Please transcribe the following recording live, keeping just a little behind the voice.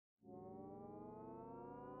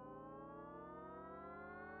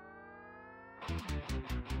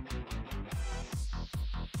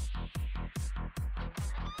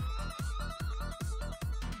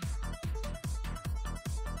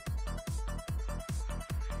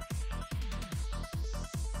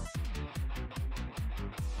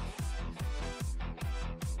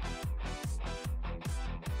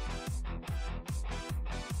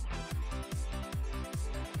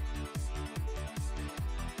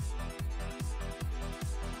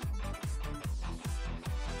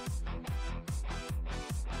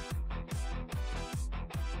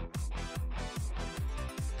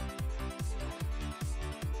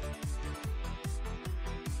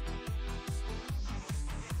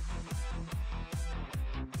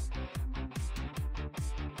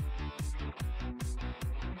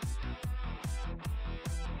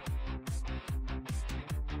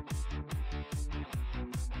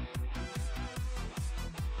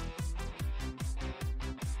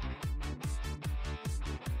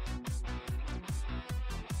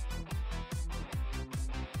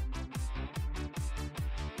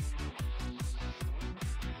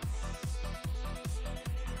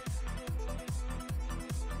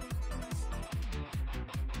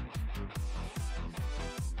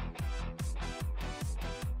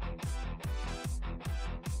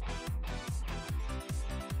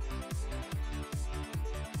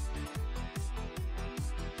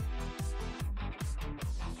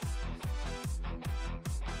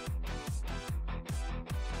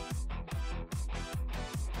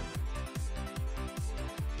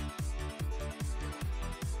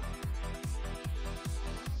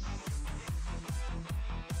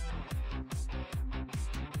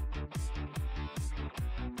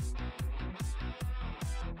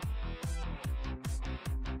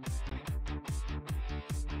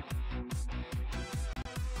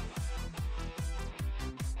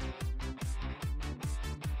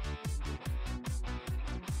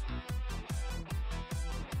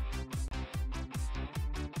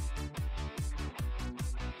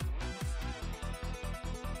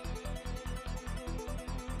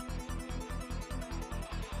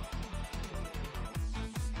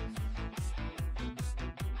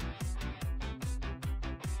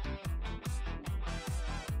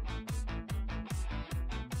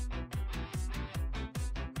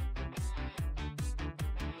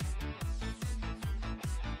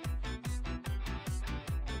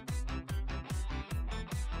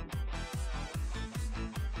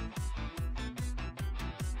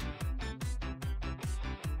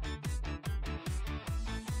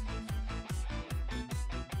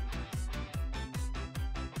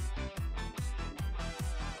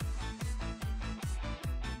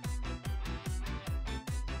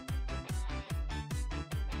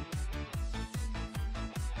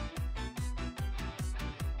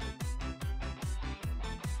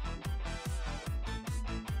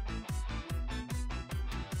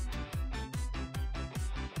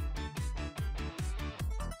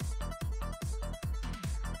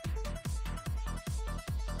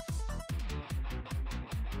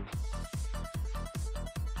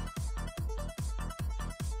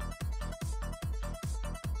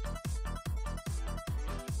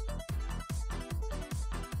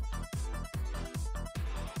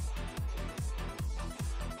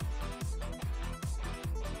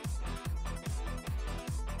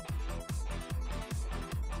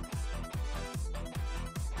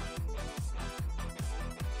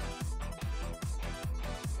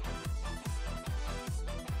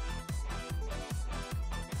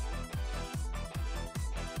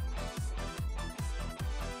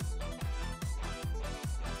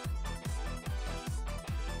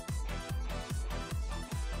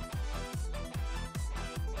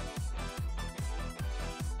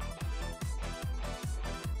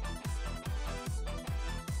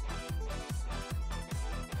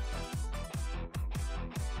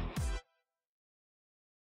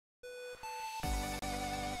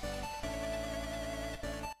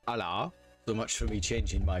Allah. So much for me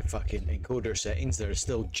changing my fucking encoder settings. They're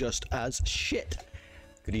still just as shit.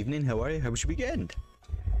 Good evening, how are you? How was your weekend?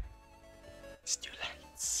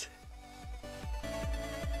 Students.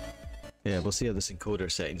 Yeah, we'll see how this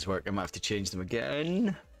encoder settings work. I might have to change them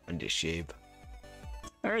again. And just shave.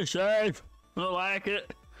 Hey, shave. I like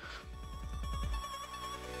it.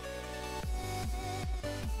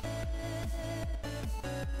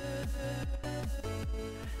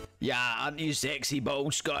 Yeah, aren't you sexy,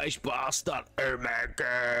 bold Scottish bastard? Oh my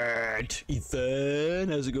god. Ethan,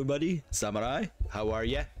 how's it going, buddy? Samurai, how are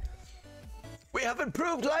ya? We have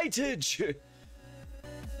improved lightage! It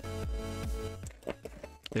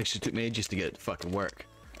actually took me ages to get it to fucking work.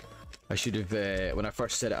 I should have, when I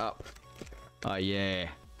first set it up. Oh yeah,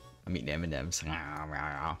 I'm eating M&M's.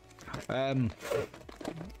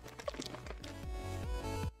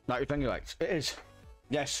 Not your finger lights. It is.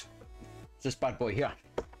 Yes. It's this bad boy here.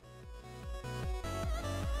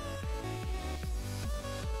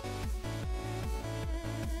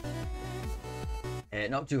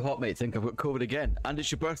 Not too hot, mate. Think I've got COVID again. And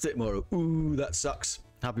it's your birthday tomorrow. Ooh, that sucks.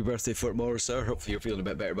 Happy birthday for tomorrow, sir. Hopefully you're feeling a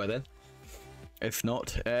bit better by then. If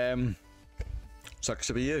not, sucks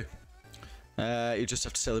to be you. You just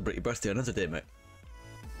have to celebrate your birthday another day, mate.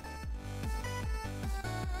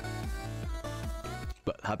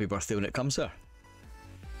 But happy birthday when it comes, sir.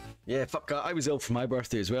 Yeah, fuck that. I was ill for my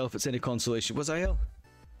birthday as well, if it's any consolation. Was I ill?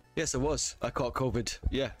 Yes, I was. I caught COVID.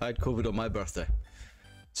 Yeah, I had COVID on my birthday.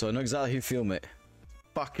 So I know exactly how you feel, mate.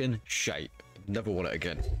 Fucking shite. Never want it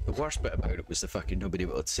again. The worst bit about it was the fucking nobody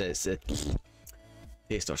would say it's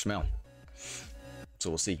taste or smell. So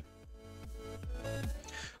we'll see.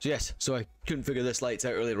 So yes, so I couldn't figure this lights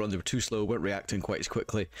out earlier on. They were too slow, weren't reacting quite as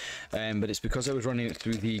quickly. But it's because I was running it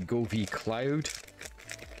through the Govee Cloud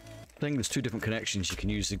thing. There's two different connections you can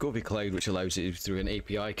use. The Govee Cloud, which allows it through an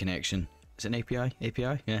API connection. Is it an API?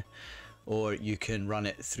 API? Yeah. Or you can run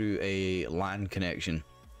it through a LAN connection,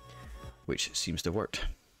 which seems to have worked.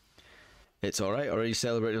 It's alright, already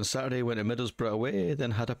celebrated on Saturday, went to Middlesbrough away, then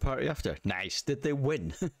had a party after. Nice, did they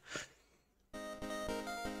win?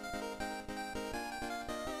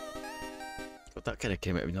 But that kind of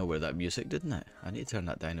came out of nowhere, that music, didn't it? I need to turn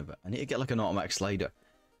that down a bit. I need to get like an automatic slider,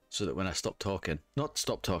 so that when I stop talking, not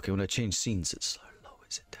stop talking, when I change scenes, it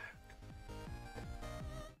lowers it down.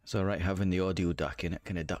 It's alright having the audio duck in, it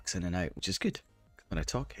kind of ducks in and out, which is good. When I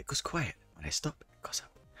talk, it goes quiet. When I stop, it goes up.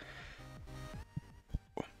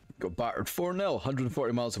 Got battered 4-0,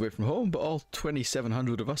 140 miles away from home, but all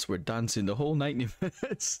 2,700 of us were dancing the whole 90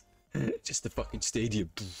 minutes. Just the fucking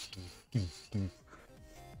stadium.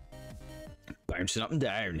 Bouncing up and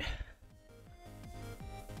down.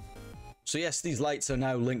 So yes, these lights are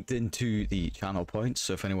now linked into the channel points,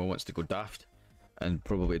 so if anyone wants to go daft and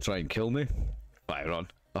probably try and kill me, fire on.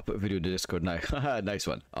 I'll put a video in the Discord now. Nice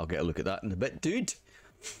one. I'll get a look at that in a bit, dude.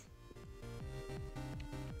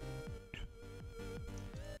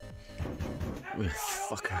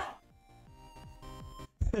 Fucker.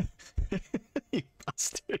 You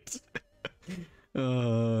bastard.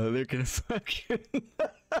 Oh, they're gonna fucking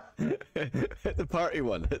hit the party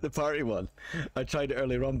one. Hit the party one. I tried it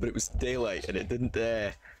earlier on, but it was daylight and it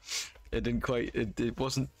didn't quite. It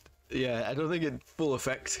wasn't. Yeah, I don't think it full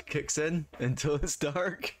effect kicks in until it's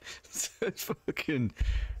dark. So it's fucking.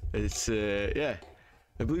 It's yeah.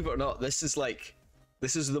 And believe it or not, this is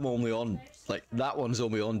them only on, like, that one's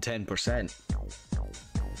only on 10%.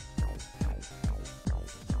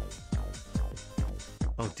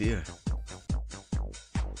 Oh dear.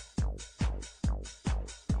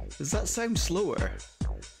 Does that sound slower?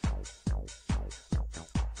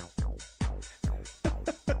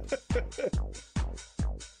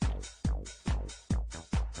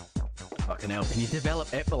 Fucking hell, can you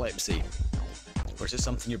develop epilepsy? Or is it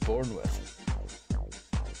something you're born with?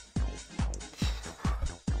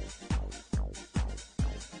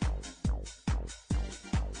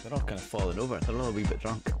 They're all kind of falling over. They're all a wee bit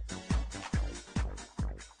drunk.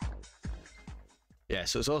 Yeah,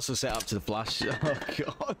 so it's also set up to the flash. Oh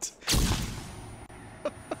god.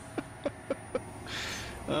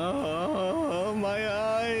 Oh, my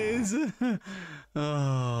eyes.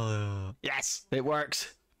 Oh, yes, it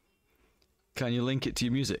works. Can you link it to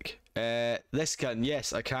your music? This can.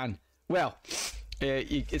 Yes, I can. Well,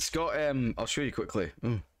 it's got. I'll show you quickly.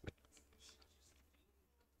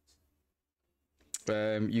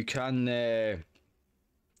 You can. I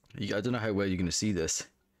don't know how well you're going to see this.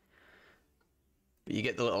 But you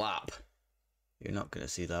get the little app. You're not going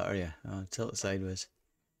to see that, are you? Oh, tilt it sideways.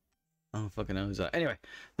 Oh, fucking hell, is that? Anyway,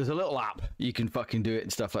 there's a little app. You can fucking do it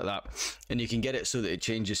and stuff like that. And you can get it so that it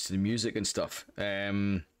changes to the music and stuff.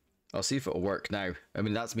 I'll see if it'll work now. I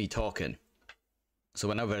mean, that's me talking. So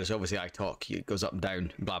whenever it's obviously I talk, it goes up and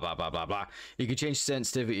down, blah, blah, blah, blah, blah. You can change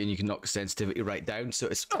sensitivity and you can knock the sensitivity right down. So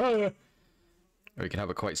it's... Or you can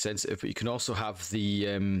have it quite sensitive. But you can also have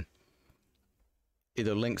the...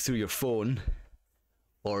 either link through your phone...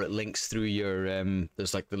 or it links through your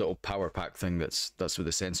there's like the little power pack thing that's where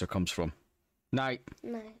the sensor comes from. Night.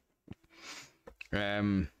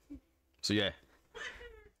 So yeah.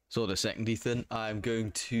 So the second, Ethan, I'm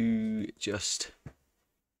going to just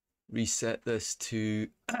reset this to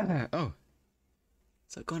oh.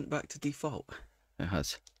 Is that gone back to default? It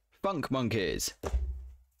has. Funk monkeys. Do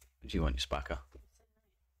you want your spacker?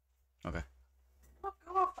 Okay. Fuck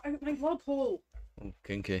off out my blood hole. Oh,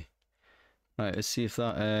 kinky. Right, let's see if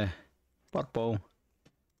that blood bowl.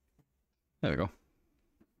 There we go.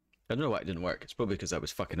 I don't know why it didn't work. It's probably because I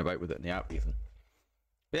was fucking about with it in the app even.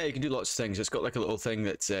 Yeah, you can do lots of things. It's got like a little thing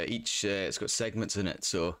that's it's got segments in it,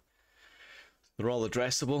 so they're all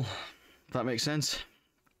addressable. If that makes sense.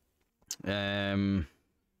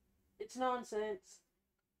 It's nonsense.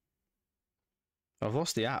 I've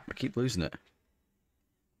lost the app. I keep losing it.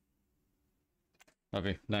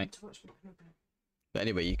 Okay, night. But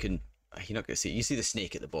anyway, you can. You're not gonna see it. You see the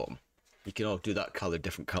snake at the bottom. You can all do that color,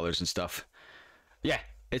 different colors and stuff. Yeah,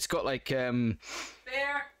 it's got like Bear.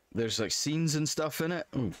 there's like scenes and stuff in it.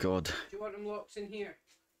 Oh god. Do you want them locks in here?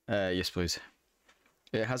 Yes, please.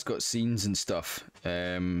 It has got scenes and stuff.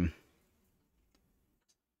 You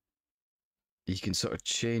can sort of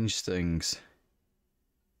change things.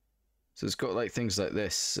 So it's got like things like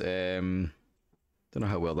this. Don't know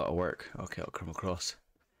how well that'll work. Okay, I'll come across.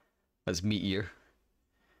 That's meteor.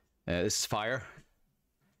 This is fire.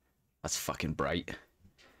 That's fucking bright.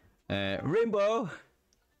 Rainbow.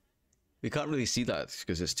 We can't really see that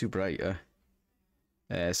because it's too bright.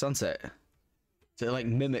 Sunset. So it like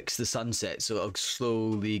mimics the sunset, so it'll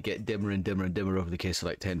slowly get dimmer and dimmer and dimmer over the case of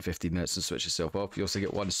like 10-15 minutes and switch itself off. You also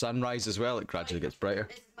get one sunrise as well. It gradually gets brighter.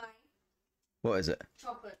 This is mine. What is it?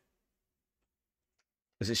 Chocolate.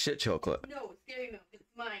 Is it shit chocolate? No, it's dairy milk. It's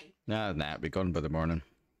mine. Nah, it'll be gone by the morning.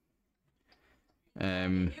 You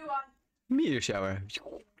want? Meteor shower.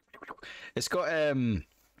 It's got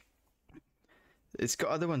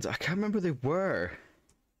other ones. I can't remember they were.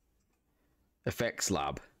 Effects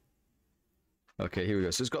Lab. Okay, here we go.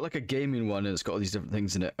 So it's got like a gaming one and it's got all these different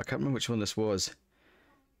things in it. I can't remember which one this was.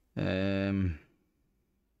 Games,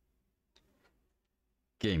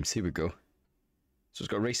 here we go. So it's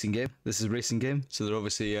got a racing game. This is a racing game. So they're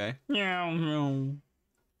obviously there's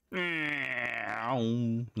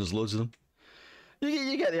loads of them.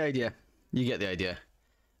 You get the idea. You get the idea.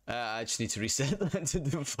 I just need to reset that to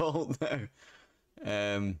default now.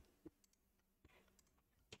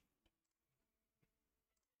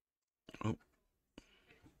 Oh.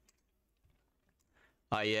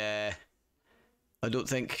 I don't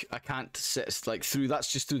think I can't sit like through.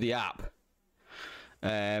 That's just through the app.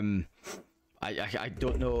 I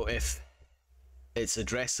don't know if it's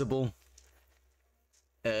addressable.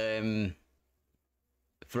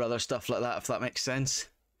 For other stuff like that, if that makes sense.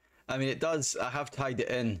 I mean, it does. I have tied it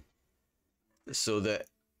in so that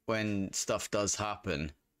when stuff does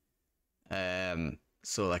happen,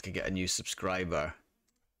 so like I get a new subscriber,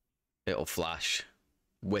 it'll flash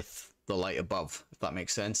with the light above, if that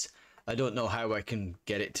makes sense. I don't know how I can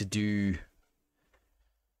get it to do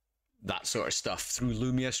that sort of stuff through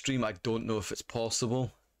Lumia Stream. I don't know if it's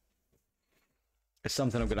possible. It's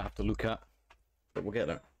something I'm going to have to look at, but we'll get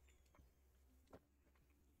there.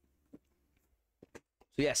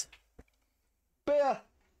 So yes, Bear,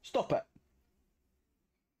 stop it.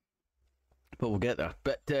 But we'll get there.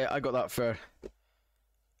 But I got that for,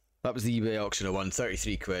 that was the eBay auction I won,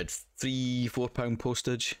 33 quid, £3-4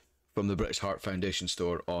 postage from the British Heart Foundation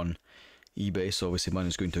store on eBay. So obviously mine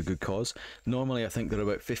is going to a good cause. Normally I think they're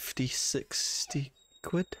about 50-60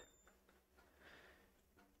 quid.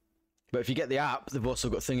 But if you get the app, they've also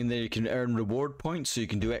got a thing in there you can earn reward points, so you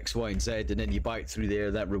can do X, Y, and Z, and then you buy it through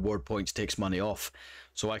there. That reward points takes money off.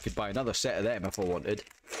 So I could buy another set of them if I wanted.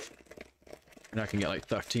 And I can get like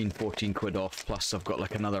 13-14 quid off, plus I've got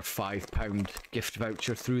like another £5 gift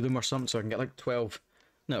voucher through them or something, so I can get like 12,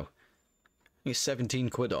 no, I think it's 17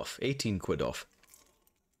 quid off, 18 quid off.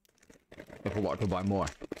 If I want to buy more.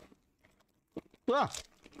 Yeah,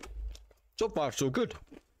 so far so good.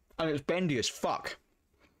 And it's bendy as fuck.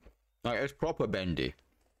 Like, it's proper bendy.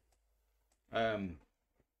 Yeah,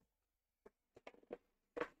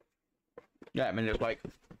 I mean, it's like,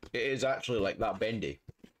 it is actually like that bendy.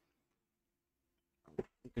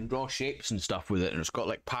 You can draw shapes and stuff with it, and it's got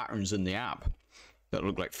like patterns in the app that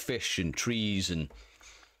look like fish and trees and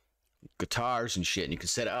guitars and shit, and you can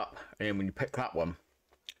set it up. And then when you pick that one,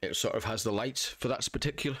 it sort of has the lights for that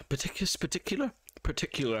particular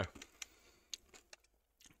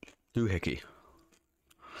doohickey.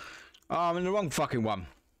 Oh, I'm in the wrong fucking one.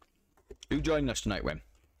 Who joined us tonight, Wim?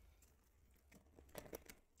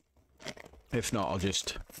 If not, I'll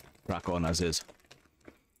just crack on as is.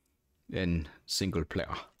 In single player.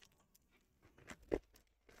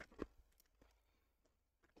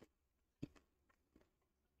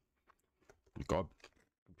 God,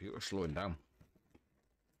 computer's slowing down.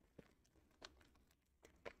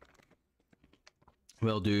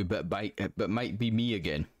 Will do, but might be me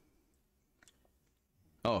again.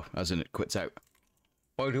 Oh, as in it quits out.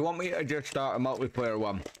 Or do you want me to just start a multiplayer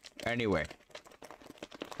one? Anyway.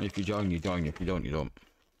 If you join, you join. If you don't, you don't.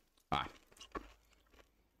 Ah.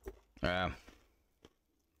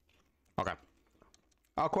 Okay.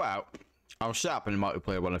 I'll quit out. I'll set up in the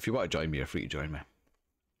multiplayer one. If you want to join me, you're free to join me.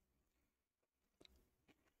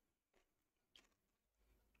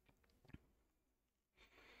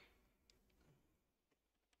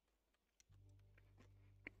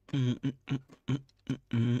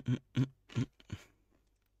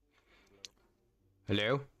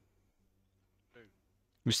 Hello?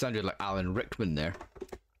 You sounded like Alan Rickman there.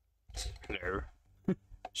 Hello?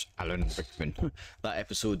 It's Alan Rickman. That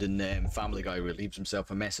episode in Family Guy where he leaves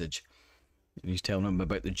himself a message. And he's telling him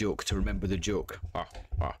about the joke to remember the joke.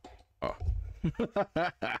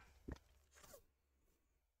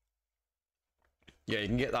 Yeah, you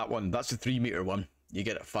can get that one. That's the 3-meter one. You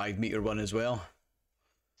get a 5-meter one as well.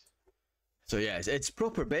 So yeah, it's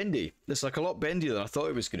proper bendy. It's like a lot bendier than I thought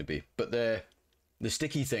it was going to be. But the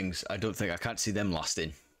sticky things, I can't see them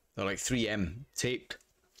lasting. They're like 3M taped.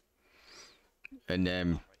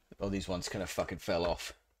 And all these ones kind of fucking fell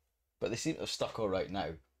off. But they seem to have stuck alright now.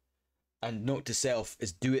 And note to self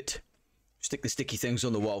is do it. Stick the sticky things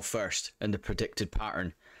on the wall first in the predicted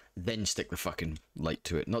pattern. Then stick the fucking light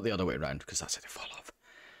to it. Not the other way around, because that's how they fall off.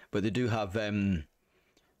 But they do have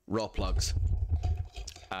raw plugs.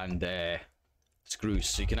 And screws,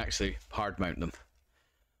 so you can actually hard mount them.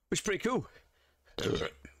 Which is pretty cool.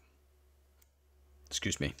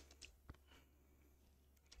 Excuse me.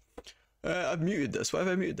 I've muted this. Why have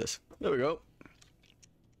I muted this? There we go.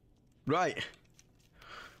 Right.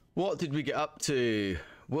 What did we get up to?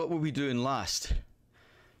 What were we doing last?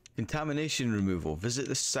 Contamination removal. Visit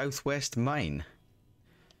the southwest mine.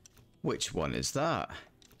 Which one is that?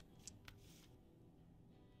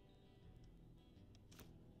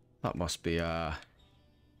 That must be Oh,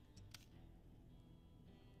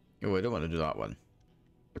 I don't want to do that one.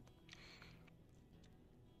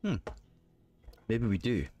 Maybe we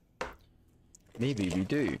do. Maybe we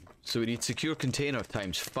do. So we need secure container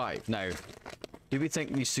times 5. Now, do we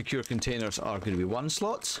think these secure containers are going to be 1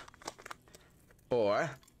 slots? Or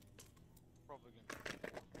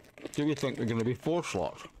do we think they're going to be 4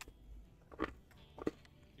 slots?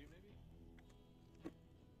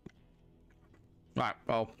 Right,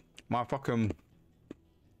 well, my fucking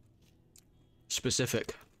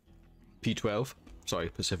specific P12, sorry,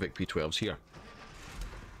 Pacific P12's here.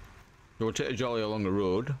 So we'll take a jolly along the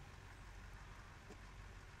road.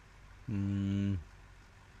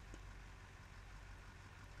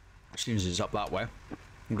 Seems it's up that way.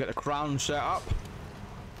 We'll get the crown set up.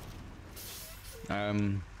 But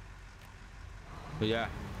yeah,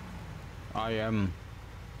 I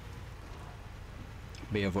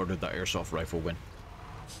may have ordered that airsoft rifle win.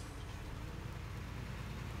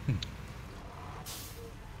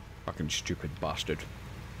 Fucking stupid bastard.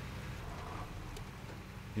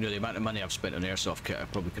 You know, the amount of money I've spent on airsoft kit, I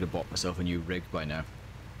probably could have bought myself a new rig by now.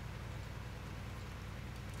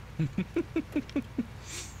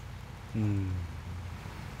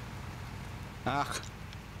 Ah,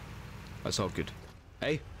 that's all good.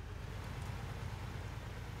 Hey?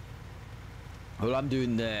 Well, I'm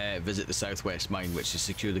doing visit the southwest mine, which is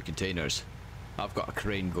secure the containers. I've got a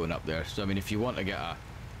crane going up there, so I mean, if you want to get a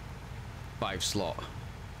 5-slot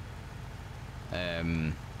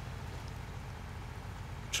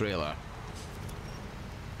trailer,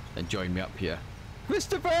 then join me up here.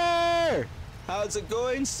 Christopher! How's it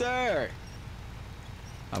going, sir?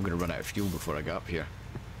 I'm gonna run out of fuel before I get up here.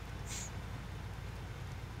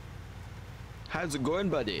 How's it going,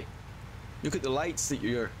 buddy? Look at the lights that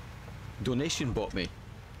your donation bought me.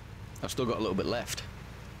 I've still got a little bit left.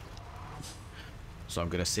 So I'm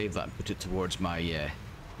gonna save that and put it towards my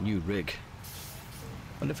new rig.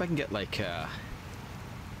 Wonder if I can get like a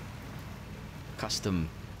custom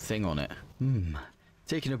thing on it.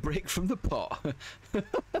 Taking a break from the pot.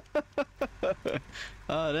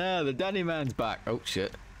 Oh no, the Danny man's back. Oh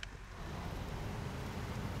shit.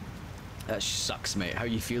 That sucks, mate. How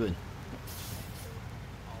you feeling?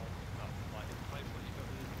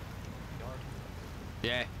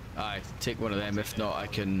 Yeah, aye, take one of them. If not, I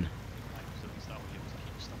can.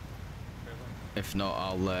 If not,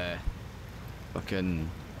 I'll fucking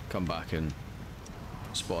come back and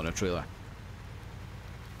spawn a trailer.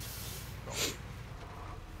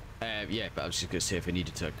 Yeah, but I was just gonna say if I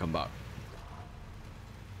needed to come back,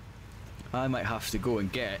 I might have to go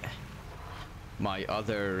and get my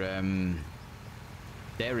other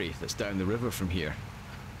dairy that's down the river from here,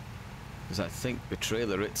 because I think the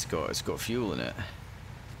trailer it's got fuel in it.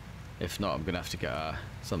 If not, I'm gonna have to get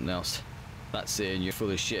something else. That's saying you're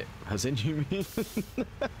full of shit, as in you mean?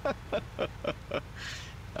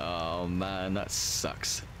 Oh man, that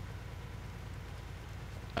sucks.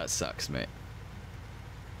 That sucks, mate.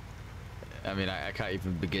 I mean, I can't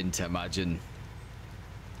even begin to imagine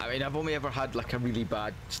I mean, I've only ever had like a really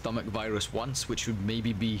bad stomach virus once, which would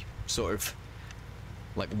maybe be sort of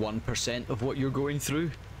like 1% of what you're going through.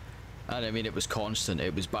 And I mean, it was constant.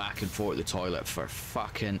 It was back and forth the toilet for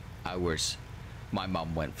fucking hours. My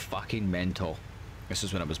mum went fucking mental. This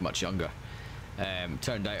was when I was much younger.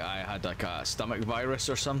 Turned out I had like a stomach virus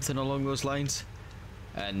or something along those lines.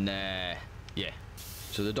 And yeah.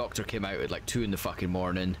 So the doctor came out at like 2 in the fucking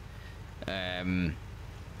morning.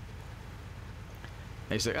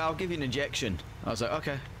 He's like, I'll give you an injection. I was like,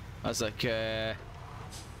 okay. I was like, can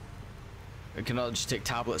I just take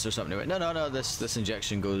tablets or something? He went, no, this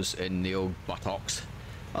injection goes in the old buttocks.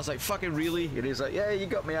 I was like, fucking really? And he's like, yeah, you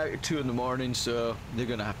got me out at 2 in the morning, so you're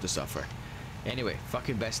gonna have to suffer. Anyway,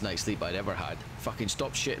 fucking best night's sleep I'd ever had. Fucking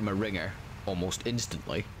stopped shitting my ringer almost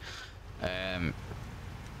instantly.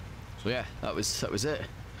 So yeah, that was it.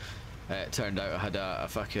 It turned out I had a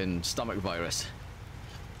fucking stomach virus.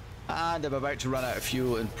 And I'm about to run out of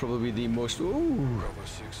fuel in probably the most... Ooh. Bravo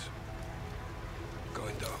 6.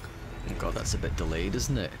 Going dark. Oh god, that's a bit delayed,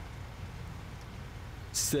 isn't it?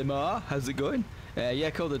 Sima, how's it going? Yeah,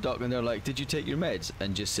 called the doc and they're like, did you take your meds?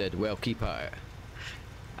 And just said, well, keep at it.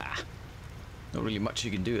 Ah. Not really much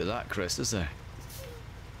you can do to that, Chris, is there?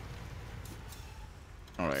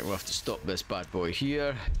 Alright, we'll have to stop this bad boy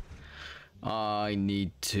here. I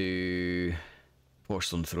need to...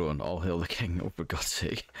 Porcelain throne, all hail the king, oh for God's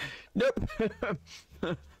sake. Nope!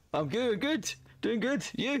 I'm good, doing good.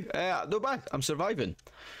 You? No bad, I'm surviving.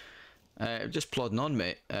 Just plodding on,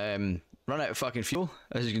 mate. Run out of fucking fuel,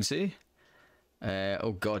 as you can see.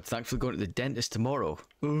 Oh god, thankfully going to the dentist tomorrow.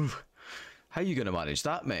 Ooh. How are you going to manage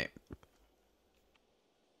that, mate?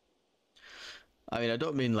 I mean, I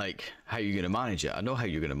don't mean like how you're going to manage it. I know how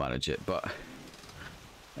you're going to manage it, but...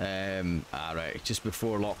 Alright, just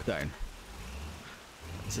before lockdown.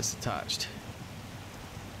 Is this attached?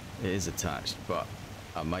 It is attached, but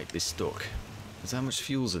I might be stuck. Is how much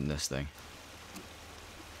fuel's in this thing?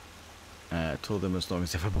 I told them as long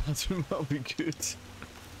as they have a bathroom, that'll be good.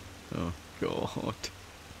 Oh god.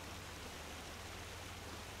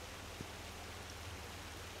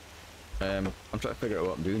 I'm trying to figure out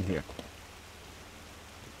what I'm doing here.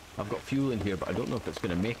 I've got fuel in here, but I don't know if it's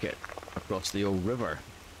going to make it across the old river.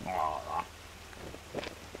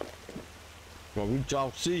 Well, we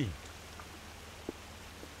shall see.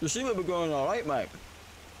 You seem to be going alright, mate.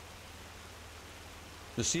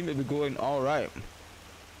 You seem to be going alright.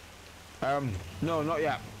 No, not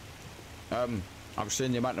yet. I'm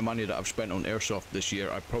saying the amount of money that I've spent on airsoft this year,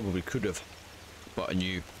 I probably could have bought a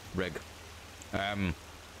new rig. So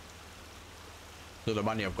the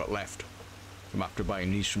money I've got left from after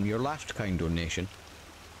buying these from your last kind donation,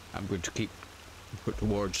 I'm going to keep put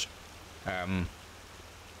towards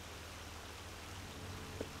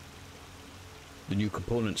the new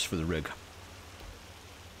components for the rig.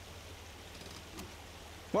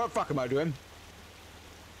 What the fuck am I doing?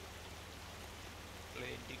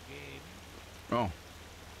 Playing the game. Oh.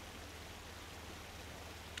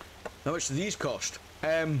 How much do these cost?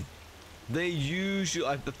 They usually,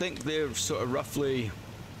 I think they're sort of roughly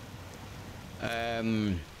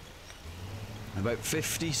about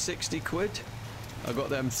 50, 60 quid. I got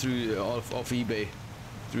them through off eBay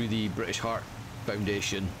through the British Heart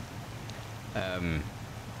Foundation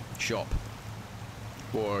shop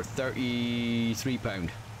for £33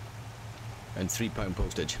 and £3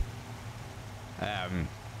 postage.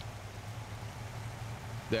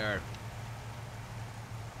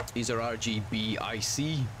 These are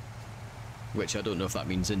RGBIC, which I don't know if that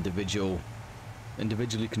means individually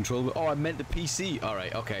controllable. Oh, I meant the PC. All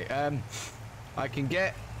right, okay. I can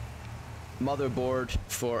get motherboard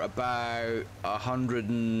for about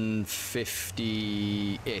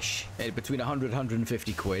 150-ish, between 100 and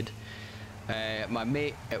 150 quid. My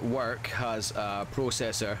mate at work has a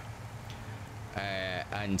processor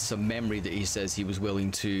and some memory that he says he was willing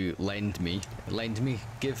to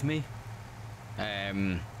give me.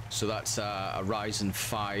 So that's a Ryzen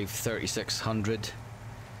 5 3600,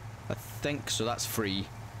 I think, so that's free.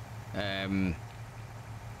 And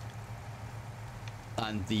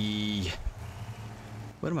the...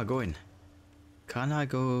 Where am I going? Can I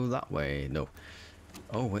go that way? No.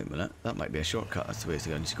 Oh, wait a minute. That might be a shortcut. That's the way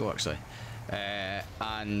to go, actually.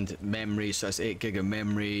 And memory, so that's 8 gig of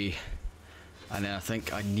memory. And then I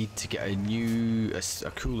think I need to get a new...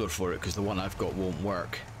 a cooler for it, because the one I've got won't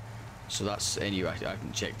work. So that's... Anyway, I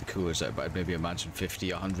haven't checked the coolers out, but I'd maybe imagine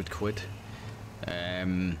 50, 100 quid.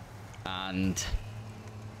 And...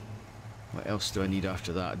 What else do I need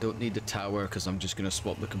after that? I don't need the tower because I'm just going to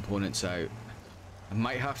swap the components out. I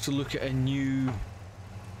might have to look at a new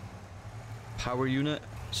power unit.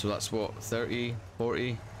 So that's what, 30,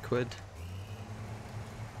 40 quid?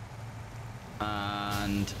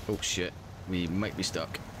 And oh shit, we might be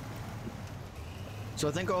stuck. So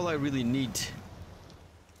I think all I really need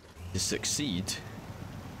to succeed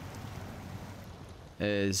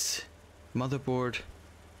is motherboard,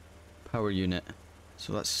 power unit.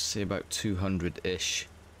 So let's say about 200-ish.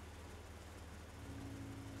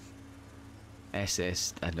 I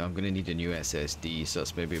know I'm gonna need a new SSD, so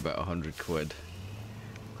that's maybe about 100 quid.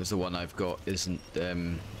 Because the one I've got isn't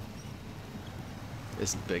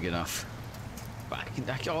big enough.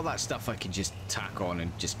 But all that stuff I can just tack on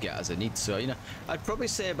and just get as I need. So, you know, I'd probably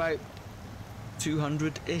say about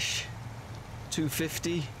 200-ish,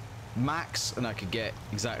 250 max, and I could get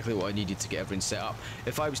exactly what I needed to get everything set up.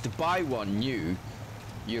 If I was to buy one new,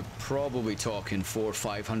 you're probably talking 400 or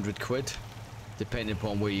 500 quid, depending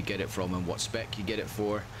upon where you get it from and what spec you get it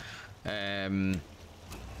for.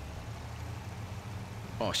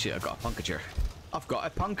 Oh shit, I've got a puncture. I've got a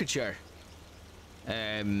puncture.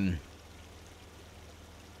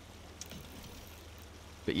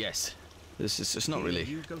 But yes, this is, it's not really.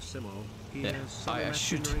 Yeah, I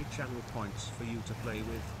should. Channel points for you to play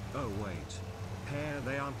with. Oh wait, hair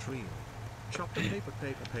they aren't real. Chop the paper.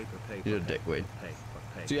 You're a dick, Wade.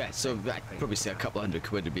 So yeah, so I'd probably say a couple hundred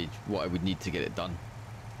quid would be what I would need to get it done.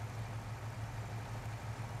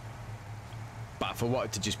 But if I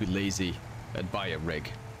wanted to just be lazy and buy a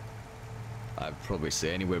rig, I'd probably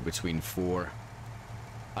say anywhere between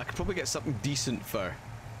I could probably get something decent for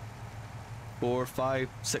 400, 500,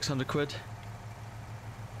 600 quid.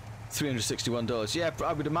 $361. Yeah,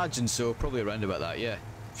 I would imagine so. Probably around about that, yeah.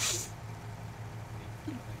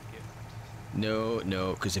 No,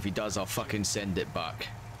 because if he does, I'll fucking send it back.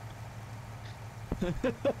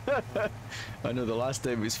 I know the last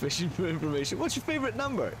time he was fishing for information. What's your favourite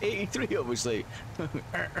number? 83, obviously.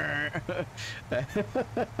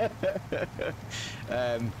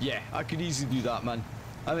 Yeah, I could easily do that, man.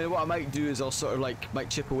 I mean, what I might do is I'll sort of like,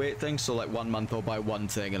 might chip away at things. So like 1 month I'll buy one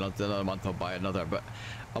thing and another month I'll buy another. But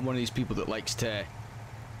I'm one of these people that likes to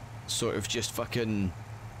sort of just fucking...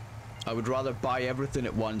 I would rather buy everything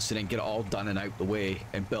at once and then get it all done and out the way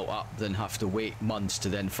and built up than have to wait months to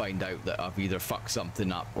then find out that I've either fucked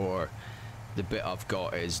something up or the bit I've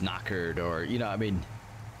got is knackered, or you know what I mean.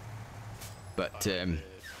 But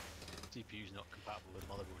CPU's not compatible with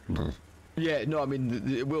motherboard. yeah, no, I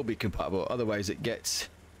mean it will be compatible. Otherwise, it gets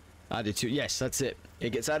added to. Yes, that's it.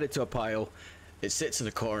 It gets added to a pile. It sits in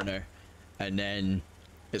the corner, and then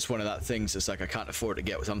it's one of that things. It's like I can't afford to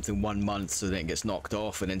get something 1 month, so then it gets knocked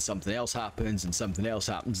off, and then something else happens, and something else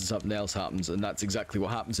happens, and something else happens, and that's exactly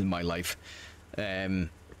what happens in my life. Yeah, you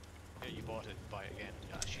bought it, buy it again.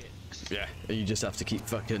 Ah, shit. Yeah, and you just have to keep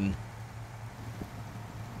fucking.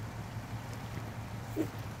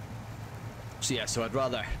 So yeah, so I'd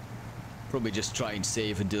rather probably just try and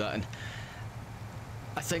save and do that. And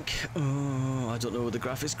I think, I don't know, the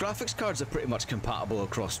graphics cards are pretty much compatible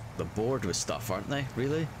across the board with stuff, aren't they?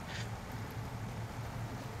 Really?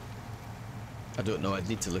 I don't know, I'd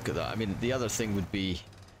need to look at that. I mean, the other thing would be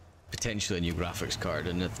potentially a new graphics card,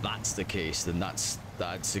 and if that's the case, then that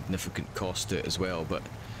adds significant cost to it as well. But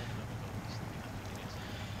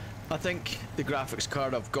I think the graphics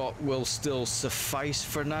card I've got will still suffice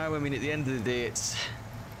for now. I mean, at the end of the day, it's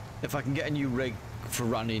if I can get a new rig for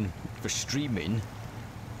running for streaming,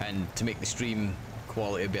 and to make the stream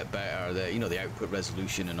quality a bit better, the the output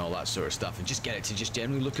resolution and all that sort of stuff, and just get it to just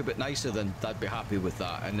generally look a bit nicer, then I'd be happy with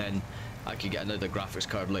that. And then I could get another graphics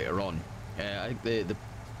card later on. I think the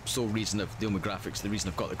sole reason of dealing with graphics, the reason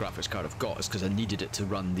I've got the graphics card I've got is because I needed it to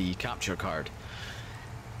run the capture card.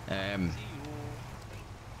 But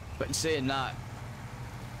in saying that,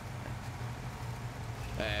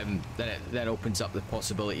 then it opens up the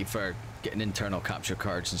possibility for getting internal capture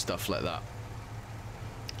cards and stuff like that.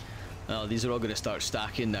 Oh, these are all going to start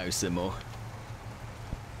stacking now, Simo.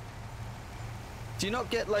 Do you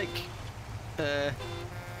not get like...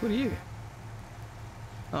 what are you?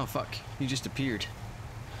 Oh fuck, you just appeared.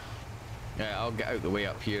 Yeah, I'll get out the way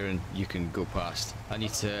up here and you can go past. I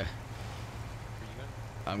need to...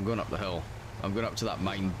 I'm going up the hill. I'm going up to that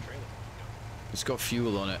mine. It's got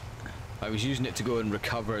fuel on it. I was using it to go and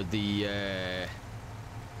recover the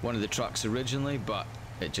one of the trucks originally, but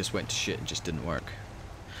it just went to shit and just didn't work.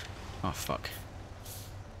 Oh fuck.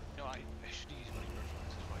 No, I should use money for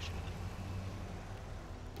this, why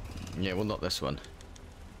shouldn't Yeah, well not this one.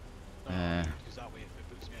 I? Because that way if it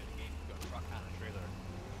puts me out of the game, you've got a truck and a trailer.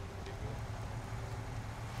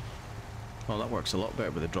 Oh, that works a lot better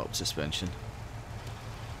with the drop suspension.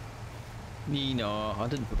 No, I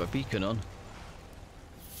didn't put my beacon on.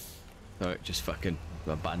 Alright, just fucking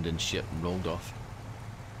abandoned ship and rolled off.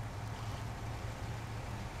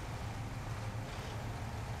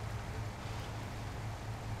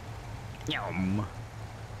 Yum.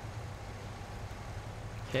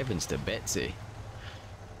 Heavens to Betsy.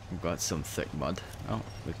 We've got some thick mud. Oh,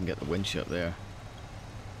 we can get the winch up there.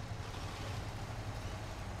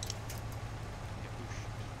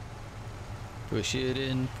 Push it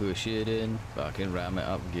in, fucking ram it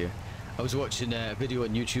up gear. I was watching a video on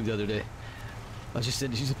YouTube the other day. I just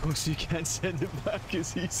said you're supposed to, you can't send it back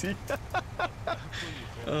as easy.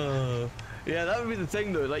 Yeah, that would be the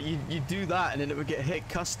thing though, like you do that and then it would get hit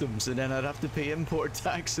customs and then I'd have to pay import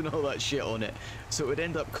tax and all that shit on it. So it would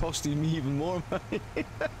end up costing me even more money.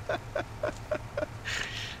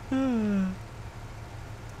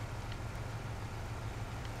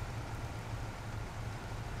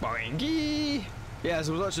 Boingy! Yeah,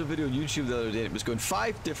 so I was watching a video on YouTube the other day and it was going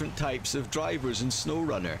 5 different types of drivers in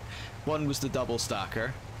SnowRunner. One was the double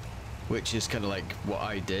stacker, which is kind of like what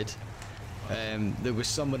I did. There was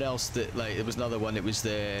someone else that, like, there was another one, it was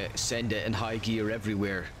the send it in high gear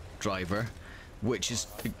everywhere driver, which is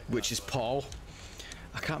Paul.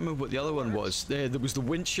 I can't remember what the other one was. There was the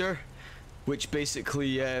wincher, which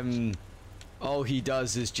basically all he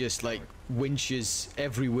does is just like winches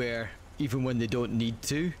everywhere even when they don't need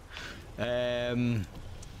to.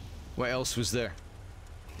 What else was there?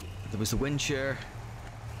 There was the wincher,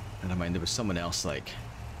 and I mind there was someone else, like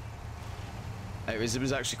it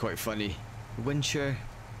was actually quite funny. Wincher.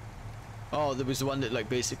 Oh, there was the one that like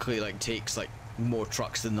basically like takes like more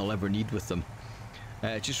trucks than they'll ever need with them.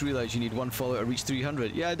 Just realised you need one follower to reach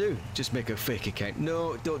 300. Yeah, I do. Just make a fake account.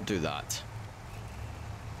 No, don't do that.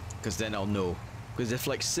 Because then I'll know. Because if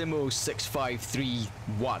like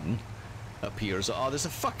Simo6531 appears, oh, there's a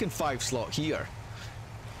fucking 5 slot here,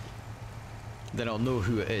 then I'll know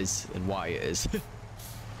who it is and why it is.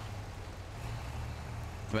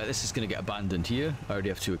 Right, this is gonna get abandoned here. I already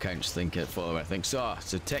have 2 accounts follower, I think. So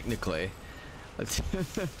technically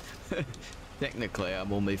technically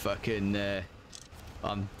I'm only fucking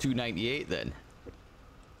I'm 298 then.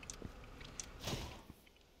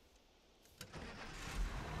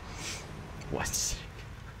 What?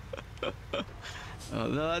 Oh,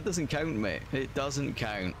 no, that doesn't count, mate. It doesn't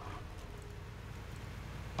count.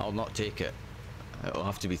 I'll not take it. It'll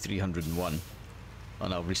have to be 301.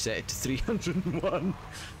 And I'll reset it to 301.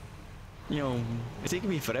 You know, it's taking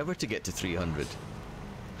me forever to get to 300.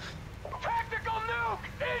 Tactical nuke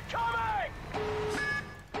incoming!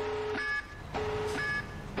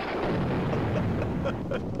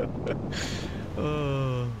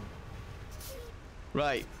 Oh.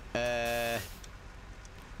 Right.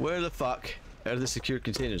 Where the fuck are the secure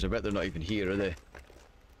containers? I bet they're not even here, are they?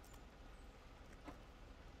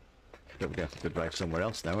 We're gonna have to go drive somewhere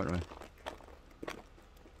else now, aren't we?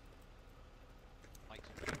 Mike's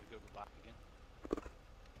going to go back again.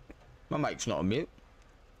 My mic's not on mute.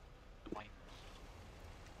 Mine.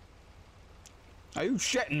 Are you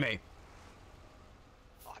shitting me?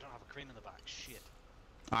 Oh, I don't have a crane in the back. Shit.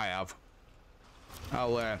 I have.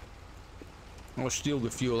 I'll steal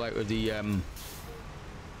the fuel out of the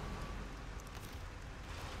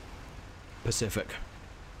Pacific.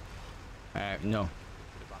 No.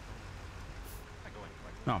 Put it back on. I go in.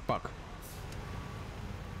 Right. Oh, fuck.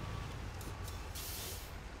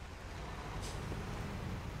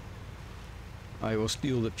 I will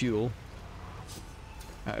steal the fuel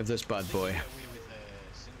out of this bad boy. Get away with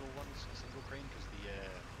single ones, a single crane, because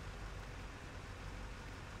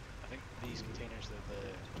I think these containers are the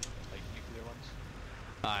like nuclear ones.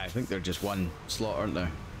 I think they're just one slot, aren't they?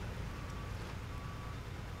 They're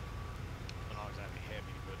not exactly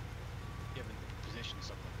heavy, but given the position of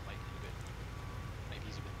something, it might be a bit, might be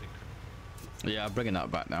easy with a big crane. Yeah, I'm bringing that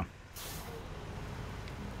back now.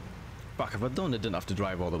 Fuck, if I'd known I didn't have to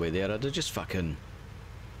drive all the way there, I'd have just fucking...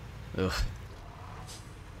 Ugh.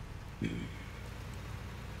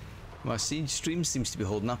 My stream seems to be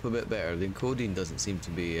holding up a bit better. The encoding doesn't seem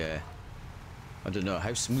to be... I don't know,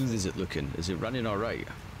 how smooth is it looking? Is it running alright?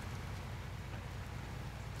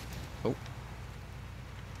 Oh.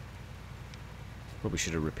 Probably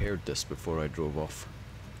should have repaired this before I drove off.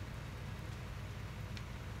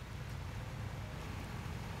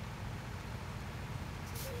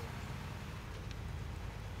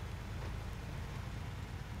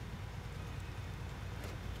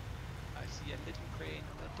 I see a little crane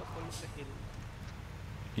on the top of the hill.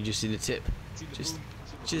 You just see the tip? See the Just... boom,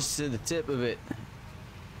 see the Just the tip of it.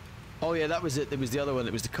 Oh yeah, that was it. There was the other one.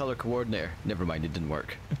 It was the color coordinator. Never mind, it didn't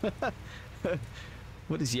work.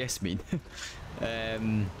 What does yes mean?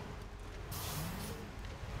 Oh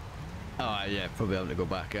yeah, probably having to go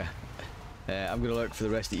back. I'm gonna lurk for the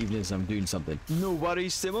rest of the evening as I'm doing something. No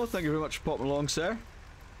worries, Simo. Thank you very much for popping along, sir.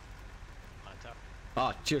 My tap.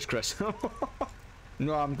 Ah, cheers, Chris.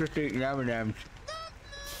 No, I'm just eating M&M's.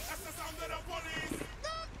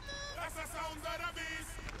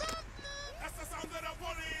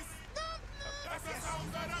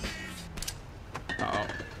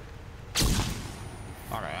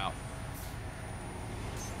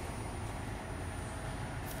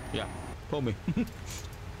 Yeah, pull me.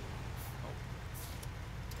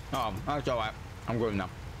 Oh, that's alright. I'm going now.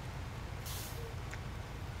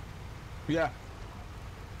 Yeah.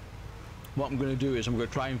 What I'm gonna do is I'm gonna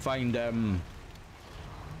try and find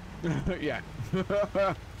yeah.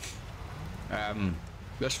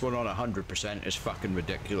 This one on 100% is fucking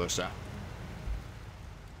ridiculous.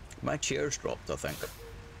 My chair's dropped, I think.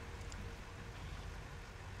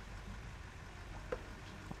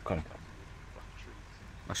 Okay.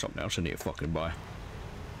 That's something else I need to fucking buy.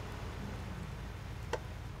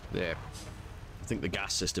 There. I think the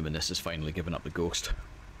gas system in this has finally given up the ghost.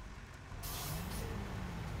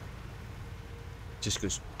 Just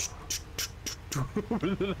goes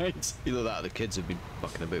over the night. Either that or the kids have been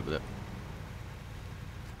fucking about with it.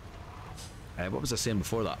 What was I saying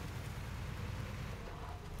before that?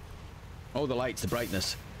 Oh, the lights, the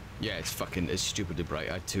brightness. Yeah, it's stupidly bright.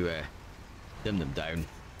 I had to dim them down.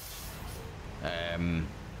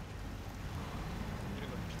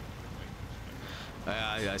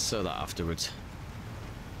 I saw that afterwards.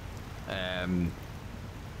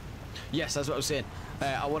 Yes, that's what I was saying.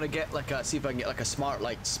 I want to get like see if I can get like a smart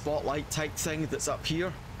light spotlight type thing that's up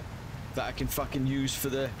here that I can fucking use for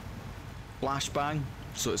the flashbang.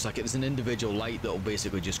 So it's like it's an individual light that'll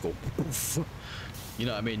basically just go poof. You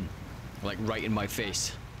know what I mean? Like right in my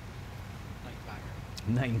face.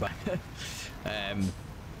 Nine banger.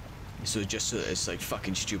 So just so it's like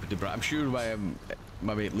fucking stupid bright. I'm sure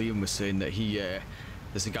my mate Liam was saying that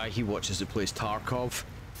there's a guy he watches that plays Tarkov,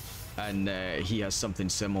 and he has something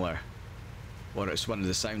similar. Or it's one of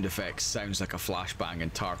the sound effects sounds like a flashbang in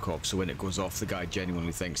Tarkov, so when it goes off the guy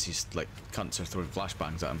genuinely thinks he's like cunts are throwing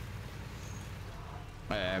flashbangs at him.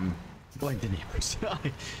 Blind the neighbours.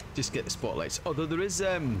 Just get the spotlights. Although there is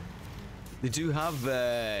they do have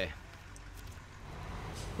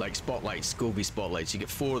like spotlights, Scovey spotlights. You get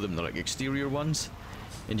 4 of them, they're like exterior ones,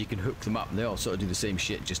 and you can hook them up and they all sort of do the same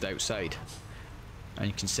shit just outside, and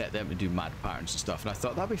you can set them to do mad patterns and stuff. And I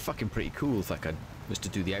thought that'd be fucking pretty cool if I could was to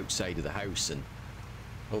do the outside of the house. And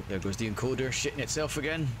oh, there goes the encoder shitting itself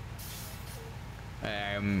again.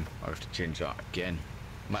 I have to change that again.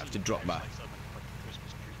 Might have to drop my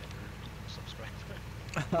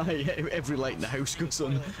every light in the house goes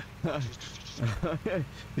on.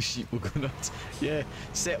 The sheep will go nuts. Yeah,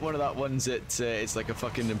 set one of that ones that it's like a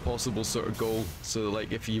fucking impossible sort of goal. So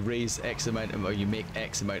like if you raise X amount of, or you make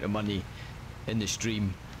X amount of money in the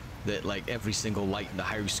stream, that like every single light in the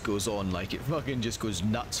house goes on, like it fucking just goes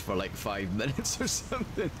nuts for like 5 minutes or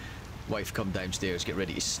something. Wife come downstairs, get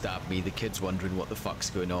ready to stab me. The kids wondering what the fuck's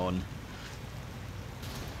going on.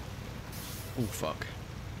 Oh fuck.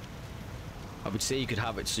 I would say you could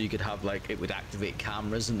have it so you could have like it would activate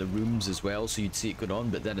cameras in the rooms as well, so you'd see it going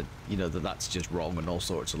on. But then it, you know that's just wrong on all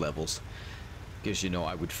sorts of levels, because you know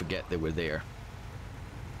I would forget they were there,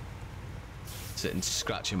 sitting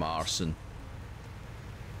scratching my arse and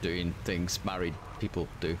doing things married people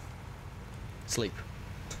do. Sleep.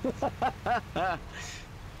 I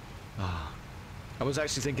was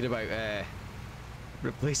actually thinking about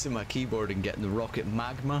replacing my keyboard and getting the Rocket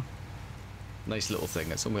Magma. Nice little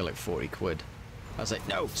thing. It's only like 40 quid. I was like,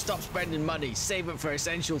 no, stop spending money. Save it for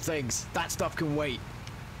essential things. That stuff can wait.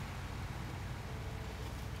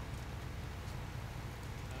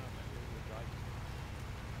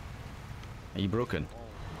 Are you broken?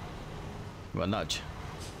 You want a nudge?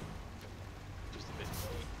 Just a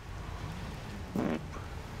bit.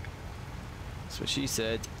 That's what she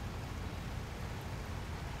said.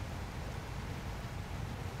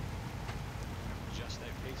 Just out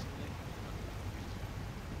recently.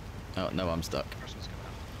 Oh, no, I'm stuck. Person's coming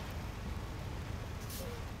up.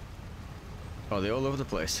 Oh, they're all over the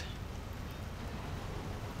place.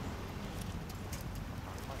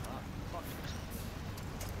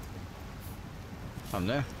 I'm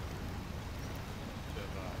there. Bit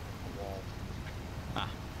of a wall. Ah.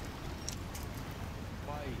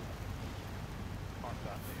 Why park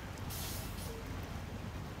that there?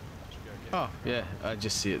 Should be okay. Oh, yeah, I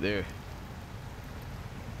just see it there. Are you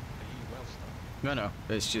well stuck? No, no,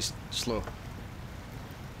 it's just slow.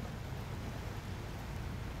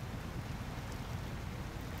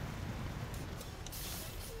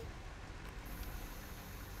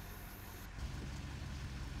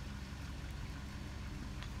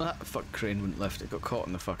 That fuck crane wouldn't lift, it got caught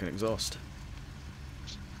in the fucking exhaust.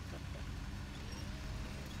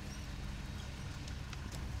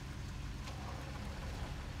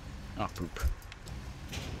 Ah, poop.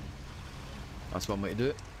 That's one way to do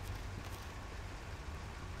it.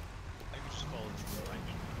 I think we just followed through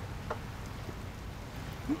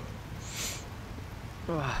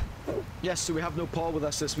the line. Yes, so we have no Paul with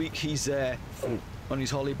us this week. He's on his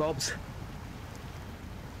holly bobs.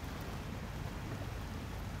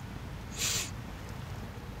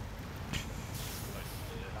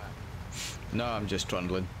 No, I'm just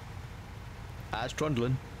trundling. As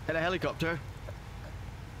trundling in a helicopter.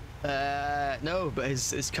 No, but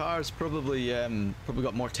his car's probably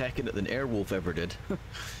got more tech in it than Airwolf ever did.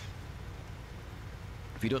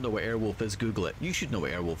 If you don't know what Airwolf is, Google it. You should know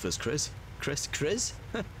what Airwolf is, Chris. Chris?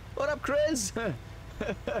 What up, Chris?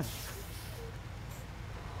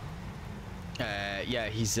 Yeah,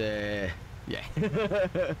 he's yeah.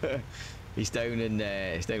 He's down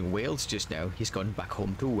in Wales just now. He's gone back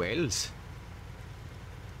home to Wales.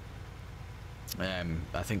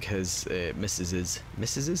 I think his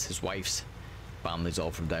his wife's family's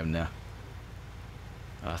all from down there.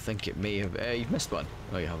 I think it may have. You've missed one.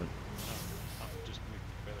 No, you haven't.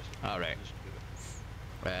 All right.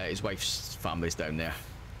 His wife's family's down there,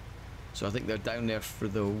 so I think they're down there for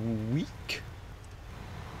the week.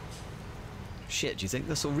 Shit, do you think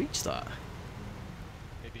this will reach that?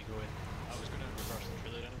 Maybe go in. I was gonna reverse the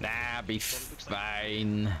trailer anyway. Nah, be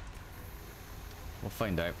fine. Like. We'll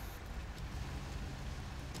find out.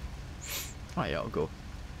 Oh yeah, I'll go.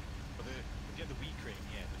 But if you have the wee crane,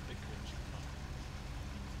 yeah, the big crane's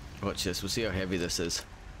fine. Watch this, we'll see how heavy this is.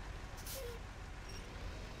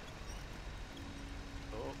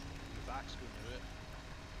 Oh, your back's going to it.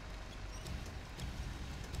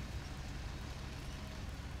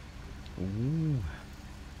 Ooh.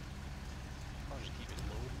 I'll just keep it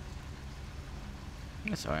low.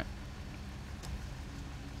 That's alright.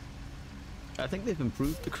 I think they've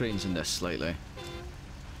improved the cranes in this slightly.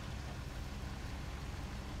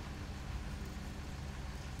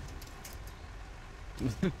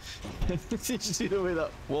 Did you see the way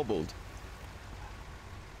that wobbled?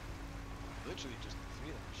 Literally just 3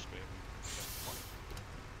 of them straight.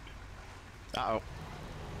 Uh-oh.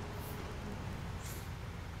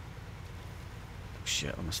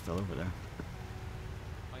 Shit, I almost fell over there.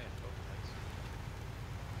 Oh yeah, oh, nice.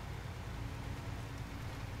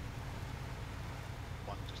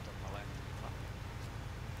 One just on my left.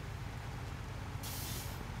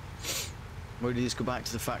 Where do you just go back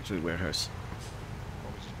to the factory warehouse?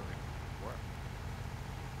 Or we just go to work.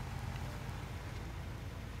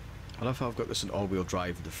 I love how I've got this in all-wheel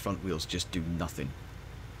drive and the front wheels just do nothing.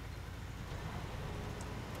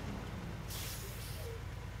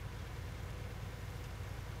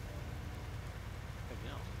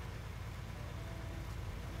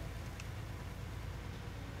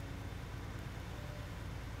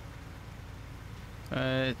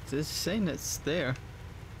 It's saying it's there.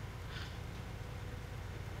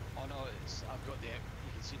 Oh no, it's I've got the. You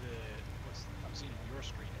can see the. What's I'm seeing on your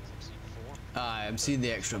screen is I'm seeing 4. I'm seeing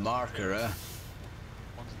the extra marker, One's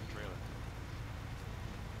in the trailer.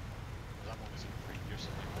 'Cause I'm only seeing 3. You're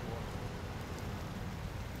seeing like 4.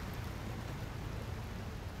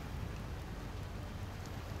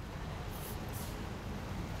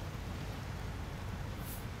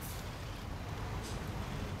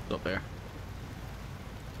 It's up there.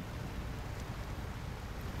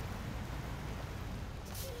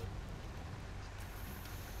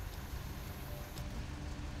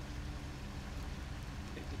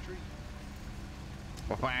 Hit the tree.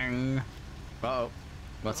 Wang. Uh-oh.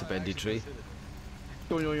 That's a bendy tree.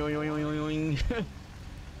 Yoing, yoing, yoing, yoing, yoing, yoing.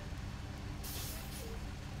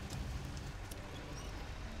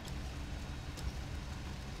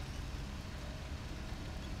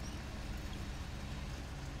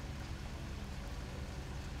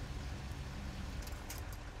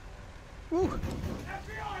 Woo.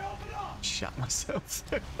 Shut myself.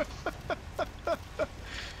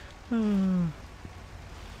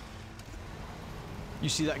 You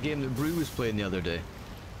see that game that Brew was playing the other day?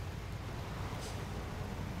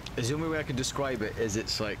 The only way I can describe it is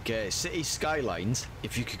it's like city skylines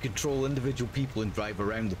if you could control individual people and drive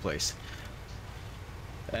around the place.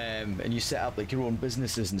 And you set up like your own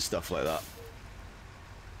businesses and stuff like that.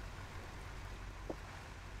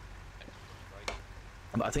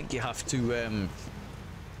 But I think you have to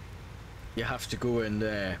go and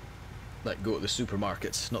like go to the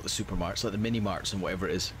supermarkets, not the supermarkets, like the mini marts and whatever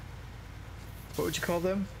it is. What would you call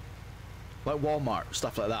them? Like Walmart,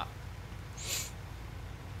 stuff like that.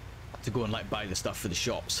 To go and like buy the stuff for the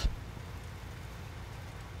shops.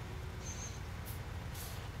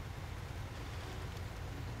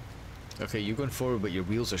 Okay, you're going forward, but your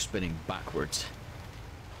wheels are spinning backwards.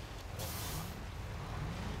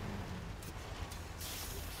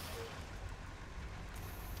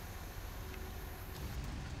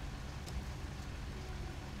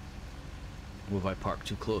 Will I park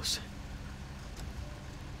too close?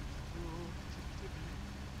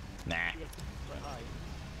 Nah.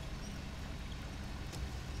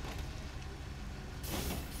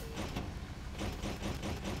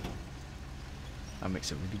 That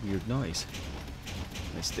makes a really weird noise.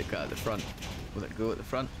 Let's stick that at the front. Will it go at the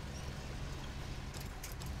front?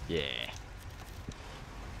 Yeah.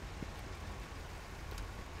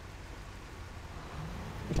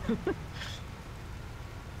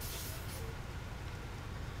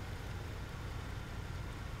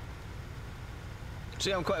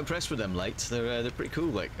 See, I'm quite impressed with them lights. They're pretty cool.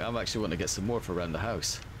 Like, I'm actually wanting to get some more for around the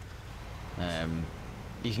house.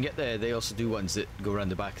 You can get they also do ones that go around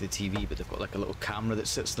the back of the TV, but they've got like a little camera that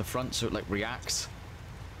sits in the front, so it like reacts.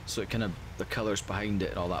 So it kind of, the colours behind it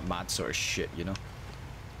and all that mad sort of shit, you know.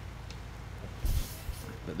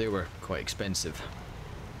 But they were quite expensive.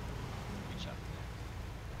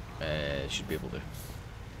 Should be able to.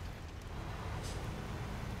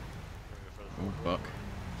 Oh fuck.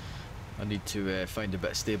 I need to find a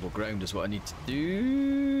bit of stable ground is what I need to do.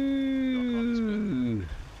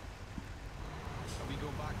 Are we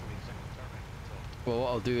going back to the executive turret? Well, what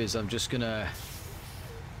I'll do is I'm just gonna...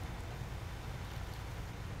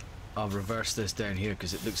 I'll reverse this down here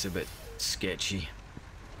because it looks a bit sketchy.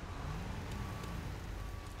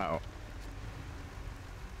 Ow.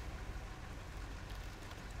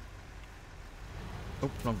 Oh,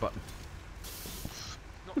 wrong button.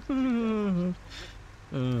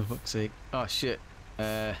 Oh, fuck's sake. Oh, shit.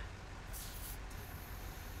 Yeah,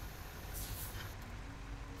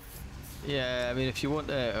 I mean, if you want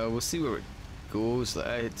to, we'll see where it goes.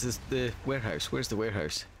 It's just the warehouse. Where's the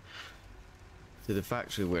warehouse? To the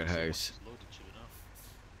factory warehouse.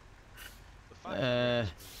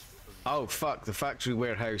 Oh, fuck. The factory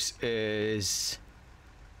warehouse is...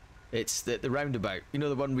 It's the roundabout. You know,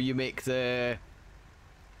 the one where you make the...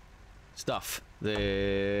 stuff.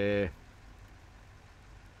 The...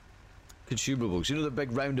 consumables. You know the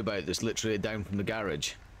big roundabout that's literally down from the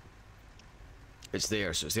garage? It's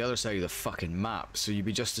there, so it's the other side of the fucking map, so you'd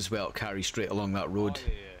be just as well carry straight along that road. Oh,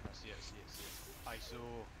 yeah. Yes. Aye, so...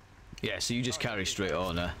 Yeah, so you just carry straight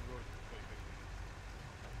on,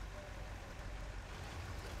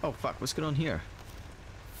 Oh fuck, what's going on here?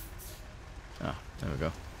 Ah, there we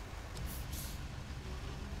go.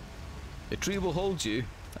 The tree will hold you.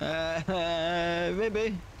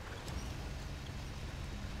 Maybe.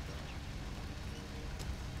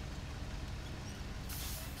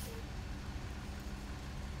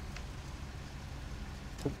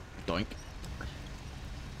 Oh, doink.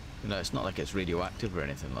 No, it's not like it's radioactive or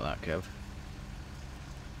anything like that, Kev.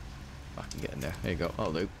 I can get in there. There you go.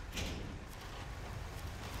 I'll do.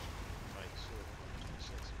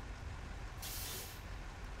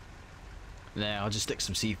 Nah, I'll just stick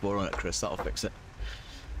some C4 on it, Chris. That'll fix it.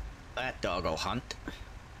 That dog will hunt.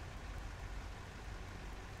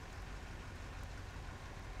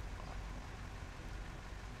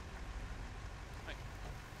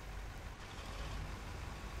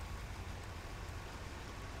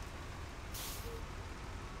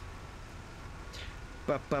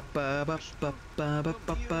 Ba ba ba ba ba ba ba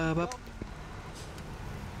ba ba ba.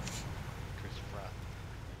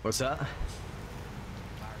 What's that?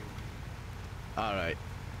 Alright.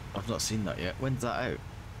 I've not seen that yet. When's that out?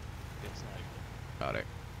 It's not. Alright.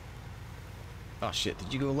 Oh shit,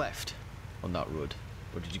 did you go left on that road?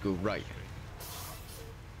 Or did you go right?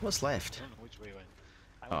 What's left? I don't know which way I went.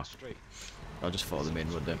 I went straight. I'll just follow the main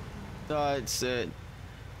road then. No, it's oh,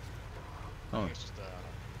 It's just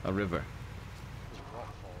a river. there's a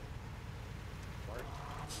waterfall.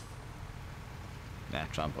 Where? Nah,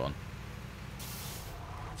 tramp on.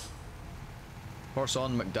 Horse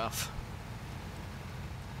on, Macduff.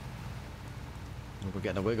 We're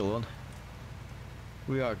getting a wiggle on.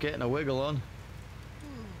 We are getting a wiggle on.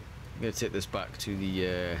 I'm gonna take this back to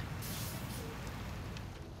the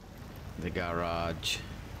garage.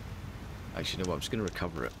 Actually, you know what? I'm just gonna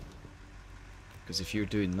recover it. Because if you're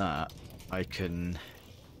doing that, I can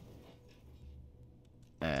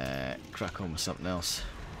crack on with something else.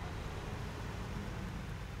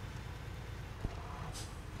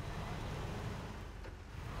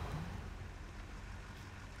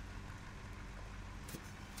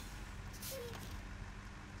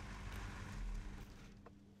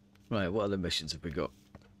 Right, what other missions have we got?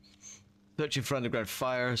 Searching for underground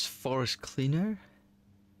fires, forest cleaner.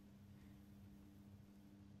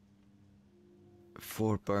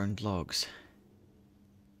 4 burned logs.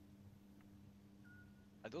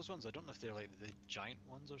 Are those ones? I don't know if they're like the giant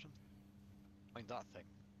ones or something. Find that thing.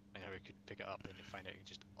 And how we could pick it up and then find out you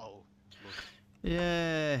just load.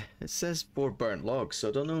 Yeah, it says 4 burnt logs, so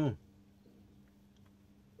I don't know.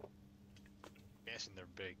 Guessing they're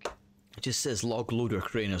big. It just says log loader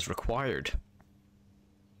crane is required.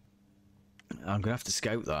 I'm gonna have to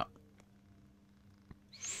scout that.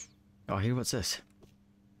 Oh, here, what's this?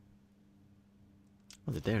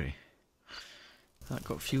 Oh, the dairy. That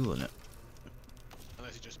got fuel in it. Unless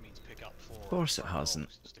unless it just means pick up 4. Of course it burnt hasn't.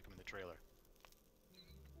 logs and stick them in the trailer,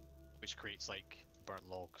 which creates like burnt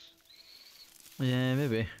logs. Yeah,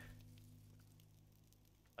 maybe.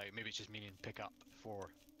 Like maybe it's just meaning pick up for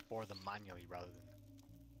them manually rather than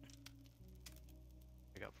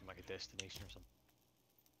pick up from like a destination or something.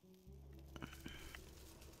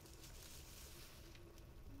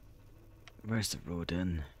 Where's the road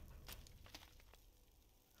in?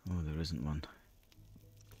 Oh, there isn't one.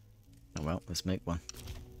 Oh well, let's make one.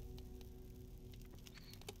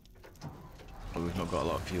 Oh, we've not got a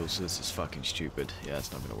lot of fuel, so this is fucking stupid. Yeah,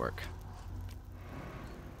 it's not gonna work.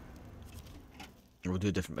 We'll do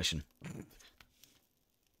a different mission.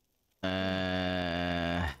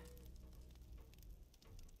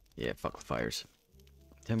 Yeah, fuck the fires.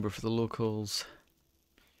 Timber for the locals.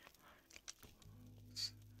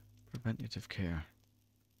 Preventative care.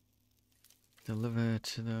 Deliver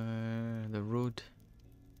to the road.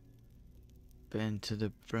 Bend to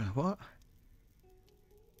the what?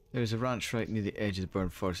 There's a ranch right near the edge of the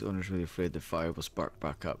burned forest. The owner's really afraid the fire will spark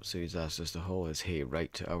back up, so he's asked us to haul his hay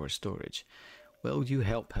right to our storage. Will you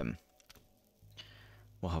help him?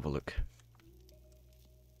 We'll have a look.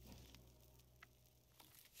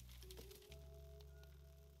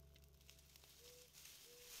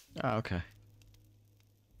 Ah, okay.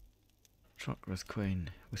 Truck with crane.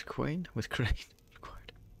 With crane? With crane.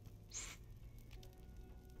 Required.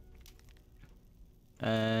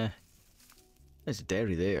 There's a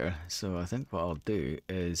dairy there, so I think what I'll do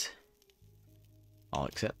is I'll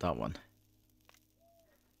accept that one.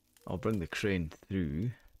 I'll bring the crane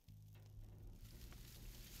through.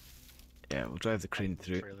 Yeah, we'll drive the crane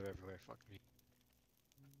through. Trailer everywhere, fuck me.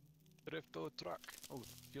 Drifto truck. Oh,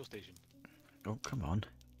 fuel station. Oh, come on.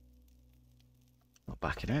 Not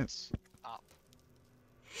backing out. It's up.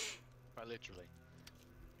 Quite literally.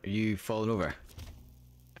 Are you falling over?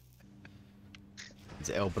 It's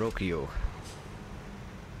El Brocchio.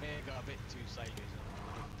 May have got a bit too sideways.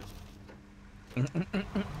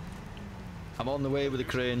 I'm on the way with the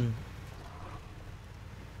crane.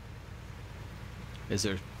 Is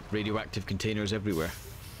there radioactive containers everywhere?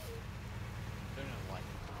 Don't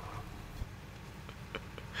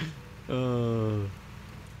know why.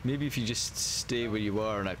 Maybe if you just stay where you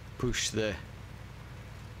are and I push the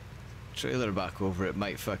trailer back over, it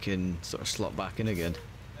might fucking sort of slot back in again.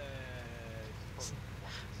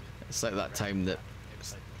 It's like that time that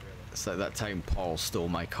it's like that time Paul stole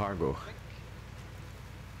my cargo.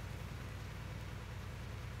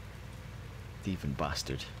 Thieving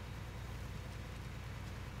bastard.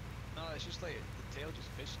 No, it's just like the tail just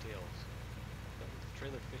fishtails. The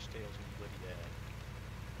trailer fishtails when you bloody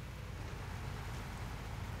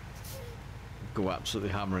Go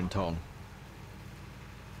absolutely hammer and tong.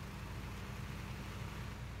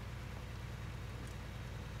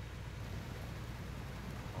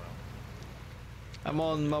 I'm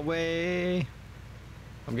on my way.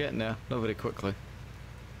 I'm getting there, not very quickly.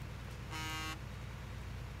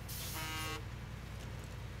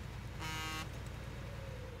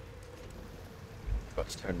 Got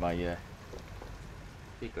to turn my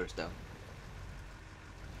speakers down.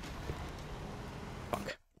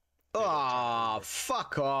 Fuck. Ah,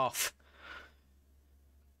 fuck off.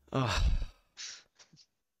 Oh.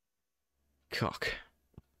 Cock.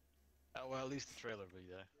 Oh well, at least the trailer will be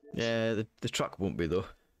there. Yeah, the truck won't be though.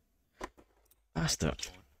 Bastard.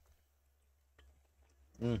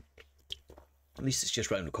 At least it's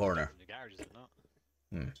just round the corner. In the garage, is it not?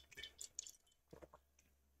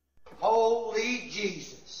 Holy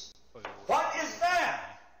Jesus. What is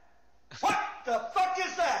that? What the fuck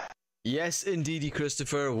is that? Yes, indeedy,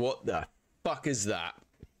 Christopher. What the fuck is that?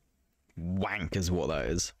 Wank is what that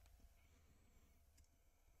is.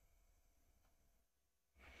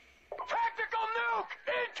 Tactical nuke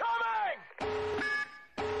incoming!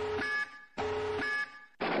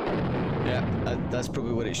 Yeah, that's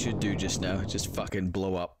probably what it should do just now. Just fucking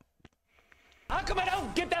blow up. How come I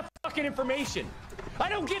don't get that fucking information? I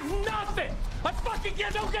don't get nothing! I fucking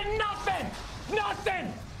don't get nothing!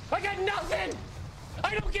 Nothing! I got nothing!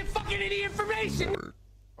 I don't get fucking any information!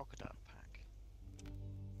 Crocodile pack.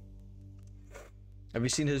 Have you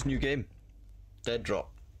seen his new game? Dead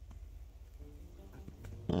Drop.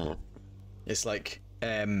 It's like,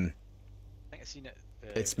 I think I seen it.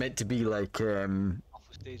 it's meant to be like, Alpha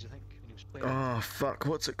stage, I think, when he was playing. oh fuck,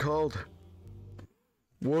 what's it called?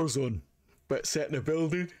 Warzone. But set in a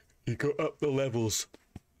building, you go up the levels.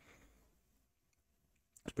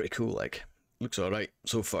 It's pretty cool, like. Looks alright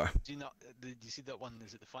so far. Do you not? Did you see that one?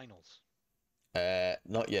 Is it the finals?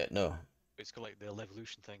 Not yet, no. It's got like the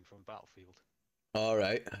evolution thing from Battlefield.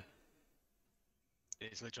 Alright.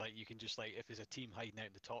 It's literally like you can just like if there's a team hiding out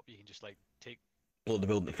at the top, you can just like take Blow the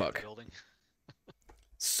building. The Fuck. building.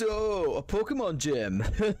 So, a Pokemon gym.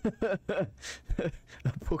 A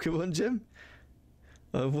Pokemon gym?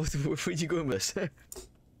 Where are you going with this?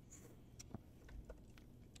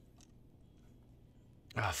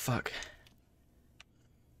 Oh, fuck.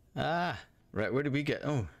 Ah, right, where did we get?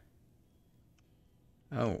 Oh.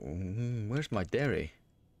 Oh, where's my dairy?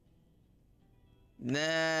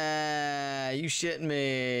 Nah, you shitting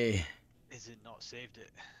me. Is it not saved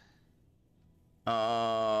it?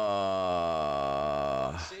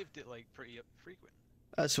 Saved it like pretty frequent.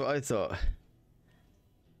 That's what I thought.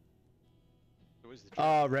 It was the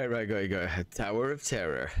Oh, right, got you. Tower of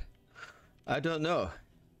Terror. I don't know.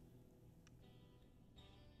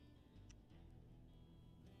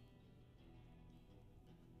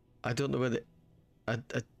 I don't know whether...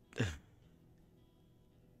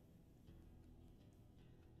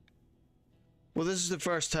 Well, this is the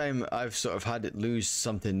first time I've sort of had it lose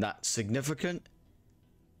something that significant.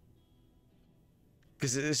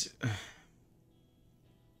 Because it is...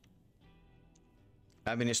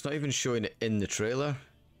 I mean, it's not even showing it in the trailer.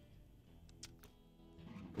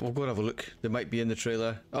 We'll go and have a look. They might be in the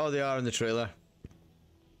trailer. Oh, they are in the trailer.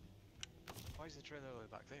 Why is the trailer all the way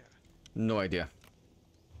back there? No idea.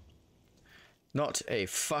 Not a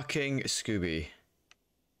fucking Scooby.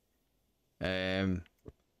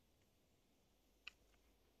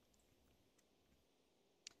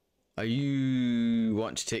 Are you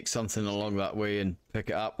want to take something along that way and pick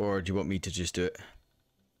it up, or do you want me to just do it?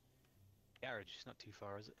 Garage, it's not too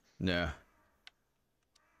far, is it? No.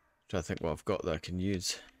 Trying to think what I've got that I can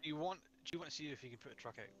use. Do you want to see if you can put a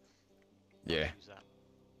truck out? Yeah. Use that.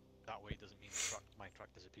 That way it doesn't mean my truck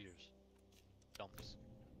disappears. Dumps.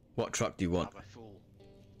 What truck do you want? Have a full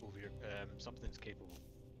over your something's capable.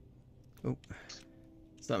 Oh.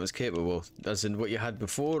 Something's capable. As in what you had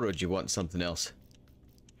before, or do you want something else?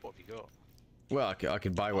 What have you got? Well, I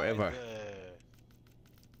can buy whatever.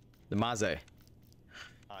 The Maze. Aye.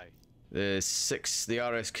 The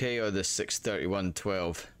RSK or the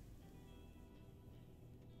 63112.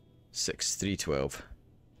 6312.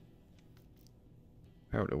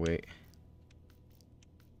 How to wait?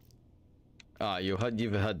 Ah, you've had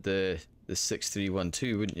the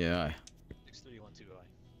 6312, wouldn't you? Aye. 6312, aye.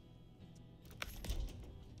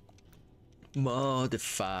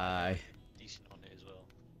 Modify. Decent on it as well.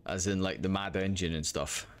 As in like the mad engine and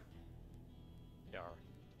stuff. Yeah.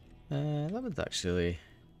 That one's actually...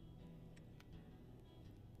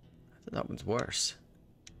 I think that one's worse.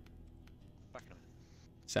 Fucking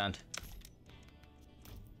Sand.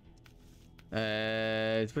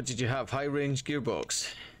 What did you have? High range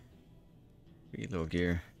gearbox. Reload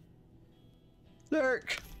gear.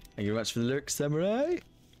 Lurk! Thank you very much for the lurk, samurai.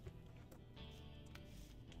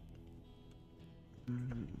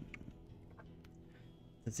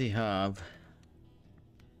 Does he have...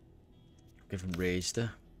 Give him raised. I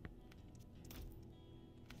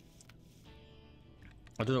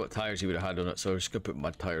don't know what tires he would have had on it, so I'm just gonna put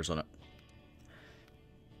mud tires on it.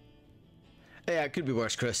 Yeah, it could be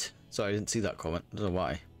worse, Chris. Sorry, I didn't see that comment. I don't know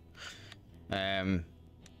why.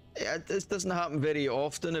 Yeah, this doesn't happen very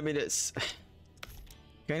often. I mean, it's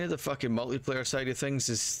kind of the fucking multiplayer side of things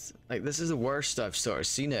is like, this is the worst I've sort of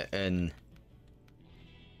seen it in.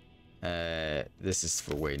 This is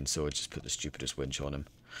for Wayne, so I just put the stupidest winch on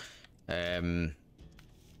him.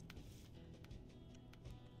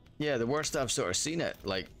 Yeah, the worst I've sort of seen it,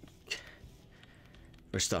 like,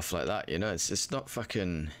 for stuff like that, you know, it's not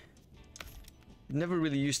fucking... Never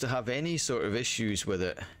really used to have any sort of issues with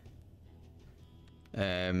it.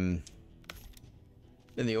 In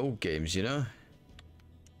the old games, you know?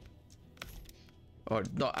 Or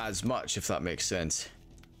not as much, if that makes sense.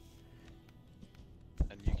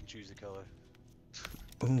 And you can choose the colour.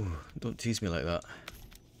 Ooh, don't tease me like that.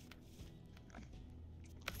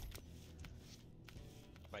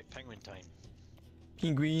 Right, penguin time.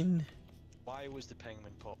 Penguin. Why was the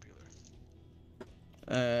penguin popular?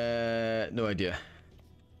 No idea.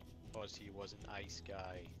 Because he was an ice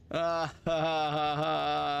guy.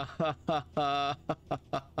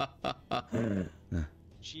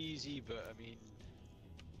 Cheesy, but I mean...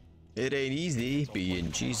 It ain't easy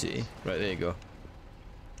being cheesy. Right, there you go.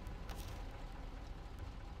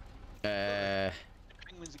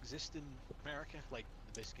 Penguins exist in America, like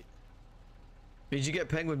the biscuit. Did you get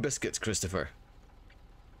penguin biscuits, Christopher?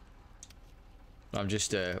 I'm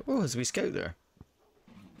just, oh, as we scout there.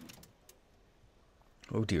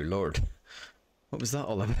 Oh dear lord. What was that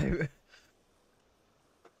all about?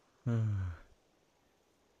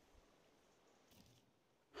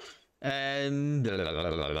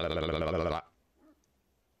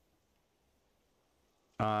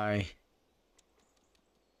 I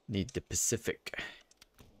Need the Pacific.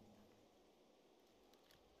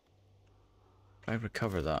 I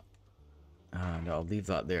recover that. No, I'll leave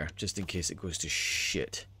that there just in case it goes to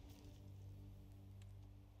shit.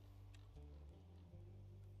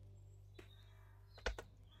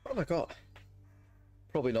 What have I got?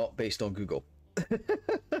 Probably not based on Google.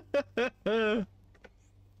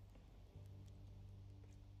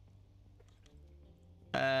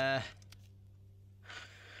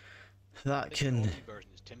 That can.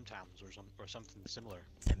 Version is Tim Tams or something similar.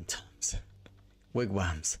 Tim Tams.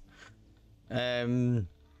 Wigwams.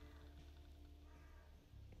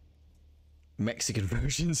 Mexican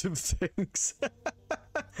versions of things.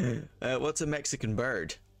 What's a Mexican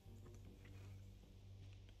bird?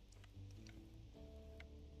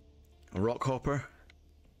 A rockhopper?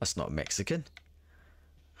 That's not Mexican.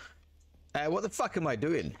 What the fuck am I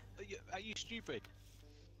doing? Are you stupid?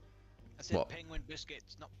 I said What? penguin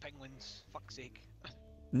biscuits, not penguins. Fuck's sake.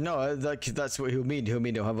 No, that's what he'll mean.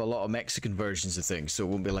 He'll have a lot of Mexican versions of things, so it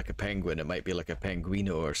won't be like a penguin. It might be like a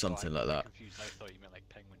penguino or something like that. Confused. I thought you meant like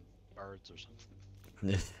penguin birds or something.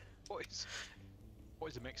 What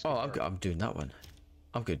is a Mexican? Oh, bird? I'm doing that one.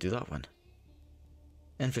 I'm going to do that one.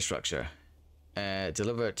 Infrastructure.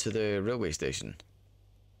 Deliver it to the railway station.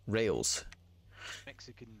 Rails.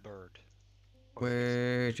 Mexican bird.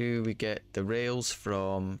 Where do we get the rails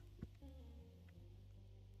from?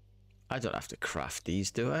 I don't have to craft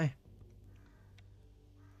these, do I?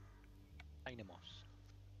 Dynamos.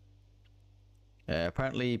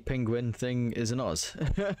 Apparently penguin thing is an Oz.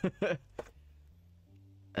 What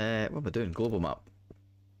am I doing? Global map.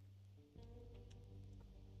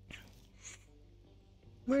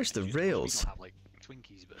 Where's the We rails? don't have like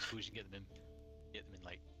Twinkies, but I suppose you can get them in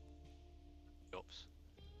like shops.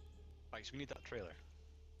 Right, so we need that trailer.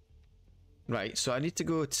 Right, so I need to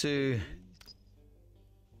go to...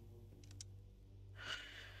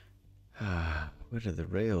 where are the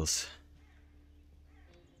rails?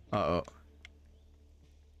 Uh-oh.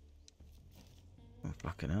 Oh,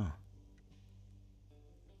 fucking hell.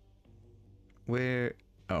 Where...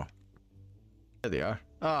 Oh. There they are.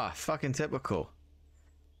 Ah, fucking typical.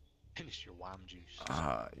 Finish your wham juice.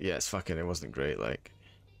 Yeah, it's fucking... It wasn't great, like...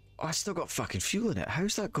 Oh, I still got fucking fuel in it.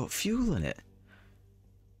 How's that got fuel in it?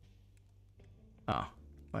 Oh.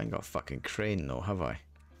 I ain't got a fucking crane though, have I?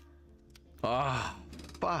 Ah,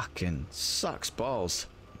 fucking sucks balls.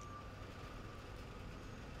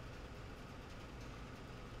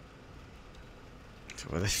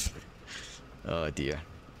 Oh dear.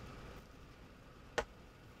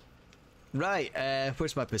 Right,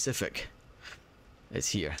 where's my Pacific? It's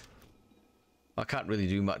here. I can't really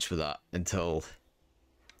do much with that until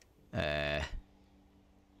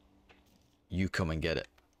you come and get it.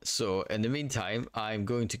 So in the meantime, I'm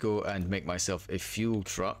going to go and make myself a fuel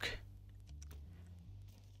truck.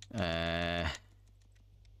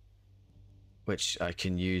 Which I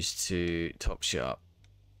can use to top shit up.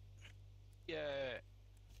 Yeah.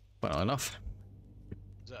 Well, enough.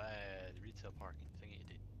 Is that the retail parking thing you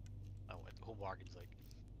did? Oh, the whole bargain's like,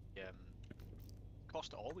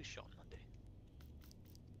 cost always shut on Monday.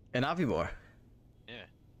 In Aviemore? Yeah.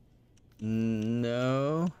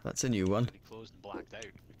 No, that's a new one. Pretty closed and blacked out.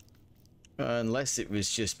 Unless it was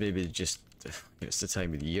just maybe just it's the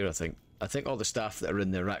time of the year. I think all the staff that are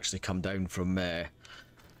in there actually come down from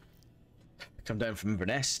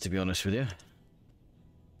Inverness. To be honest with you.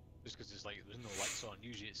 Just because there's like there's no lights on.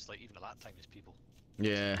 Usually it's like even at that time there's people.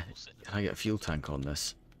 Yeah. People sitting Can I get a fuel tank on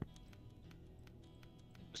this?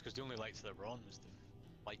 Just because the only lights that were on was the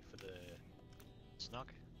light for the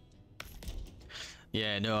snug.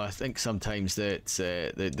 Yeah, no, I think sometimes that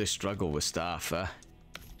the struggle with staff.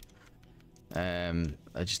 I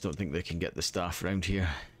just don't think they can get the staff around here.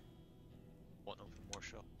 Want to open more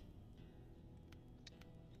shop?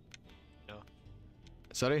 No.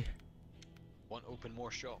 Sorry? Want to open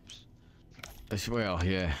more shops? Well,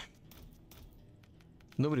 yeah.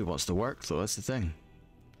 Nobody wants to work though, that's the thing.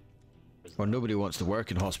 Or nobody wants to work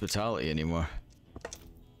in hospitality anymore.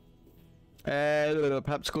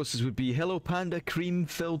 Perhaps closest would be Hello Panda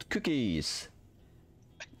cream-filled cookies.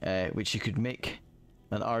 Which you could make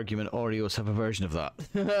an argument Oreos have a version of that.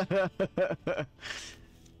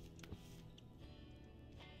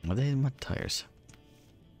 Are they mud tires?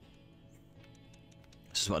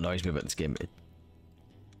 This is what annoys me about this game.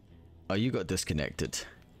 Oh, you got disconnected.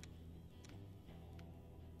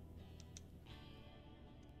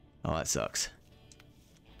 Oh, that sucks.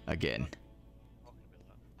 Again. Talking about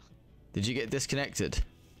that. Did you get disconnected?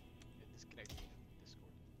 Get disconnected from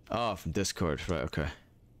Discord. Oh, from Discord. Right, okay.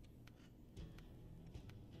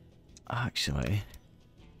 Actually...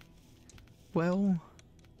 Well...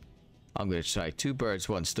 I'm gonna try 2 birds,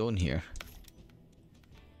 1 stone here.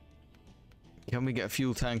 Can we get a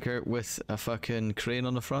fuel tanker with a fucking crane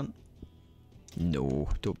on the front? No,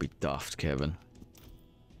 don't be daft, Kevin.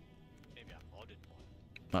 Maybe a modded one.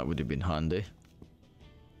 That would have been handy.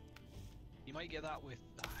 You might get that with,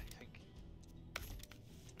 I think,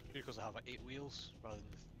 vehicles that have 8 wheels rather than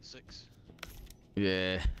the 6.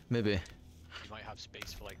 Yeah, maybe. You might have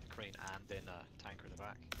space for like the crane and then a tanker in the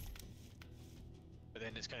back. But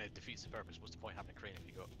then it's kind of defeats the purpose. What's the point of having a crane if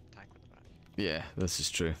you got a tanker in the back? Yeah, this is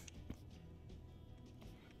true.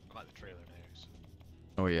 I'm at the trailer now. So.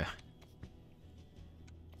 Oh yeah.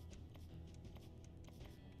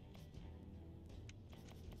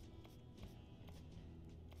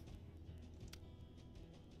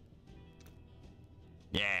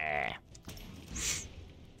 Yeah.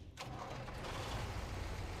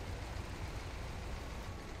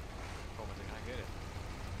 Problem is I can't get it.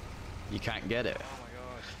 You can't get it. Oh my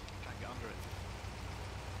gosh, can't get under it.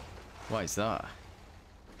 Why is that?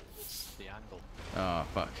 The angle. Oh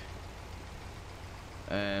fuck.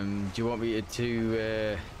 Do you want me to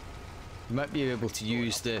you might be able to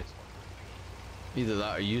use the either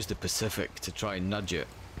that or use the Pacific to try and nudge it.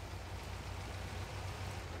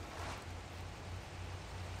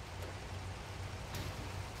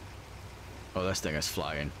 Oh, this thing is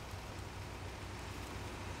flying.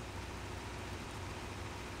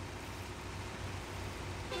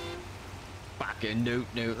 Fucking nope,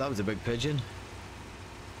 that was a big pigeon.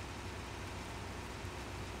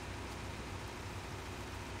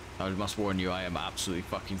 I must warn you, I am absolutely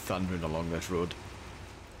fucking thundering along this road.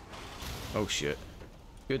 Oh shit.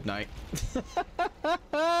 Good night.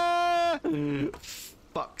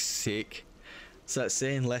 Fuck's sake. Is that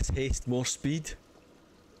saying less haste, more speed?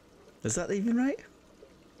 Is that even right?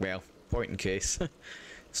 Well, point in case.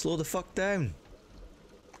 Slow the fuck down.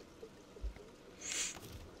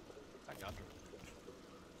 Can't get under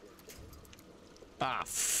it. Ah,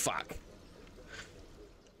 fuck.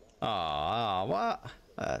 Ah, what?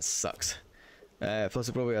 That sucks. Plus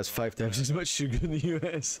it probably has 5 times as much sugar in the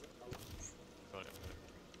US. Got it.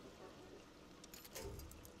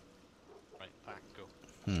 Right, back, go.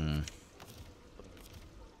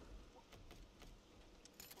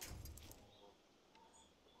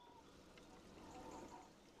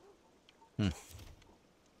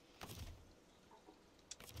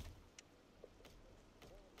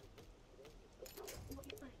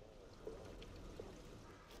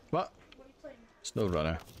 What? Snow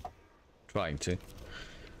runner. Trying to.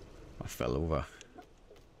 I fell over.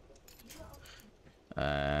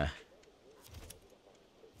 Ah,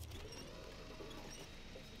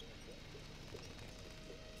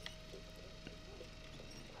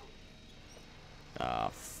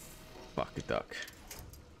 fuck a duck.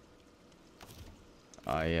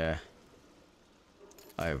 I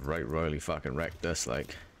have right royally fucking wrecked this,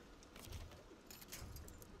 like.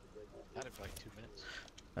 Had it for like 2 minutes.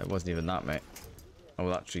 It wasn't even that, mate. Oh,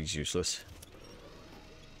 that tree's useless.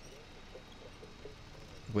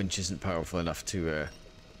 Winch isn't powerful enough to,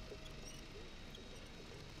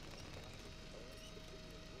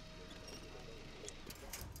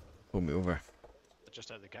 pull me over. Just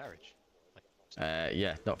out of the garage. Like,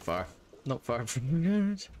 Yeah, not far. Not far from the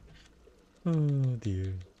garage. Oh,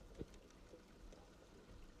 dear.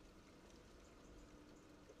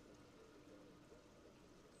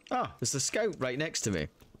 Ah, there's a scout right next to me.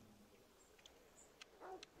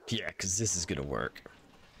 Yeah, because this is gonna work.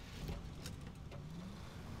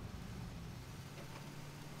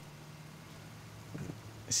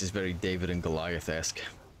 This is very David and Goliath-esque.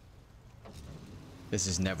 This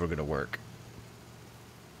is never gonna work.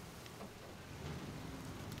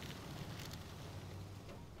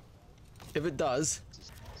 If it does,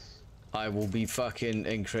 I will be fucking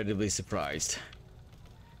incredibly surprised.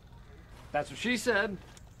 That's what she said.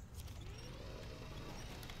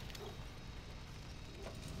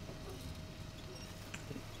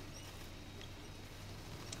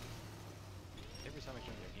 every time I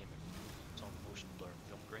join your game, it's on motion blur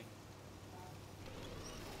film grain.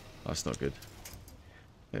 That's not good.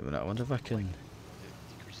 Wait a minute, I wonder if I can... It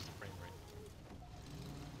decreases the frame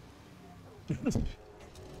rate.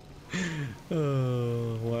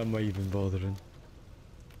 Oh, why am I even bothering?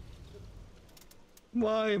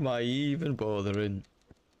 Why am I even bothering?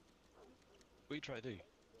 What are you trying to do?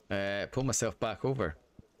 Pull myself back over.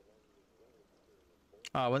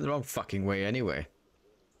 Oh, I went the wrong fucking way anyway.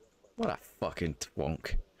 What a fucking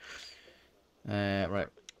twonk. Right,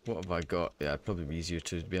 what have I got? Yeah, it'd probably be easier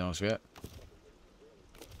to be honest with you.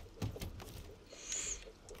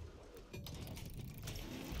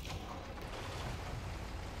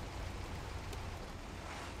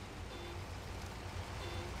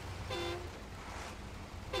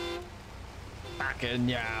 Fucking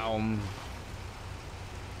yum.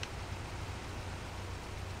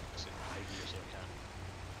 Sit high gear so I can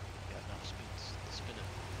get enough speed to spin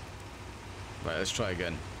it. Right, let's try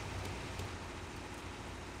again.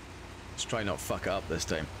 Let's try not fuck it up this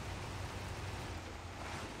time.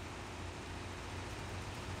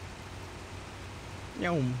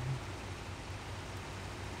 Yum.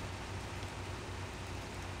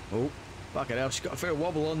 Oh, fucking hell, she's got a fair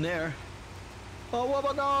wobble on there. Oh,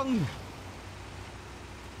 wobble gong!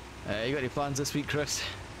 You got any plans this week, Chris?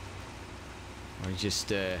 Or just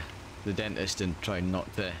the dentist and try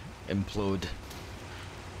not to implode?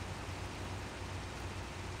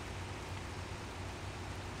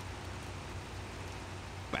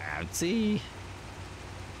 Bouncy!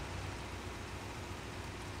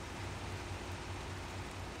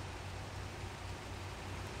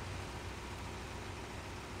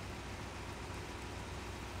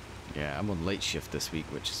 Yeah, I'm on late shift this week,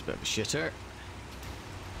 which is a bit of a shitter.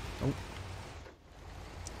 Oh.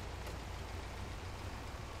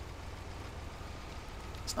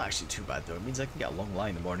 It's not actually too bad though, it means I can get a long line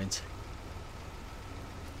in the mornings.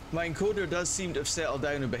 My encoder does seem to have settled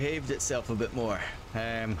down and behaved itself a bit more.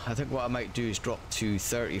 I think what I might do is drop to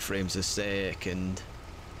 30 frames a second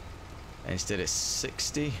instead of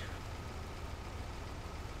 60.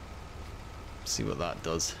 See what that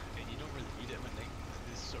does. You don't really need it when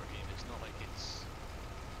this sort of game. It's not like it's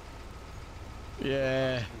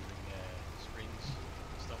Yeah. moving screens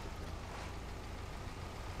and stuff.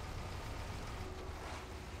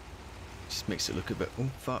 Just makes it look a bit. Oh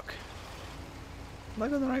fuck. Am I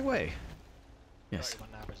going the right way? Yes.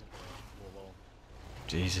 31 hours into the wall.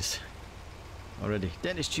 Jesus. Already.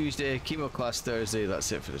 Dentist Tuesday, chemo class Thursday. That's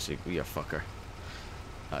it for this week. We a fucker.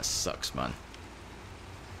 That sucks, man.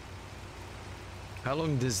 How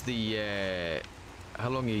long does the how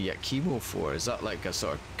long do you get chemo for? Is that like a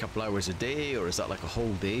sort of couple hours a day, or is that like a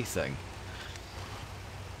whole day thing?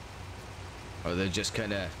 Or they just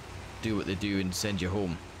kind of do what they do and send you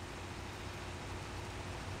home?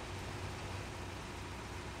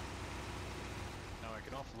 Now I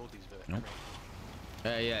can offload these with it. Nope.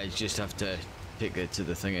 Yeah, you just have to take it to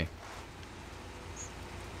the thingy.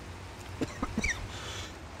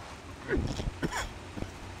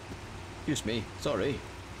 Excuse me, sorry.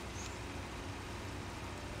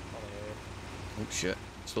 Oh shit,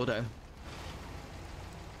 slow down.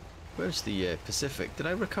 Where's the Pacific? Did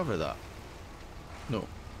I recover that? No,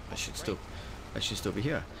 I should still be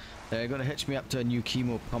here. Gonna hitch me up to a new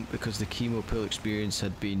chemo pump because the chemo pill experience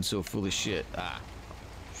had been so full of shit. Ah.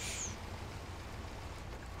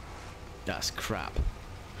 That's crap.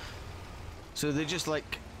 So they just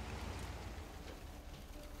like,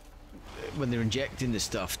 when they're injecting the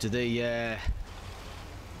stuff, do they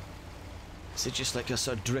is it just like a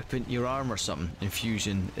sort of drip into your arm or something?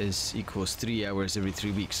 Infusion is equals 3 hours every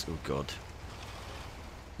 3 weeks. Oh god.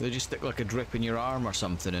 They just stick like a drip in your arm or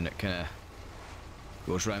something and it kinda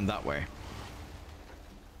goes round that way.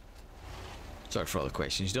 Sorry for all the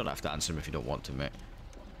questions, you don't have to answer them if you don't want to, mate.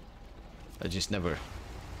 I just never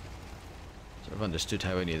sort of understood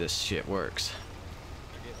how any of this shit works.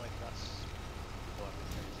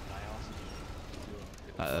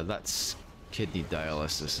 That's kidney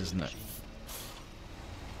dialysis, isn't it?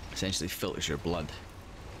 Essentially filters your blood.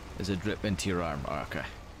 There's a drip into your arm. Oh, okay.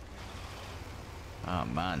 Oh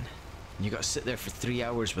man. And you gotta sit there for 3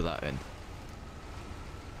 hours with that in.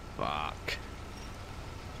 Fuck.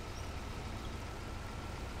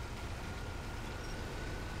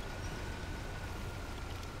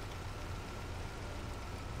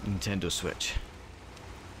 Nintendo Switch.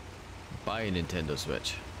 Buy a Nintendo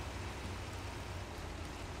Switch.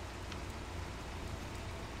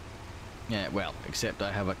 Yeah, well, except I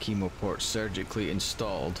have a chemo port surgically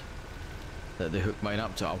installed that they hook mine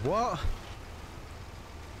up to. What?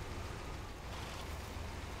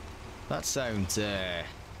 That sounds, I'm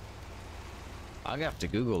gonna have to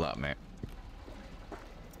Google that, mate.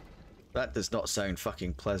 That does not sound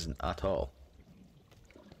fucking pleasant at all.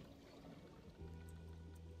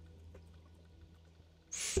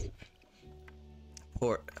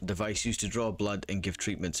 Port, a device used to draw blood and give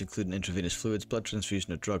treatments, including intravenous fluids, blood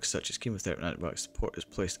transfusion, or drugs such as chemotherapy and antibiotics. The port is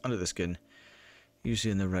placed under the skin,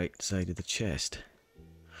 usually on the right side of the chest.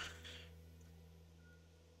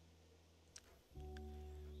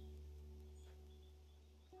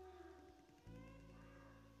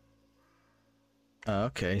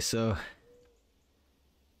 Okay, so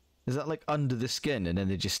is that like under the skin and then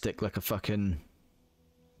they just stick like a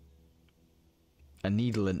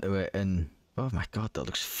needle into it and oh my god, that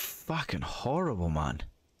looks fucking horrible, man.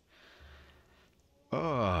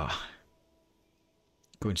 Oh,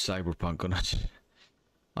 going cyberpunk on it.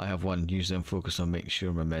 I have one. Usually I'm focused on making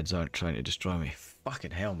sure my meds aren't trying to destroy me.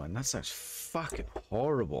 Fucking hell, man. That sounds fucking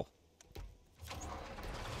horrible.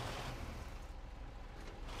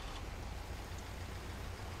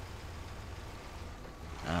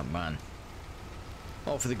 Ah, man.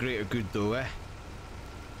 All for the greater good, though, eh?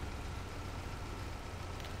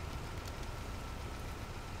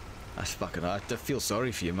 That's fucking... I feel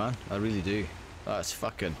sorry for you, man. I really do. That's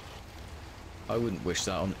fucking... I wouldn't wish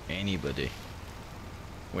that on anybody.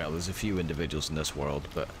 Well, there's a few individuals in this world,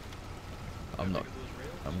 but... I'm not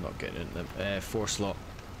getting in them. 4 slot.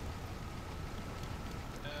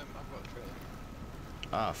 I've got a trailer.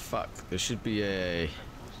 Ah, fuck. There should be a...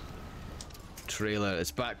 trailer.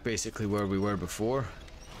 It's back basically where we were before.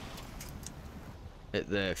 At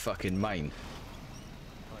the fucking mine.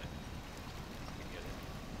 Right. I can get it.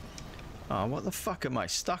 Ah, what the fuck am I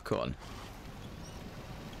stuck on?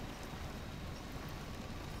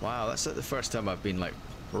 Wow, that's like the first time I've been like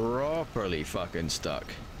properly fucking stuck.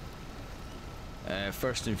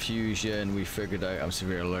 First infusion, we figured out I'm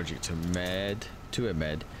severely allergic to a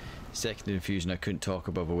med. Second infusion, I couldn't talk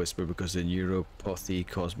above a whisper because the neuropathy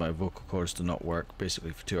caused my vocal cords to not work,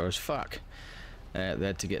 basically for 2 hours. Fuck. They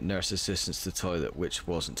had to get nurse assistance to the toilet, which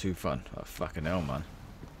wasn't too fun. Oh, fucking hell, man.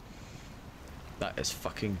 That is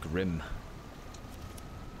fucking grim.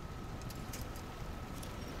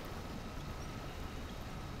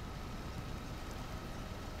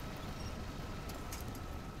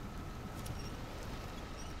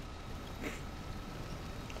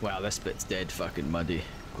 Wow, this bit's dead fucking muddy.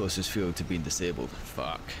 Closest field to being disabled.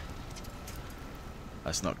 Fuck.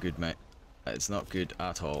 That's not good, mate. It's not good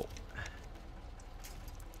at all.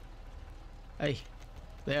 Hey.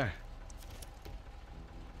 There.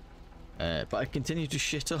 But I continue to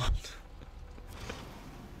shit on.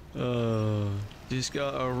 Just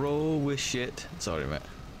gotta roll with shit. Sorry, mate.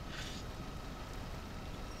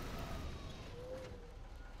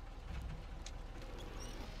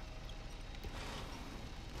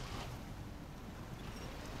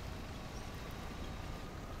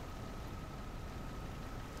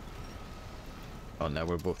 Oh, now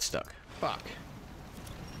we're both stuck. Fuck.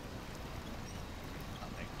 That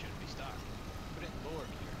thing shouldn't be stuck. Put it in lower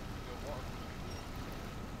gear. Go water.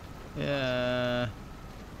 Yeah.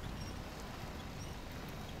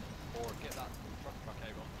 Or get that truck out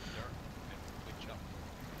on the dirt and switch up.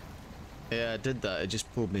 Yeah, I did that. It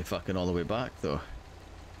just pulled me fucking all the way back, though.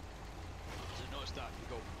 So notice that you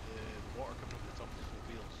got the water coming over the top of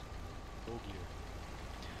the wheels. Low gear.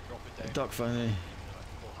 Drop it down. Duck finally.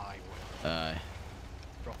 Go high or whatever. Aye.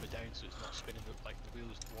 Drop it down so it's not spinning like the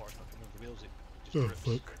wheels, the water's not coming over the wheels, it just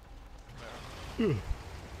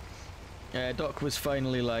drips. Doc was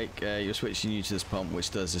finally like, you're switching you to this pump,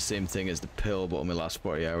 which does the same thing as the pill, but only lasts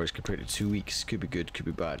 40 hours compared to 2 weeks. Could be good, could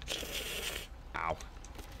be bad. Ow.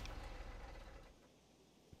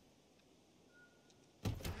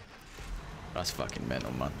 That's fucking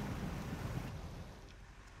mental, man.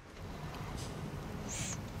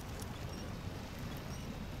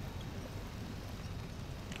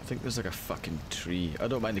 I think there's like a fucking tree. I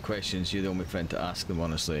don't mind the questions, you're the only friend to ask them,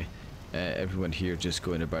 honestly. Everyone here just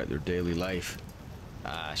going about their daily life.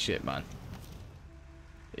 Ah, shit, man.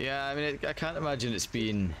 Yeah, I mean, I can't imagine it's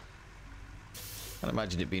been... I can't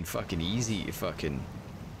imagine it being fucking easy to fucking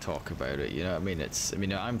talk about it, you know what I mean? It's... I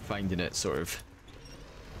mean, I'm finding it sort of...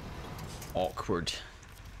 awkward.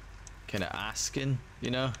 Kind of asking,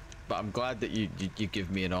 you know? But I'm glad that you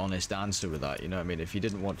give me an honest answer with that, you know what I mean? If you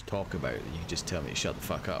didn't want to talk about it, you could just tell me to shut the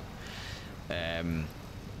fuck up.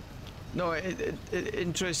 No, it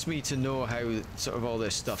interests me to know how sort of all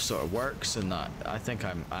this stuff sort of works and that. I think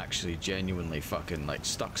I'm actually genuinely fucking like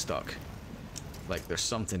stuck. Like there's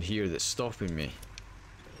something here that's stopping me.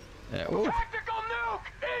 Oh. Tactical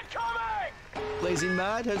nuke incoming! Blazing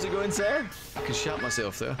Mad, how's it going, sir? I can shut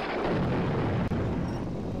myself there.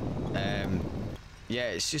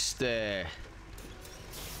 Yeah, it's just yeah,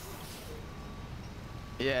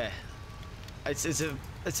 it's a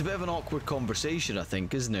bit of an awkward conversation, I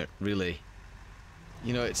think, isn't it? Really,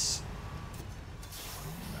 you know, it's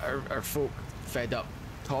are folk fed up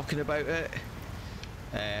talking about it?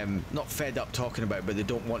 Not fed up talking about it, but they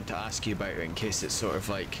don't want to ask you about it in case it's sort of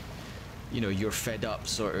like, you know, you're fed up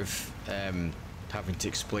sort of having to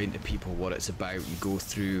explain to people what it's about and go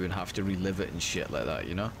through and have to relive it and shit like that,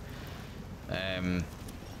 you know?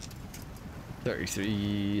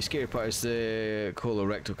 33. Scary part is the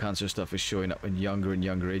colorectal cancer stuff is showing up in younger and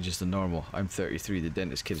younger ages than normal. I'm 33, the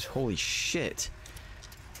dentist kids. Holy shit.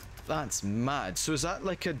 That's mad. So is that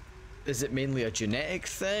like a... Is it mainly a genetic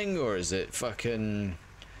thing, or is it fucking...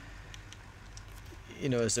 You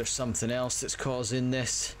know, is there something else that's causing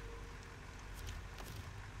this?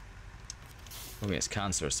 I mean, it's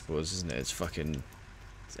cancer, I suppose, isn't it? It's fucking...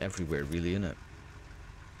 It's everywhere, really, isn't it?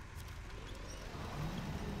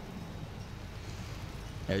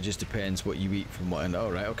 It just depends what you eat from what end. Oh,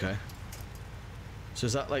 right, okay. So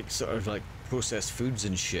is that like sort of like processed foods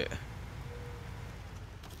and shit?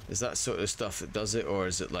 Is that sort of stuff that does it, or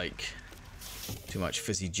is it like too much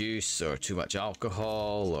fizzy juice or too much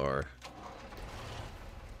alcohol, or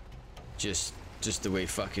just the way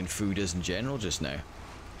fucking food is in general just now?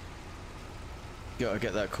 Gotta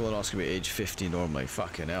get that colonoscopy at age 50 normally.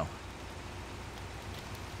 Fucking hell.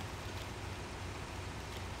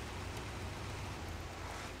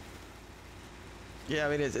 Yeah, I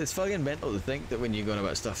mean, it's fucking mental to think that when you're going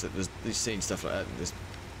about stuff that they're saying stuff like that, there's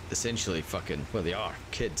essentially fucking, well, they are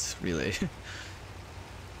kids, really,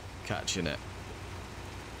 catching it.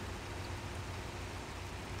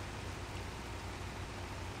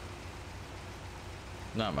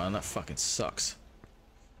 Nah, man, that fucking sucks.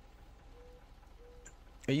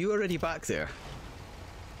 Are you already back there?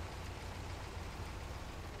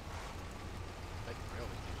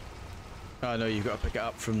 Oh no, you've got to pick it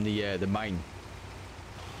up from the mine.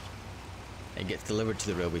 It gets delivered to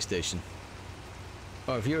the railway station.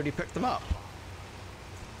 Oh, have you already picked them up?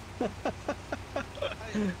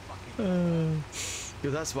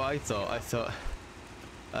 That's what I thought. I thought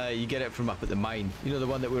you get it from up at the mine. You know, the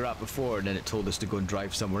one that we were at before, and then it told us to go and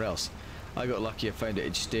drive somewhere else. I got lucky. I found it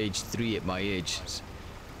at stage 3 at my age.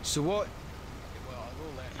 So what?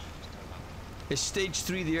 Is stage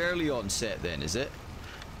 3 the early onset then, is it?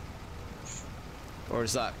 Or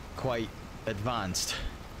is that quite advanced?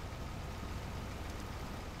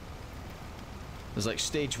 Is like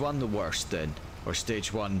stage 1 the worst then? Or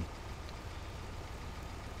stage 1...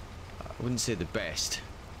 I wouldn't say the best.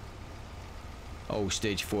 Oh,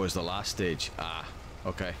 stage 4 is the last stage. Ah,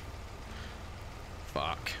 okay.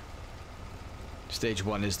 Fuck. Stage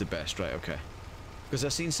 1 is the best, right, okay. Because I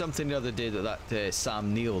seen something the other day that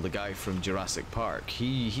Sam Neill, the guy from Jurassic Park,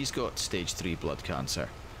 he's got stage 3 blood cancer.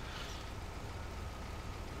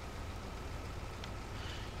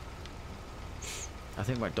 I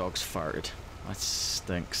think my dog's farted. That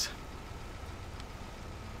stinks.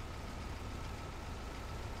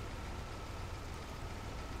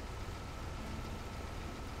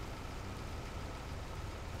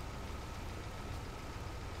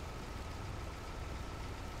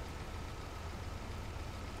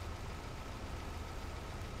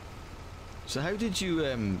 So how did you,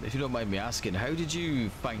 if you don't mind me asking, how did you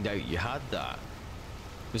find out you had that?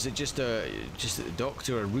 Was it just a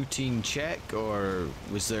doctor, a routine check, or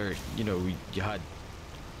was there, you know, you had...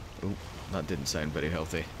 Oh, that didn't sound very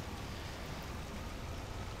healthy.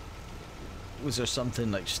 Was there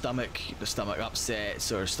something like stomach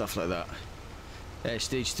upsets or stuff like that?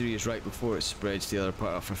 Stage 3 is right before it spreads to the other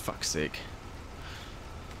part. Oh, for fuck's sake.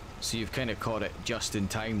 So you've kind of caught it just in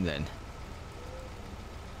time then.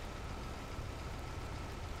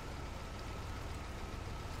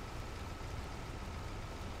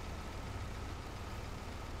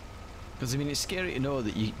 Because I mean, it's scary to know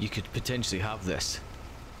that you could potentially have this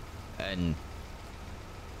and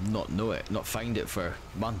not know it, not find it for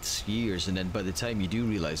months, years, and then by the time you do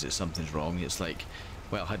realise that something's wrong, it's like,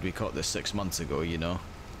 well, had we caught this 6 months ago, you know?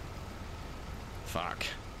 Fuck.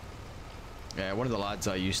 Yeah, one of the lads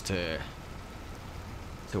I used to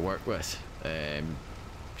work with,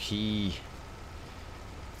 he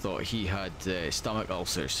thought he had stomach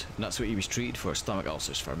ulcers, and that's what he was treated for, stomach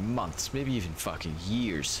ulcers, for months, maybe even fucking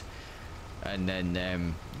years. And then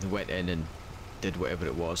they went in and did whatever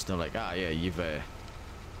it was. They're like, ah, yeah, you've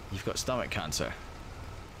got stomach cancer,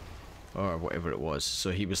 or whatever it was. So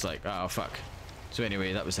he was like, oh fuck. So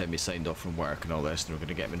anyway, that was him. He signed off from work and all this, and they were going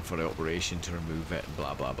to get him in for an operation to remove it, and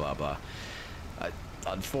blah blah blah blah.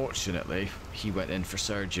 Unfortunately, he went in for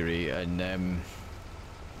surgery, and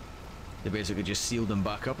they basically just sealed him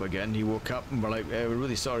back up again. He woke up and were like, we're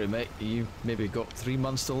really sorry, mate. You maybe got 3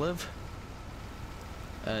 months to live.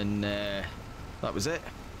 And that was it.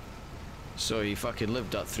 So he fucking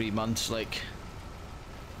lived that 3 months like,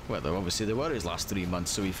 well, obviously they were his last 3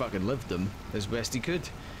 months, so he fucking lived them as best he could.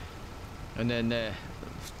 And then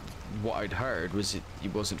what I'd heard was he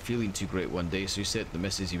wasn't feeling too great one day, so he said to the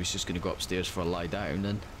missus he was just going to go upstairs for a lie down,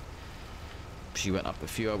 and she went up a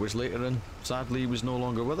few hours later and sadly he was no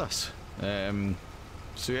longer with us.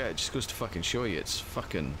 So yeah, it just goes to fucking show you, it's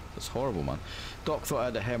horrible, man. Doc thought I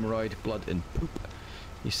had a hemorrhoid, blood and poop.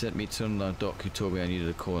 He sent me to the doc who told me I needed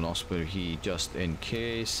a colonoscopy just in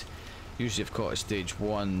case. Usually if caught at stage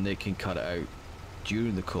 1, they can cut it out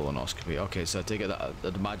during the colonoscopy. Okay, so I take it that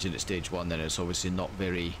I'd imagine at stage 1 then it's obviously not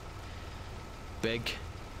very big.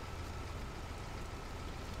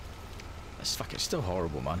 It's fucking still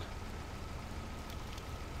horrible, man.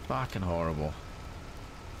 Fucking horrible.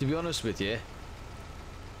 To be honest with you,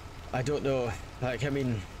 I don't know. Like, I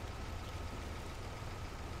mean,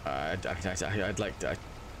 I'd like to. I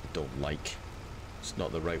don't like. It's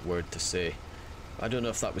not the right word to say. I don't know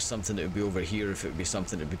if that was something that would be over here, if it would be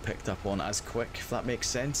something that would be picked up on as quick, if that makes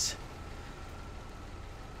sense.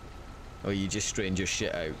 Or you just strained your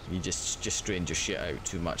shit out. You just strained your shit out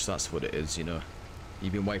too much. That's what it is, you know.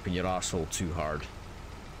 You've been wiping your arsehole too hard.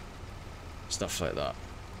 Stuff like that.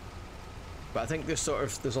 But I think there's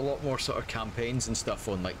a lot more sort of campaigns and stuff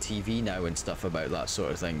on like TV now and stuff about that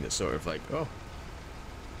sort of thing. That's sort of like, oh,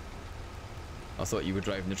 I thought you were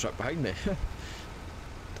driving the truck behind me.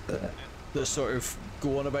 That sort of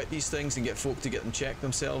go on about these things and get folk to get them checked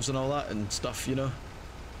themselves and all that and stuff, you know.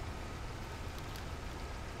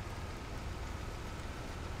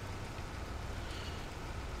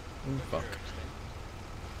 Oh, fuck.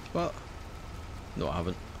 What? No, I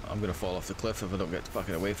haven't. I'm gonna fall off the cliff if I don't get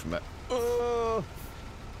fucking away from it. Oh!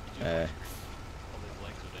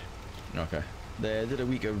 Okay. They did a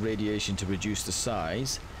week of radiation to reduce the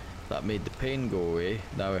size. That made the pain go away.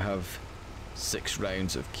 Now I have 6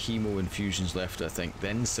 rounds of chemo infusions left, I think,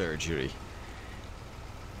 then surgery.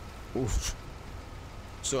 Oof.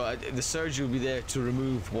 So the surgery will be there to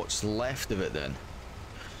remove what's left of it then.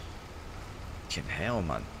 Fucking hell,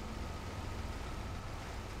 man.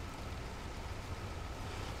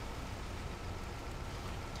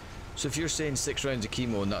 So if you're saying 6 rounds of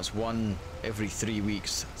chemo and that's one every 3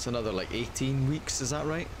 weeks, it's another like 18 weeks, is that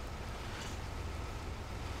right?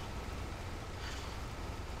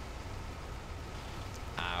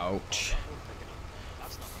 Ouch.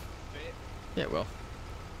 Yeah, well.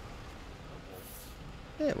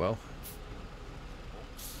 Yeah, well.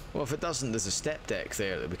 Well, if it doesn't, there's a step deck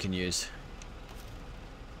there that we can use.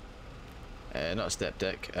 Not a step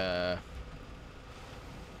deck. It's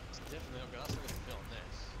definitely not going to fit on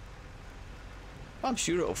this. I'm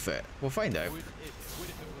sure it'll fit. We'll find out. Would if it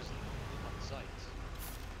was on the sides?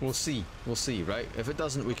 We'll see. We'll see, right? If it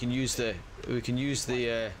doesn't, we can use the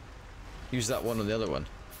use that one on the other one.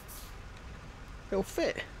 It'll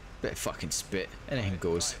fit. Bit of fucking spit. Anything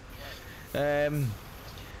goes. But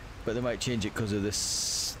they might change it because of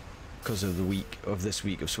this, because of this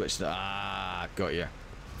week of switching. Ah, got you.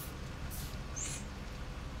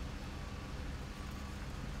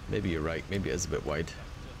 Maybe you're right. Maybe it is a bit wide.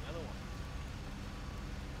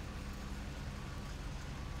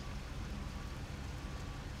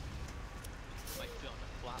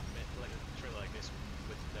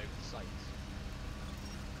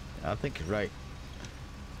 I think you're right.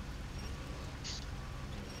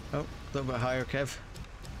 Oh, a little bit higher, Kev.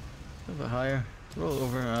 A little bit higher. Roll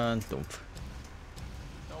over and dump.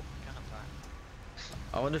 Nope, can't pack.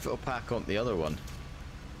 I wonder if it'll pack on the other one.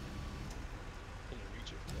 Can you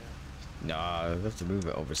reach it from there? Nah, I have to move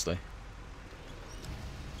it, obviously.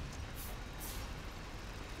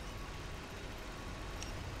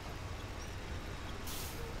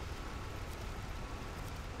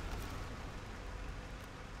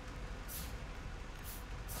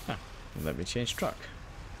 Let me change truck.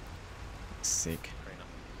 Sick.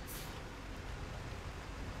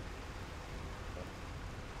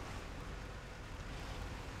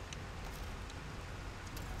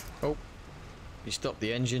 Oh, you stopped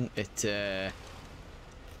the engine. It yeah.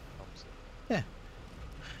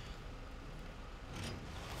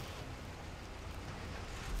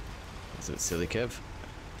 Is it silly, Kev?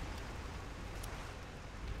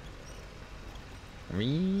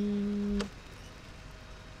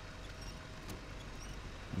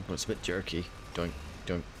 It's a bit jerky. Doink,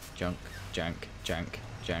 doink, junk, jank, jank,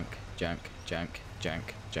 jank, jank, jank,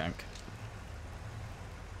 jank, jank.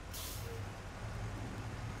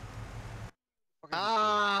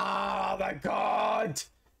 Oh my god!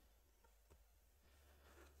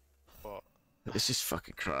 What? This just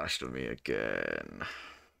fucking crashed on me again. I'm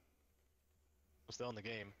still in the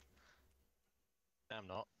game. I'm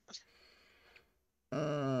not.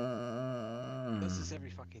 This is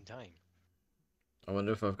every fucking time. I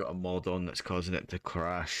wonder if I've got a mod on that's causing it to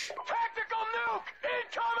crash. Tactical nuke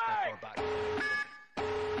incoming!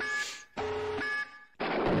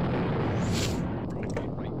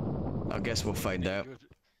 I guess we'll find out.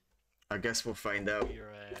 I guess we'll find out.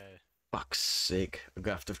 Your, Fuck's sake. I'm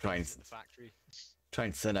gonna have to try and the factory.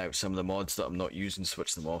 thin out some of the mods that I'm not using,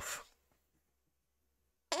 switch them off.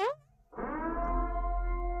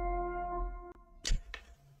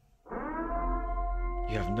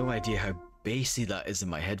 You have no idea how bassy that is in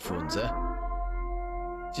my headphones, eh?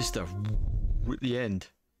 Just a at the end.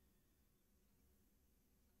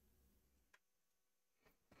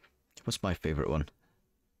 What's my favourite one?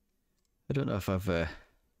 I don't know if I've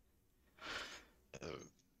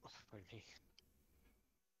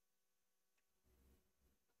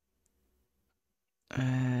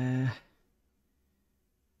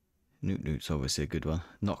Newt Newt's obviously a good one.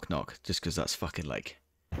 Knock Knock, just because that's fucking like...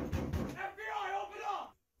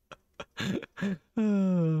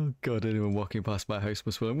 Oh god, anyone walking past my house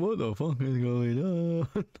must be like, what the fuck is going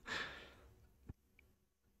on?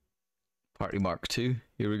 Party Mark 2,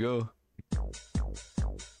 here we go.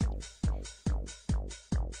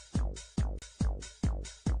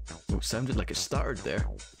 Oh, sounded like it started there.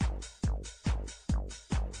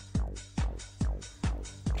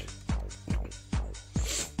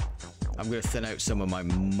 I'm going to thin out some of my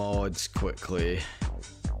mods quickly.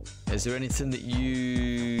 Is there anything that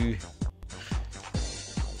you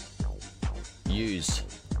use?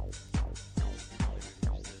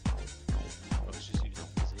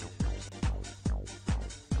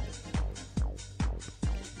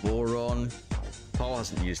 Boron. Paul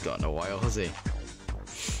hasn't used that in a while, has he?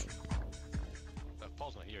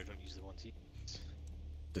 Paul's not here, I don't use the ones he uses.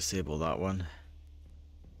 Disable that one.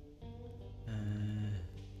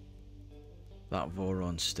 That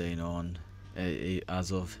Voron staying on,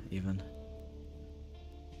 as of even.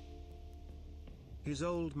 His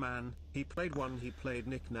old man, he played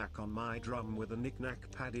knick-knack on my drum with a knick-knack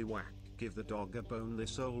paddy whack, give the dog a bone,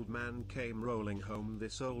 this old man came rolling home,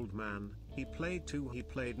 this old man, he played 2, he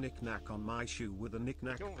played knick-knack on my shoe with a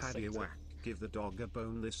knick-knack paddy whack, give the dog a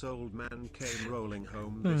bone, this old man came rolling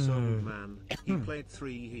home, this old man, he played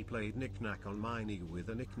 3, he played knick-knack on my knee with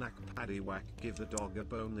a knick-knack paddy whack, give the dog a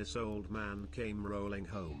bone, this old man came rolling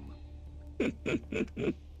home.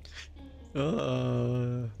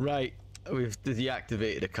 Right, we've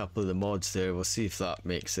deactivated a couple of the mods there, we'll see if that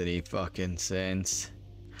makes any fucking sense.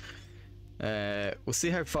 We'll see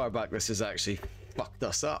how far back this has actually fucked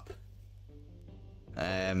us up.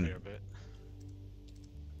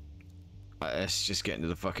 It's just getting to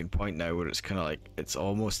the fucking point now where it's kind of like, it's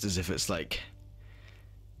almost as if it's like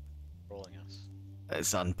Rolling us.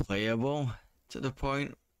 it's unplayable to the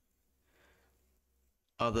point,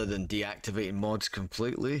 other than deactivating mods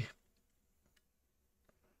completely.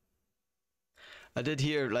 I did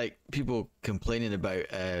hear like people complaining about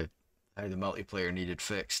how the multiplayer needed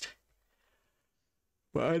fixed,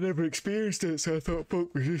 but I never experienced it, so I thought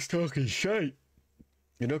folk were just talking shite,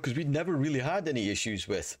 you know, because we'd never really had any issues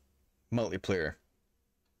with multiplayer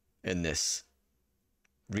in this,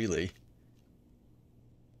 really,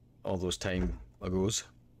 all those time ago's.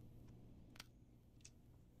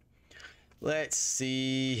 Let's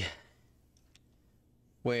see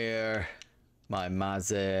where my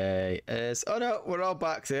Maze is. Oh no, we're all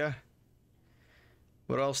back there.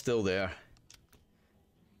 We're all still there.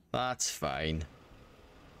 That's fine.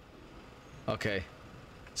 Okay,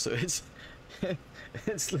 so it's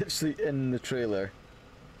it's literally in the trailer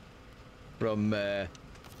from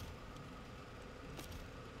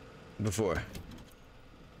before.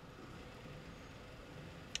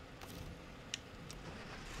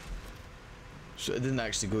 So it didn't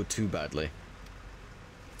actually go too badly.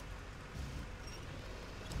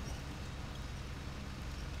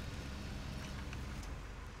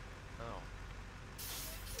 Oh.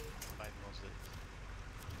 5 mods that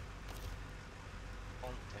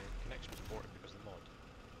content connection was aborted because of the mod.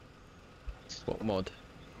 What mod?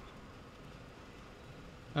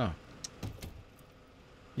 Oh.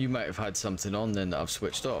 You might have had something on then that I've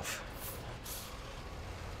switched off.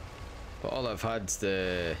 But all I've had's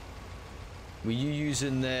the... Were you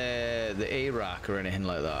using the A-Rack or anything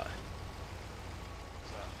like that?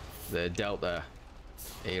 The Delta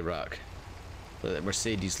A-Rack. The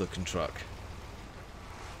Mercedes looking truck.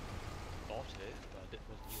 Bought it, but I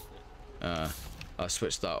wasn't using it. I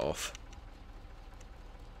switched that off.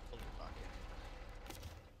 I'll get back in.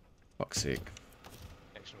 Fuck's sake.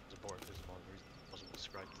 Connection was aborted because the mod wasn't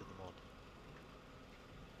subscribed to the mod.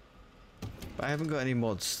 But I haven't got any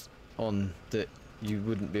mods on that you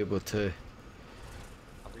wouldn't be able to...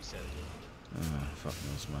 I've reset it. Oh, fuck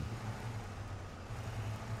knows, man.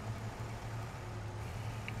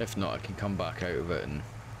 If not, I can come back out of it and...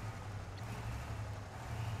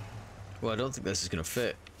 Well, I don't think this is going to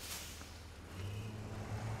fit.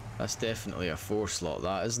 That's definitely a 4 slot,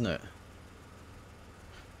 that, isn't it?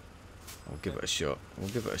 We'll give it a shot. We'll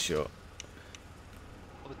give it a shot.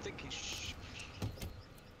 I would think it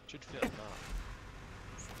should fit on that.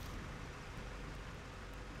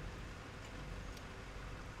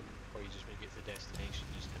 Or you just make it to the destination,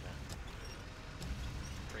 you just kind of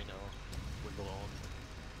train it off, wiggle on,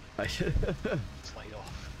 slide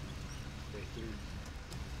off, way through.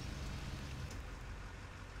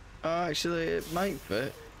 Actually, it might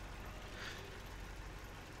fit.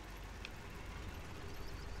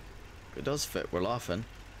 It does fit, we're laughing.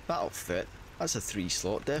 That'll fit. That's a 3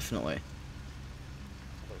 slot, definitely. I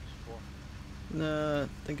thought it was 4. No, I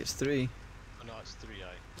think it's 3. Oh no, it's 3, aye. You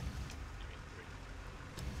mean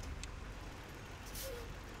 3.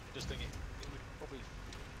 Just thinking, it would probably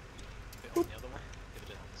fit on the other one, if it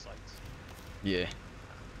did on the sides. Yeah.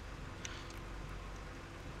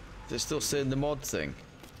 Is it still saying the mod thing?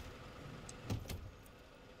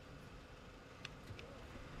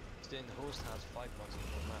 Staying the host has 5 mods on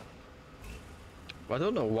one map. I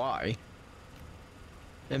don't know why.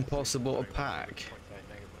 Impossible to pack. 0.5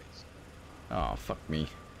 megabytes. Oh, fuck me.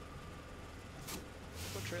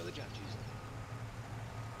 What trailer Jack using?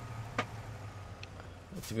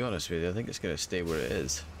 Well, to be honest with you, I think it's going to stay where it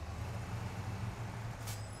is.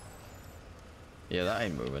 Yeah, that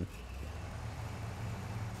ain't moving.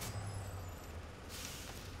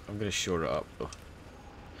 I'm going to shore it up though.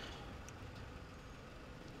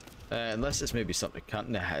 Unless it's maybe something can't.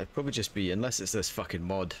 Nah, it'd probably just be, unless it's this fucking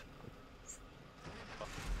mod.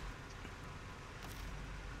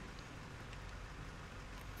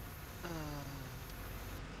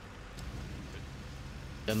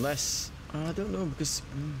 Unless, I don't know, because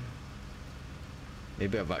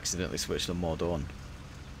maybe I've accidentally switched the mod on.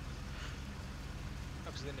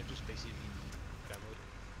 Because then it just basically downloaded.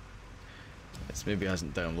 It's maybe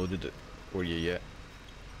hasn't downloaded it for you yet.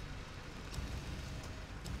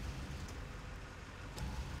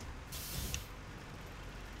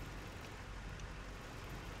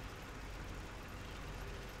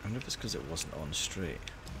 I wonder if it's because it wasn't on straight.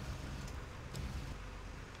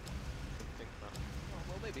 Think that. Oh,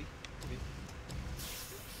 well, maybe. Maybe.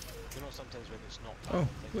 You know, sometimes when it's not. Oh,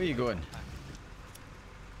 where are you going?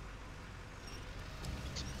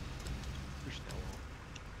 Push that wall.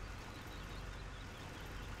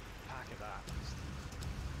 Pack of that.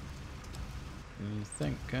 You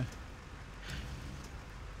think?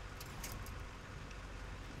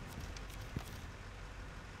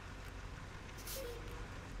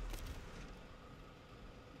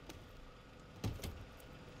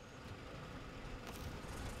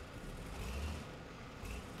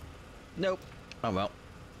 Nope. Oh well.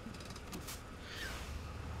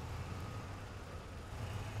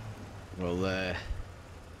 We'll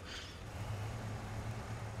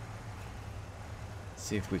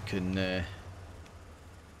see if we can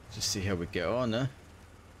just see how we get on, huh?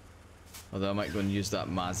 Although I might go and use that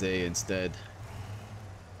Maze instead.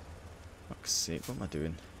 Fuck's sake, what am I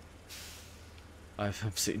doing? I have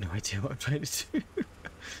absolutely no idea what I'm trying to do.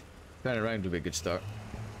 Turn around would be a good start.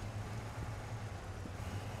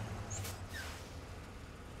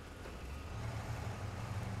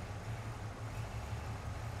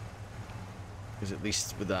 Because at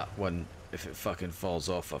least with that one, if it fucking falls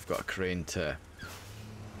off, I've got a crane to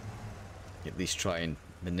at least try and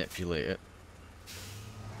manipulate it.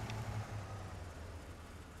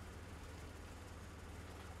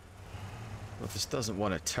 Well, this doesn't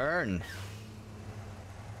want to turn.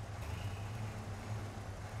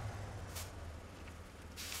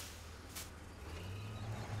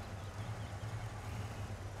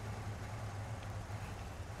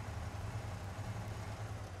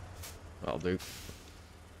 That'll do.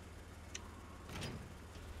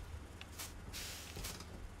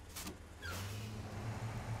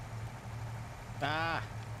 Ah!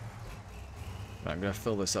 Right, I'm gonna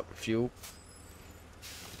fill this up with fuel.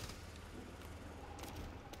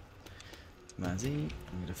 Mazzy,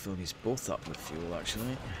 I'm gonna fill these both up with fuel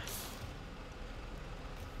actually.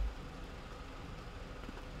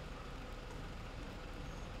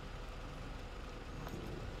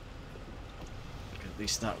 At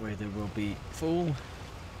least that way they will be full.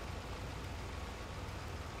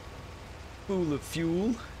 Full of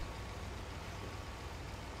fuel.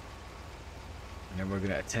 And then we're going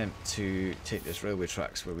to attempt to take this railway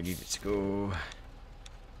tracks where we need it to go.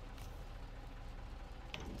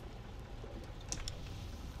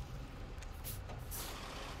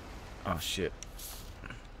 Oh shit.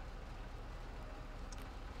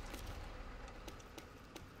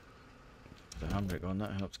 The handbrake on,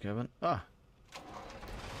 that helps, Kevin. Ah!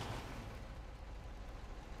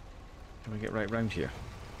 Can we get right round here?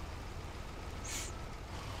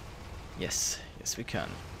 Yes, yes we can.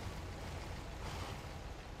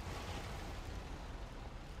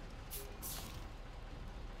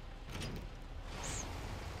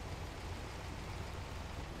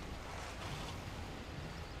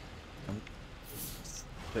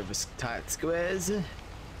 Bit of a tight squeeze.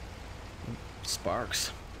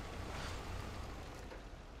 Sparks.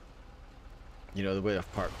 You know, the way I've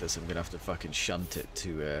parked this, I'm gonna have to fucking shunt it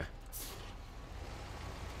to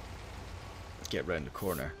get round the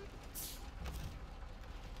corner.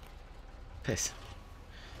 Piss.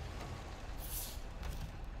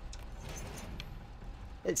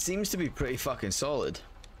 It seems to be pretty fucking solid.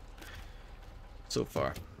 so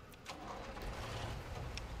far.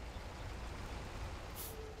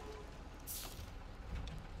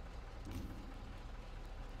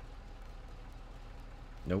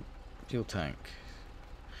 Nope. Fuel tank.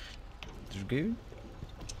 Dragoon?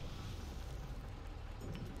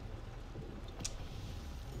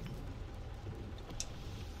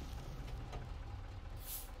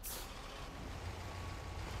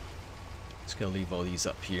 Just gonna leave all these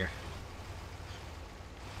up here.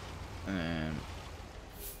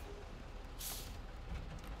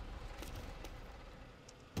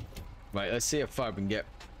 Right, let's see how far we can get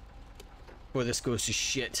before this goes to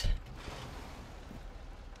shit.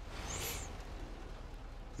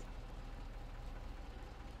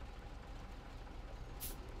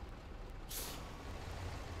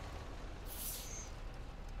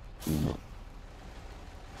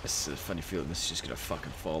 This is a funny feeling this is just gonna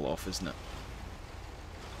fucking fall off, isn't it?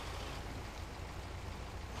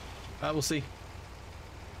 We'll see.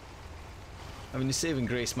 I mean, the saving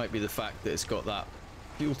grace might be the fact that it's got that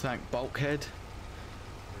fuel tank bulkhead.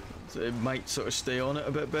 So it might sort of stay on it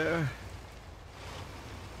a bit better.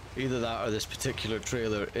 Either that or this particular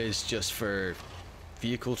trailer is just for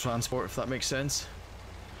vehicle transport, if that makes sense.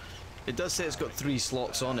 It does say it's got 3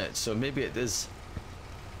 slots on it, so maybe it is.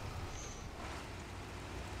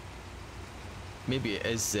 Maybe it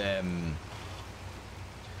is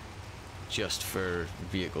just for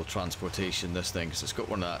vehicle transportation, this thing, because it's got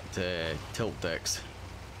one of that tilt decks.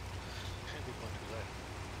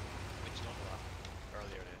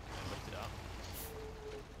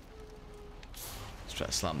 Let's try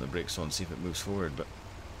to slam the brakes on, see if it moves forward, but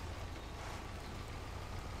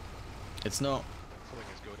it's not.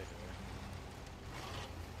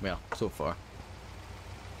 Well, so far.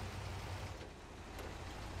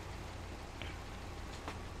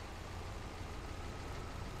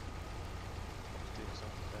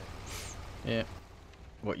 Yeah.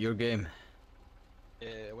 What, your game? Yeah,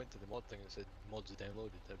 I went to the mod thing and said mods are downloaded.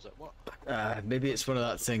 I was like, what? Maybe it's one of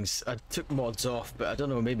that things. I took mods off, but I don't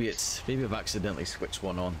know, maybe I've accidentally switched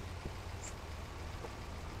one on.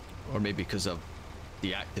 Or maybe because I've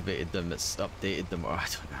deactivated them, it's updated them, or I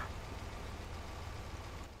don't know.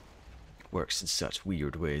 Works in such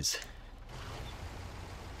weird ways.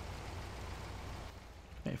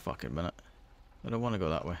 Hey, fucking minute. I don't want to go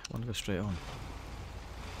that way. I want to go straight on.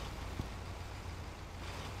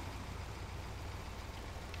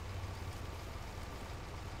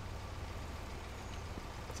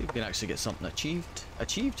 See if we can actually get something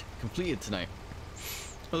completed tonight.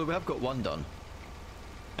 Although we have got one done.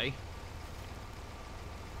 Hey?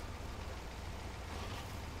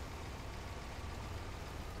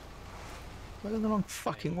 We're in the wrong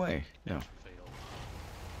fucking way. No.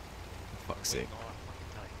 For fuck's sake.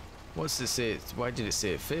 What's this say? Why did it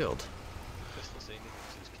say it failed?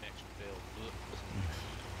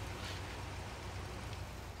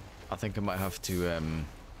 I think I might have to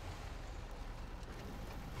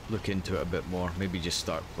look into it a bit more. Maybe just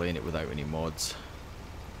start playing it without any mods.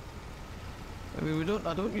 I mean,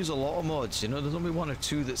 I don't use a lot of mods, you know. There's only 1 or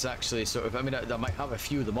 2 that's actually sort of. I mean, I might have a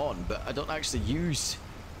few of them on, but I don't actually use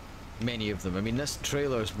many of them. I mean, this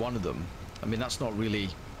trailer is one of them. I mean, that's not really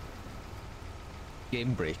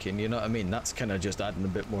game breaking, you know what I mean? That's kind of just adding a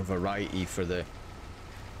bit more variety for the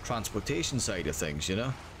transportation side of things, you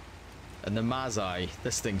know. And the Mazai,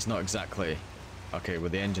 this thing's not exactly okay.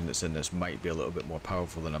 With the engine that's in this, might be a little bit more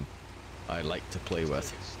powerful than I like to play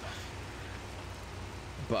with.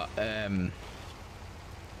 But I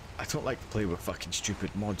don't like to play with fucking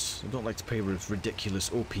stupid mods. I don't like to play with ridiculous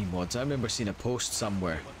OP mods. I remember seeing a post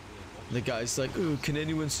somewhere. The guy's like, "Oh, can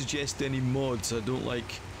anyone suggest any mods? I don't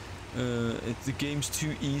like. The game's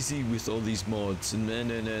too easy with all these mods." And no.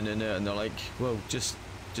 And they're like, "Well, just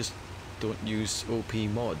don't use OP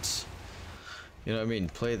mods." You know what I mean?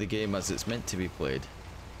 Play the game as it's meant to be played.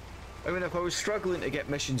 I mean, if I was struggling to get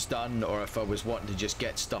missions done, or if I was wanting to just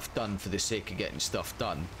get stuff done for the sake of getting stuff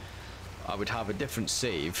done, I would have a different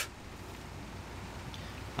save.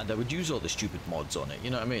 And I would use all the stupid mods on it, you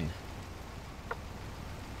know what I mean?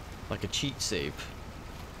 Like a cheat save.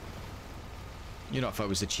 You know, if I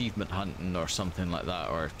was achievement hunting or something like that,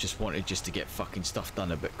 or just wanted just to get fucking stuff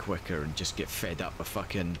done a bit quicker and just get fed up with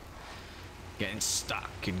fucking getting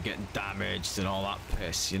stuck and getting damaged and all that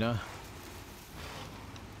piss, you know?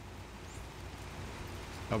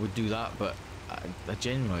 I would do that, but I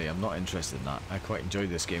genuinely am not interested in that. I quite enjoy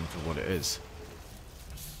this game for what it is.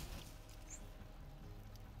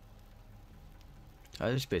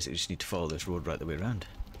 I basically just need to follow this road right the way around.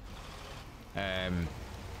 I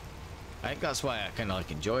think that's why I kind of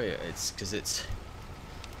like enjoy it. It's because it's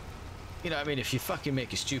You know what I mean? If you fucking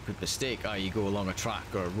make a stupid mistake, you go along a track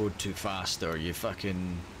or a road too fast, or you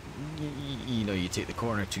fucking, you know, you take the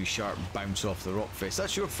corner too sharp and bounce off the rock face,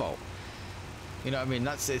 that's your fault. You know what I mean?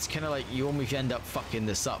 It's kind of like you almost end up fucking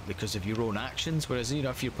this up because of your own actions. Whereas, you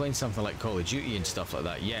know, if you're playing something like Call of Duty and stuff like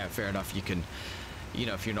that, yeah, fair enough, you can, you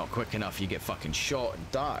know, if you're not quick enough, you get fucking shot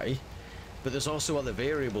and die. But there's also other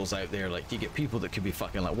variables out there, like you get people that could be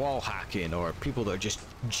fucking like wall hacking, or people that are just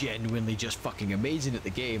genuinely just fucking amazing at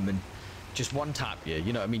the game and just one tap you,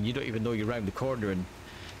 you know what I mean? You don't even know you're around the corner and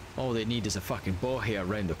all they need is a fucking bow hair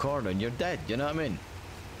around the corner and you're dead, you know what I mean?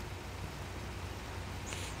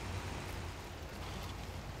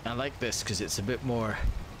 I like this because it's a bit more,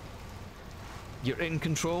 you're in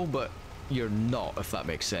control but you're not, if that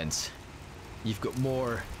makes sense. You've got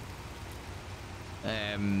more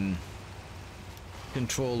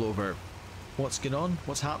control over what's going on,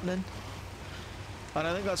 what's happening. And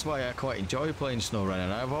I think that's why I quite enjoy playing SnowRunner,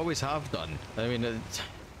 and I've always have done. I mean,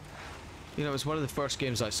 you know, it was one of the first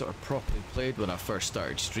games I sort of properly played when I first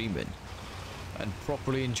started streaming, and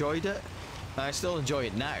properly enjoyed it. And I still enjoy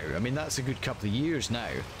it now. I mean, that's a good couple of years now.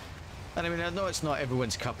 And I mean, I know it's not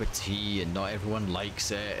everyone's cup of tea, and not everyone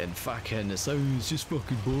likes it, and fucking, it's just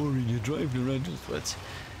fucking boring, you're driving around, but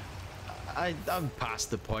I'm past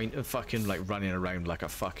the point of fucking, like, running around like a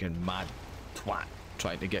fucking mad twat,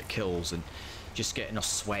 trying to get kills, and just getting all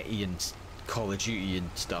sweaty and Call of Duty and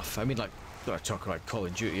stuff. I mean, like, when I talk about Call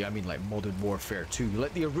of Duty, I mean like Modern Warfare 2,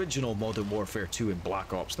 like the original Modern Warfare 2 in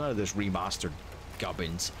Black Ops, none of this remastered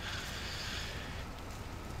gubbins.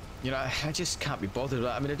 You know, I just can't be bothered with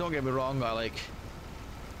that. I mean, don't get me wrong, I like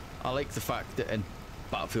the fact that in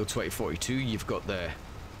Battlefield 2042 you've got the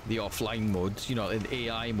offline modes, you know, in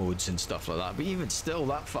AI modes and stuff like that, but even still,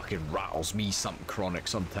 that fucking rattles me something chronic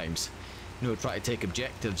sometimes. You know, try to take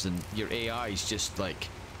objectives and your AI is just like,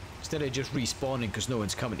 instead of just respawning because no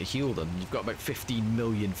one's coming to heal them, you've got about 15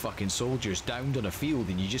 million fucking soldiers downed on a field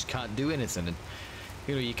and you just can't do anything. And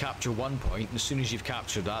you know, you capture one point, and as soon as you've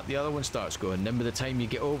captured that, the other one starts going, and then by the time you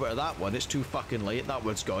get over to that one, it's too fucking late, that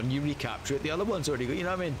one's gone, you recapture it, the other one's already gone, you know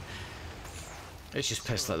what I mean? It's just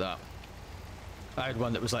pissed like that. I had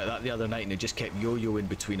one that was like that the other night, and it just kept yo-yoing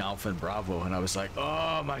between Alpha and Bravo, and I was like,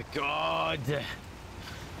 oh my god!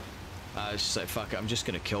 I was just like, fuck it, I'm just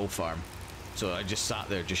gonna kill farm. So I just sat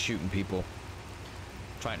there just shooting people,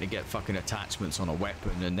 trying to get fucking attachments on a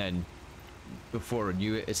weapon, and then before I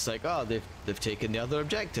knew it, it's like, oh, they've taken the other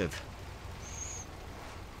objective.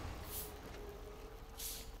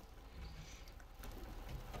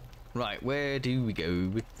 Right, where do we go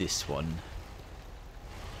with this one?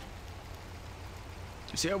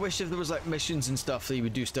 See, I wish if there was like missions and stuff that you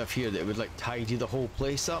would do stuff here that would like tidy the whole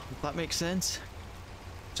place up, if that makes sense.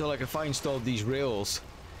 So like if I installed these rails,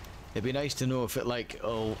 it'd be nice to know if it like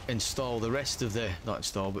will install the rest of the, not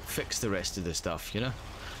install, but fix the rest of the stuff, you know?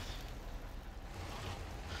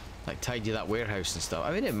 Like tidy that warehouse and stuff.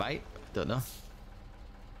 I mean, it might, don't know.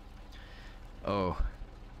 Oh.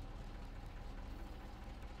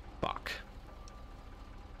 Fuck.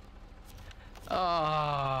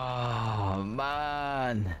 Oh,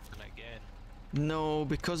 man. No,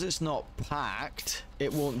 because it's not packed,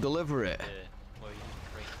 it won't deliver it. Well, you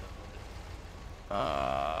didn't break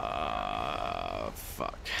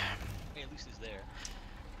Fuck. at least it's there.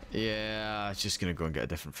 Yeah, I'm just gonna go and get a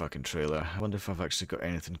different fucking trailer. I wonder if I've actually got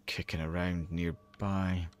anything kicking around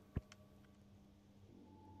nearby.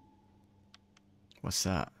 What's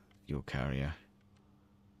that? Fuel carrier.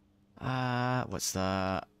 What's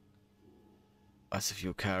that? That's a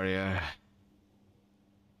fuel carrier.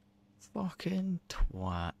 Fucking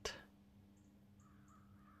twat.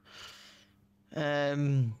 I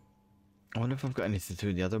wonder if I've got anything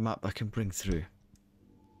through the other map I can bring through.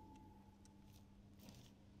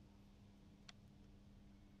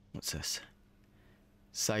 What's this?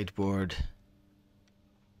 Sideboard.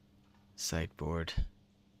 Sideboard.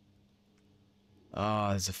 Oh,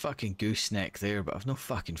 there's a fucking gooseneck there, but I've no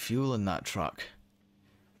fucking fuel in that truck.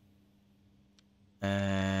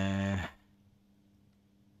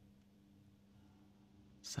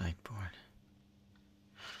 Sideboard.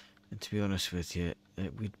 And to be honest with you,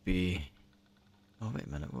 it would be... Oh, wait a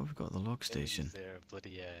minute, what have we got at the log station? There,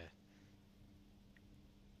 bloody,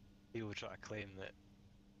 people try to claim that,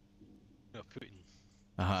 you know,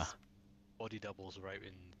 Putin body doubles are out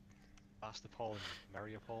in Sebastopol and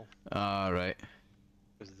Mariupol. Ah, right.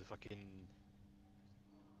 Because of the fucking...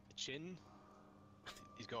 the chin.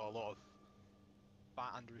 He's got a lot of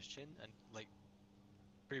fat under his chin, and like,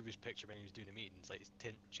 previous picture when he was doing the meetings, like his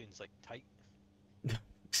chin's like tight. And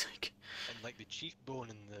like the cheekbone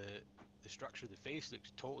and the structure of the face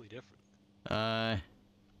looks totally different.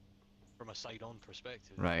 from a side-on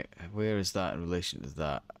perspective. Right, where is that in relation to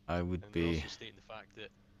that? I would And they're be... also stating the fact that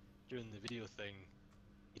during the video thing,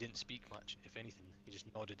 he didn't speak much, if anything. He just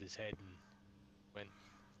nodded his head and went.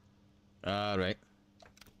 Ah, right.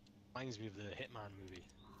 Reminds me of the Hitman movie,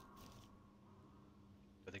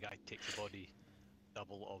 where the guy takes the body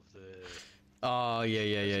double of the. Oh,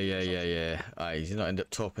 yeah. Aye, he's not end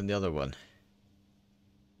up topping the other one.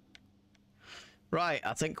 Right,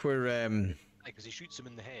 I think we're, Because he shoots him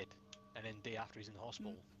in the head, and then day after he's in the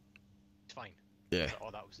hospital, he's fine. yeah, It's like,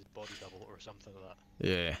 oh, that was his body double or something like that.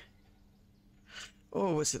 yeah.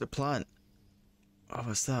 Oh, what's it, the plant? Oh,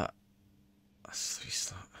 what's that? That's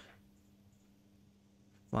 3-slot.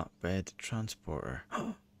 Flatbed transporter.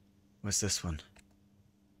 What's this one?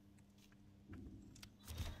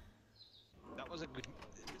 That was a good.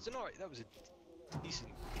 It's an alright. That was a decent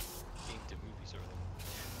game to movie sort of thing.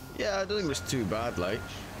 Yeah, I don't think it was too bad, like.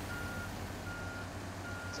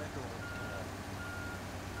 Second one,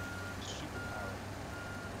 superpower.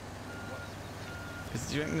 What?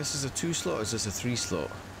 Do you reckon this is a 2-slot or is this a 3-slot?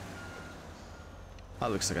 That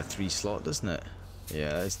looks like a 3-slot, doesn't it?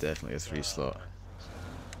 Yeah, it's definitely a 3-slot.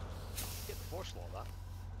 Get the 4 slot of that.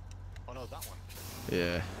 Oh no, that one.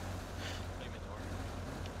 Yeah. Not even the orange.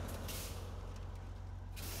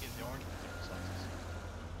 Get the orange with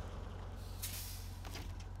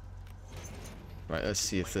the Right, let's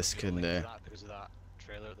see if this can... Because of that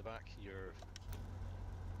trailer at the back, you're...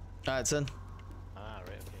 Ah, it's in. Ah, right,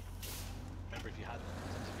 okay. Remember if you had the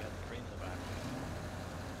crane in the back,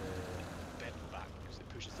 the bed in the back, because it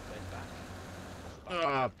pushes the bed back. Off the back.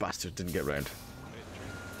 Ah, bastard, didn't get round. Coming out the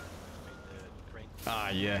train. The crane. Ah,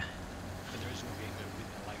 yeah. But there is no game that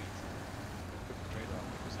wouldn't allow you to put the trailer up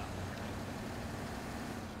because that overnight.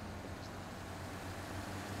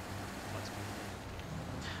 That's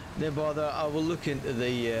good. No bother, I will look into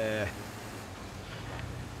the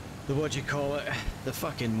what do you call it? The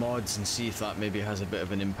fucking mods and see if that maybe has a bit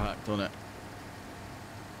of an impact on it.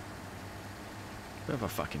 Bit of a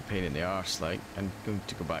fucking pain in the arse, like. I'm going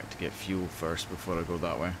to go back to get fuel first before I go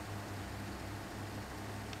that way.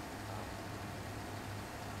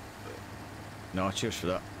 No, cheers for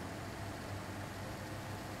that.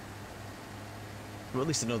 Well, at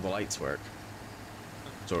least I know the lights work.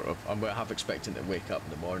 Sort of. I'm half expecting to wake up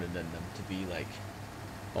in the morning and them to be like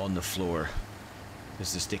on the floor.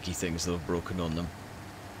 There's the sticky things that have broken on them.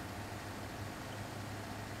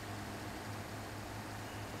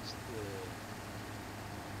 What's the...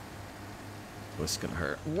 What's gonna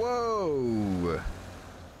hurt? Whoa!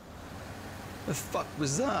 The fuck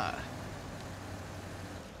was that?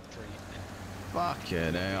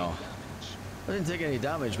 Fucking hell. I didn't take any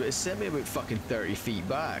damage, but it sent me about fucking 30 feet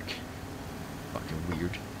back. Fucking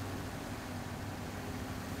weird.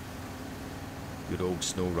 Good old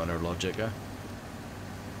snow runner logic, eh?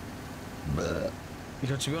 But, you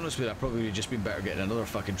know, to be honest with you, I probably would have just been better getting another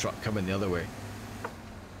fucking truck coming the other way.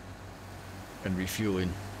 And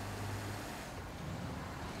refueling.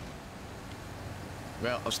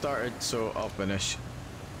 Well, I've started, so I'll finish.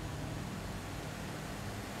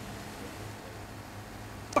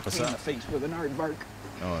 What's that? Face with an aardvark.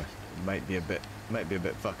 Oh, it might be a bit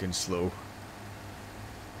fucking slow.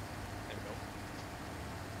 There we go.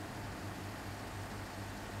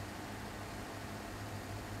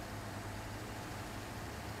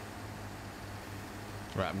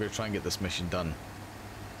 Right, I'm gonna try and get this mission done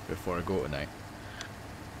before I go tonight.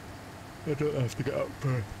 I don't have to get up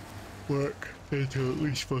for work until at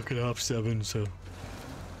least fucking 7:30, so.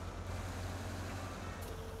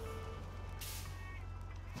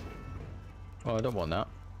 Oh, I don't want that.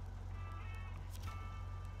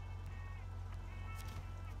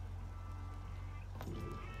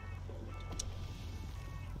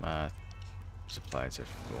 Supplies are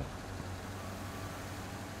cool.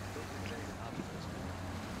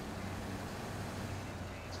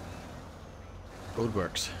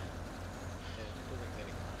 Roadworks.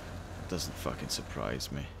 Doesn't fucking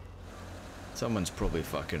surprise me. Someone's probably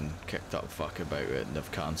fucking kicked up fuck about it and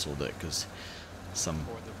they've cancelled it because some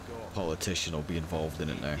politician will be involved in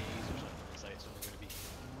it now.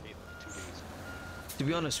 To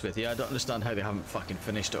be honest with you, I don't understand how they haven't fucking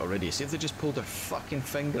finished it already. See if they just pulled their fucking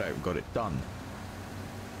finger out and got it done.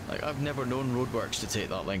 Like, I've never known roadworks to take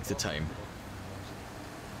that length of time.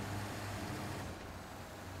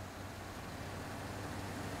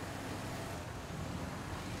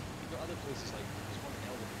 You've got other places like there's one in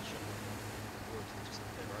Elden where it's just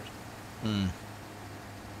like diversion.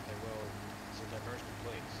 Well, it's a diversion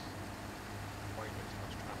place. Why there's so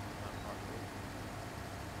much traffic on that part of the road?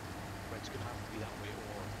 But it's gonna have to be that way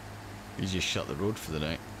or You just shut the road for the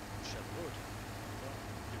night. shut the road. Well,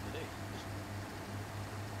 during the day.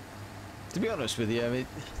 To be honest with you, I mean,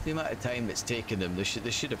 the amount of time it's taken them, they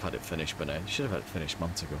should have had it finished by now. They should have had it finished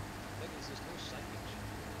months ago.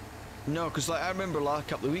 No, because like I remember a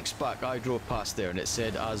couple of weeks back, I drove past there and it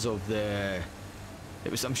said as of the,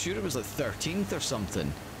 I'm sure it was like 13th or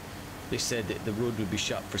something. They said that the road would be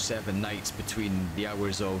shut for 7 nights between the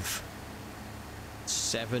hours of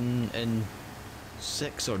 7 and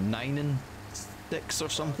 6 or 9 and 6 or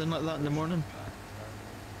something like that in the morning.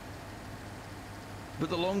 But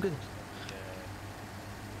the longer...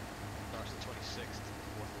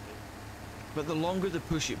 But the longer they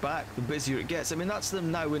push it back, the busier it gets. I mean, that's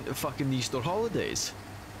them now into fucking Easter holidays.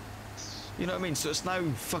 You know what I mean? So it's now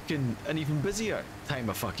fucking an even busier time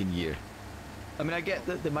of fucking year. I mean, I get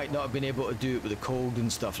that they might not have been able to do it with the cold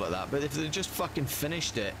and stuff like that, but if they just fucking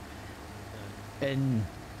finished it in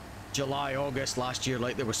July, August last year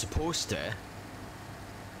like they were supposed to,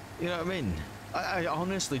 you know what I mean? I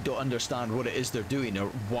honestly don't understand what it is they're doing or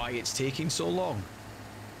why it's taking so long.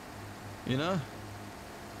 You know?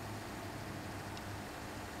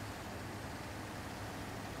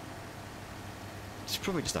 It's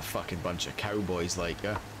probably just a fucking bunch of cowboys like,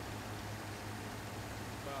 Well, I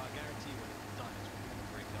guarantee when it's done, it's going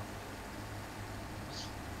to break up.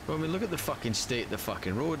 Well, I mean, look at the fucking state of the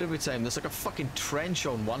fucking road. Every time there's like a fucking trench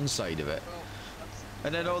on one side of it. Well,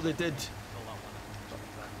 And then all they did,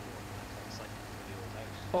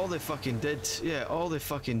 all they fucking did, yeah, all they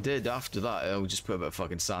fucking did after that, I'll just put a bit of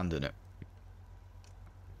fucking sand in it.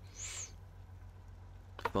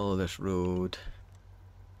 Follow this road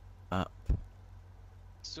up.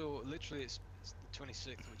 So literally, it's the 26th,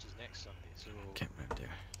 which is next Sunday. So Get round there.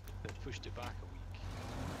 they've pushed it back a week.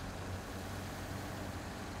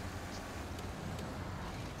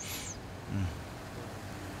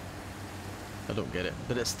 I don't get it,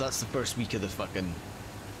 but that's the first week of the fucking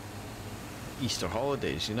Easter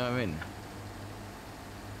holidays. You know what I mean?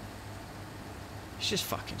 It's just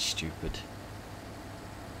fucking stupid.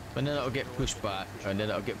 And then it'll get pushed back, and then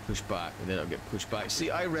it'll get pushed back, and then it'll get pushed back. See,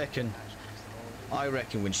 I reckon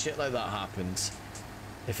when shit like that happens,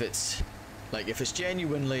 if it's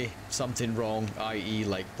genuinely something wrong, i.e.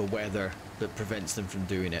 like the weather that prevents them from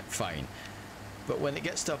doing it, fine. But when it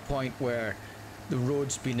gets to a point where the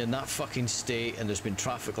road's been in that fucking state and there's been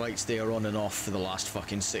traffic lights there on and off for the last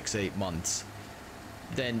fucking 6-8 months,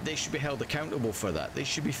 then they should be held accountable for that. They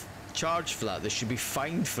should be charged for that. They should be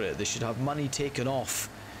fined for it. They should have money taken off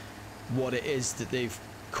what it is that they've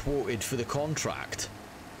quoted for the contract.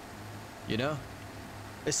 You know?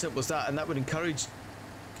 As simple as that. And that would encourage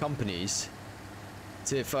companies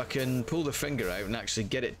to fucking pull their finger out and actually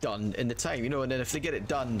get it done in the time, you know. And then if they get it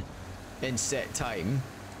done in set time,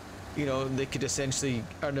 you know, they could essentially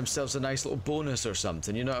earn themselves a nice little bonus or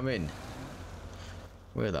something, you know what I mean?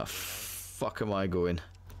 Where the fuck am I going?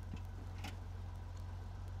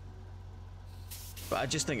 But I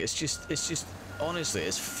just think it's just honestly,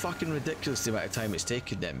 it's fucking ridiculous the amount of time it's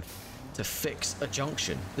taken them to fix a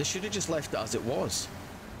junction. They should have just left it as it was.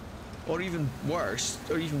 Or even worse,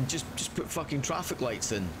 or even just put fucking traffic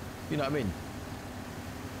lights in. You know what I mean?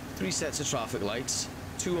 3 sets of traffic lights,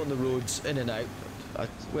 2 on the roads, in and out.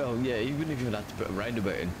 Well, yeah, you wouldn't even have to put a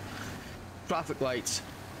roundabout in. Traffic lights.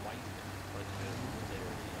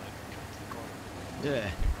 Yeah.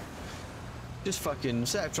 Just fucking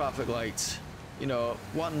set of traffic lights. You know,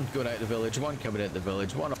 1 going out the village, 1 coming into the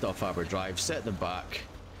village, 1 off Harbour Drive, set them back.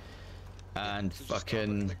 And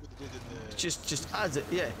fucking just as it,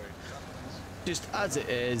 yeah, just as it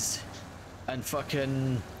is, and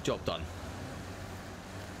fucking job done.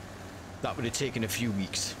 That would have taken a few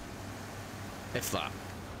weeks, if that,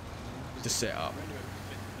 to set up.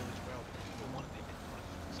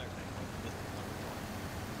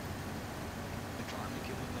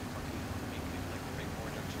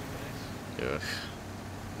 Ugh.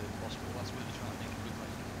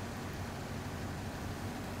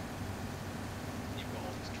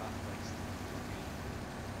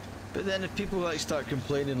 But then if people like start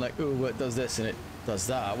complaining like, oh, well, it does this and it does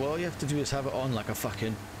that, well, all you have to do is have it on like a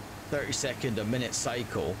fucking 30-second, a minute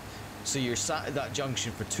cycle, so you're sat at that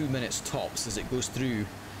junction for 2 minutes tops as it goes through.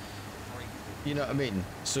 You know what I mean?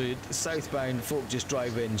 So southbound folk just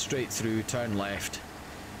drive in straight through, turn left,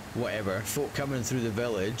 whatever. Folk coming through the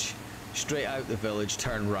village, straight out the village,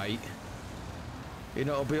 turn right. You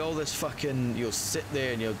know, it'll be all this fucking, you'll sit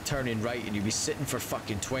there and you'll turn in right and you'll be sitting for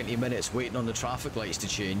fucking 20 minutes waiting on the traffic lights to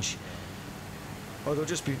change. Or there'll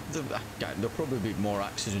just be, there'll probably be more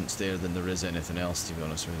accidents there than there is anything else, to be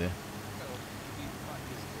honest with you.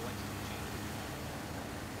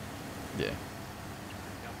 Yeah.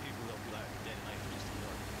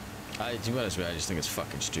 To be honest with you, I just think it's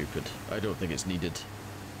fucking stupid. I don't think it's needed.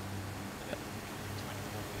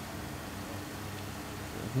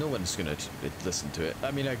 no one's gonna listen to it.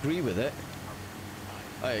 I mean, I agree with it.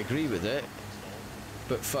 I agree with it.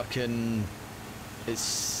 But fucking,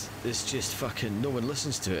 it's just fucking, no one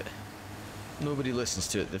listens to it. Nobody listens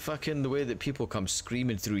to it. The way that people come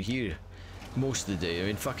screaming through here most of the day. I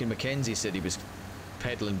mean, fucking Mackenzie said he was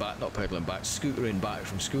scootering back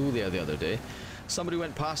from school the other day. Somebody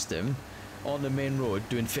went past him on the main road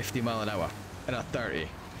doing 50 mile an hour in a 30.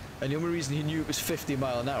 And the only reason he knew it was 50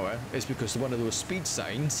 mile an hour is because one of those speed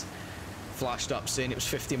signs flashed up saying it was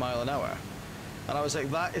 50 mile an hour. And I was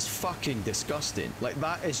like, that is fucking disgusting. Like,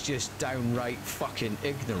 that is just downright fucking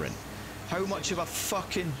ignorant. How much of a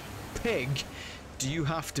fucking pig do you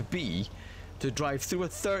have to be to drive through a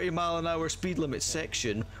 30 mile an hour speed limit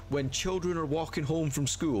section when children are walking home from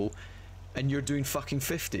school and you're doing fucking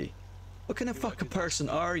 50? What kind of fucking person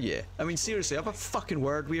are you? I mean, seriously, have a fucking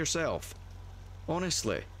word with yourself.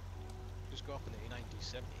 Honestly. Just go up in the A9 do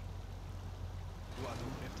 70. You want to go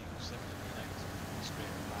 50, go 70, A9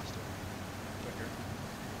 straight faster, quicker.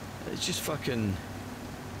 It's just fucking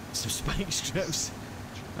some spike strips.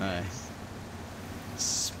 Aye.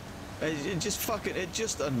 It just fucking, it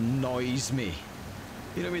just annoys me.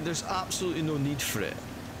 You know what I mean? There's absolutely no need for it.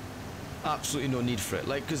 Absolutely no need for it.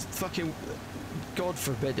 Like, because fucking, God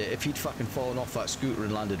forbid it, if he'd fucking fallen off that scooter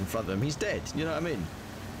and landed in front of him, he's dead. You know what I mean?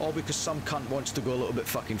 All because some cunt wants to go a little bit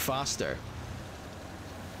fucking faster.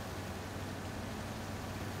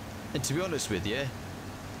 And to be honest with you,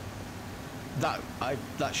 that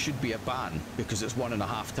should be a ban, because it's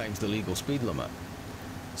 1.5 times the legal speed limit.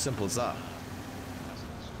 Simple as that.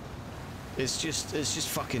 It's just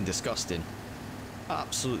fucking disgusting.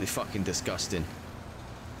 Absolutely fucking disgusting.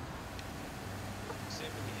 Same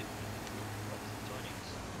with the joinings.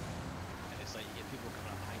 And it's like you get people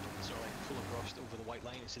coming up behind you and sort of like full across over the white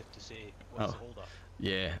line as if to say, what's the hold up?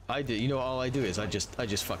 Yeah, I do. You know, all I do is I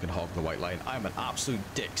just fucking hog the white line. I'm an absolute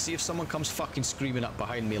dick. See if someone comes fucking screaming up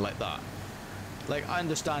behind me like that. Like, I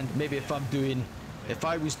understand maybe if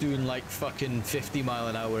I was doing like fucking 50 mile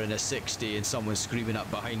an hour in a 60 and someone's screaming up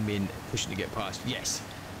behind me and pushing to get past, yes,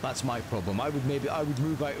 that's my problem. I would move out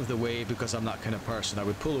of the way because I'm that kind of person. I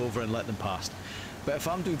would pull over and let them pass. But if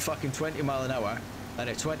I'm doing fucking 20 mile an hour and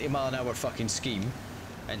a 20 mile an hour fucking scheme,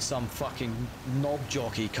 and some fucking knob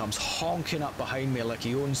jockey comes honking up behind me like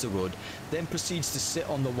he owns the road, then proceeds to sit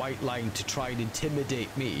on the white line to try and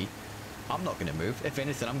intimidate me, I'm not gonna move. If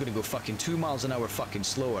anything, I'm gonna go fucking 2 miles an hour fucking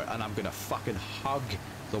slower, and I'm gonna fucking hug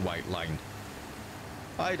the white line.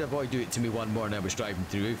 I had a boy do it to me one morning. I was driving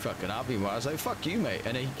through fucking Abbey, where I was like, fuck you, mate,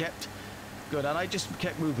 and he kept going, and I just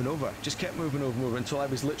kept moving over, until I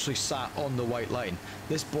was literally sat on the white line.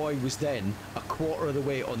 This boy was then a quarter of the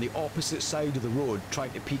way on the opposite side of the road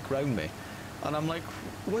trying to peek round me, and I'm like,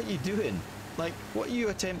 what are you doing? Like, what are you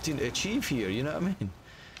attempting to achieve here? You know what I mean?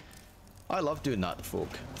 I love doing that to folk.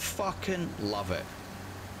 Fucking love it.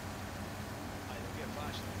 I don't get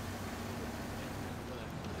fast.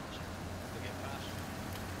 They get fast.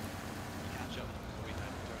 You catch up, so we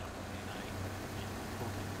time to turn up on the A9.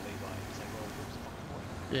 Lay by. It's like, well, what's the fucking point?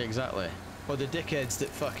 Yeah, exactly. Or the dickheads that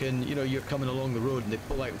fucking, you know, you're coming along the road and they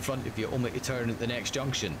pull out in front of you only to turn at the next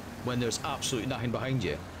junction when there's absolutely nothing behind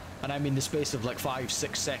you. And I mean, the space of like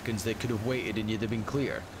 5-6 seconds they could have waited and you'd have been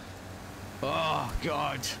clear. Oh,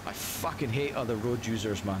 God. I fucking hate other road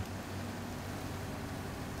users, man.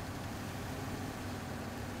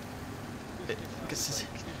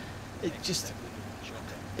 It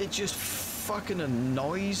just fucking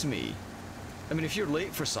annoys me. I mean, if you're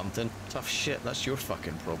late for something, tough shit, that's your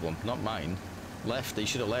fucking problem, not mine. You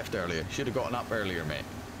should have left earlier. Should have gotten up earlier, mate.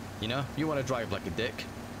 You know? You want to drive like a dick.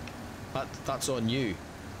 That's on you.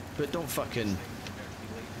 But don't fucking...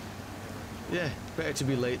 Yeah, better to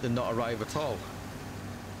be late than not arrive at all.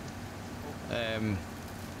 But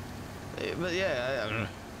yeah, I don't know.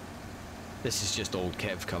 This is just old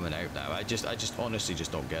Kev coming out now. I just honestly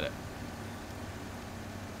just don't get it.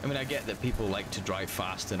 I mean, I get that people like to drive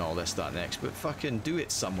fast and all this, that, next, but fucking do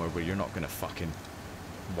it somewhere where you're not gonna fucking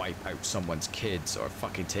wipe out someone's kids or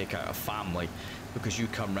fucking take out a family because you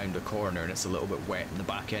come round a corner and it's a little bit wet and the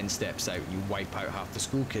back end steps out and you wipe out half the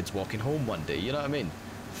school kids walking home one day. You know what I mean?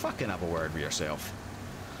 Fucking have a word with yourself.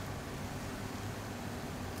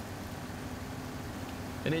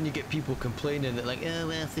 And then you get people complaining that like, oh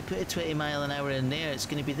well, if they put a 20 mile an hour in there, it's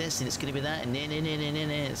going to be this and it's going to be that and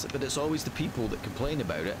nah. But it's always the people that complain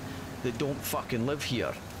about it that don't fucking live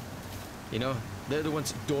here. You know, they're the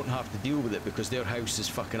ones that don't have to deal with it because their house is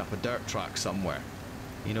fucking up a dirt track somewhere.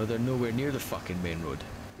 You know, they're nowhere near the fucking main road.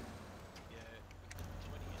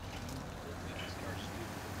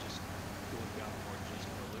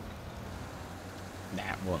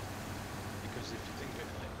 Nah, what? Because if you think about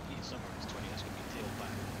it, like heat summer, it's 20, that's going to be tailed back.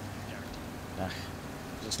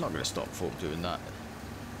 It's not going to stop folk doing that.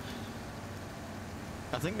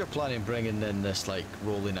 I think they're planning bringing in this, like,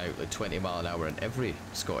 rolling out like 20 mile an hour in every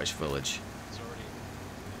Scottish village. It's already,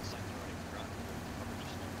 it's like already grand covered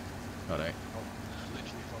just now. Alright. Oh,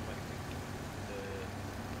 literally from like the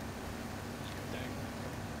you go down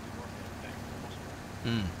from New York and down to the hospital.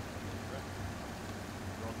 Hmm.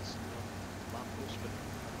 Runs lampposts with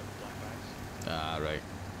black bags Ah, right.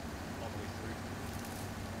 all the way through.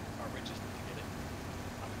 Our riches to get it.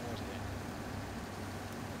 And more to it.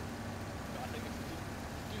 But I think if we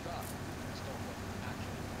do that, stop like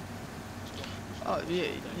actually stop Oh,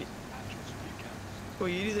 yeah. actual speed cameras. Well,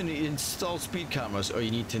 you either need to install speed cameras or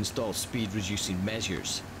you need to install speed reducing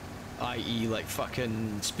measures, i.e. like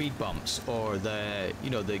fucking speed bumps or the, you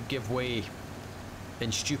know, the give way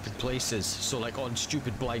in stupid places, so like on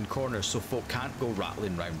stupid blind corners so folk can't go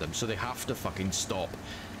rattling round them, so they have to fucking stop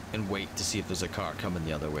and wait to see if there's a car coming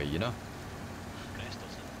the other way, you know?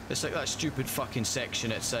 It's like that stupid fucking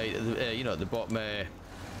section outside, you know, at the bottom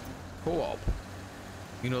co-op.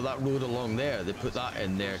 You know, that road along there, they put that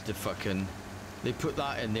in there to fucking... They put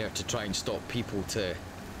that in there to try and stop people to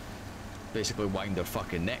basically wind their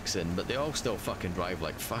fucking necks in, but they all still fucking drive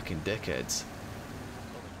like fucking dickheads.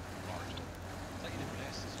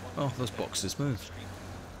 Oh, those boxes moved.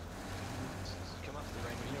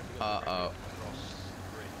 Uh-oh.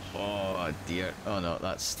 Oh dear. Oh no,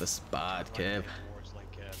 that's bad, Kev.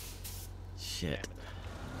 Shit.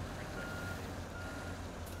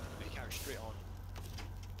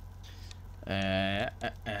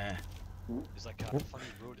 It's like a funny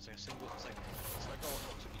road, it's like a single, it's like all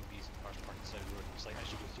sorts of EVs and cars parked inside the road. It's like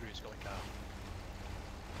as you go through, it's got like a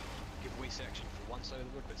giveaway section for one side of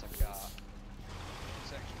the road, but it's like a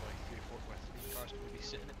section where like 3 or 4 where 3 cars can maybe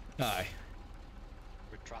sit in it. Aye.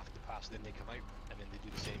 With traffic to pass, then they come out, and then they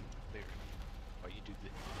do the same there. Or you do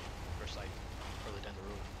the first side further down the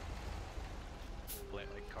road.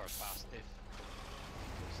 Let like cars pass if there's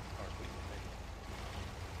cars waiting behind.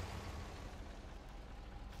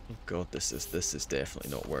 Oh god, this is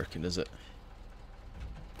definitely not working, is it?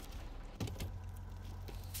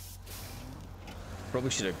 Probably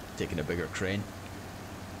should have taken a bigger crane.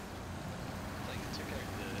 I think it took out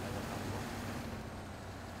the helicopter one.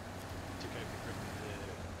 Took out the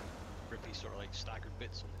grippy sort of like staggered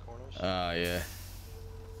bits on the corners. Ah, yeah.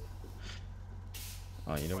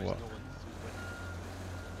 Oh, you know what? No one through the window.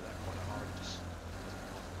 That corner hard just doesn't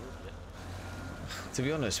come off the road yet. To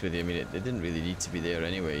be honest with you, I mean, it didn't really need to be there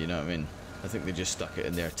anyway, you know what I mean? I think they just stuck it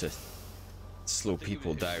in there to slow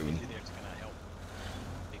people down. It was in there to kind of help,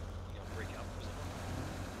 you know, break it up.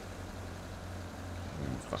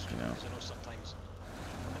 Fucking hell. Because I know sometimes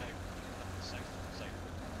coming out the south side of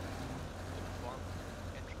the farm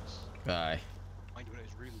entrance. Aye. Mind you, when it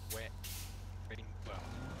was really wet, raining, well,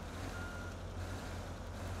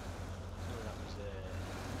 no, that was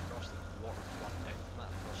across the water flooding down from that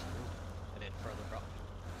across the road, and then further up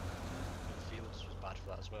in the fields was bad for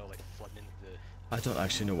that as well, like flooding into the. I don't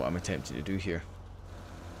actually know what I'm attempting to do here.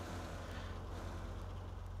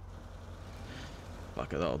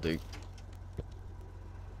 Fuck it, that'll do.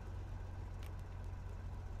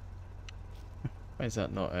 Why is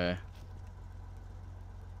that not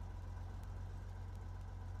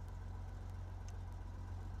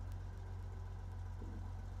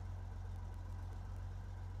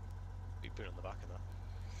You put it on the back of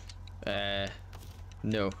that.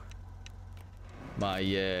 No.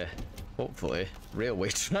 My hopefully railway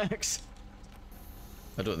tracks.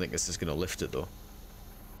 I don't think this is gonna lift it though.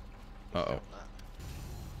 Uh-oh.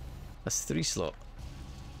 That's 3 slot.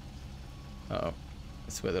 Uh-oh.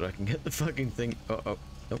 It's whether I can get the fucking thing. Uh-oh.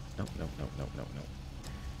 Nope, nope, nope, nope, nope, nope, nope.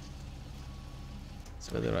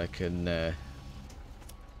 It's whether I can Like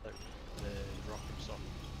the rocket sort of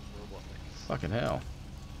robot thing. fucking hell.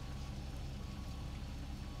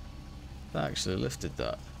 That actually lifted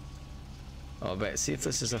that. Oh, I bet. See if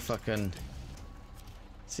this is a fucking...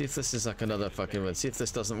 See if this is like another fucking one. See if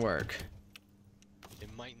this doesn't work. It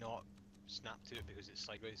might not snap to it because it's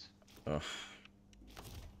sideways. Oh.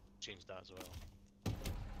 Change that as well.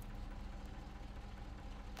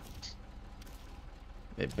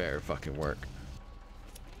 It better fucking work.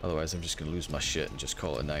 Otherwise I'm just gonna lose my shit and just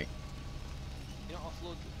call it a night. You know,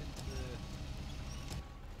 offload it into the...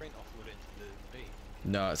 Train offload it into the bay.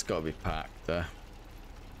 No, it's gotta be packed there.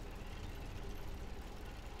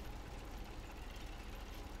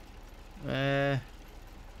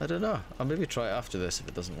 I don't know. I'll maybe try it after this if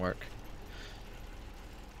it doesn't work.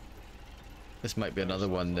 This might be another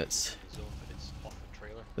one that's... Zone, but it's off the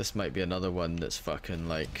trailer. This might be another one that's fucking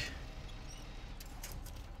like...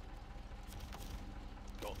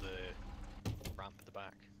 Got the ramp at the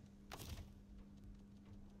back.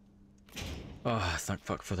 Oh, thank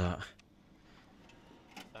fuck for that.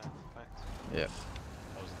 Fact. Yep.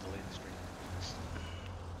 I was delaying the stream.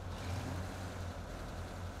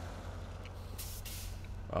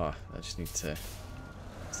 Oh, I just need to...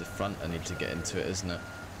 It's the front I need to get into it, isn't it?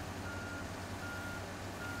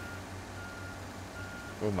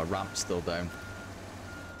 Oh, my ramp's still down.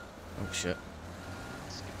 Oh shit.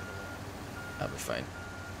 Skip it along. That'll be fine.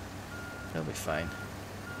 That'll be fine.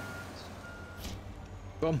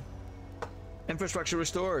 Boom. Infrastructure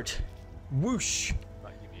restored. Whoosh.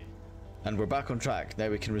 Right, give you. And we're back on track. Now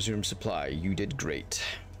we can resume supply. You did great.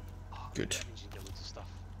 Good. That means you can get loads of stuff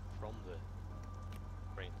from the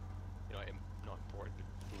brain. You know, not imported,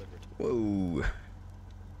 but delivered. Whoa.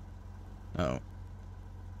 Oh.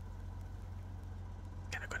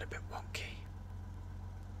 Kinda got a bit wonky.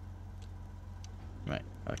 Right.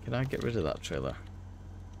 Can I get rid of that trailer?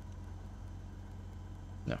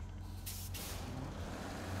 No. I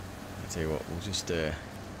tell you what, we'll just I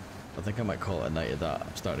think I might call it a night of that.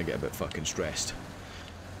 I'm starting to get a bit fucking stressed.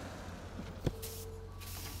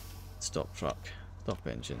 Stop truck. Stop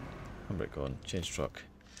engine. Handbrake on. Change truck.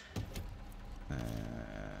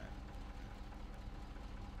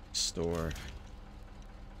 Store.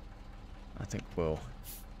 I think we'll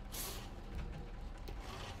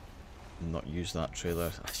not use that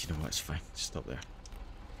trailer. You know what, it's fine. Just stop there.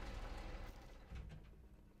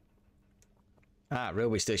 Ah,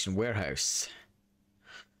 railway station warehouse.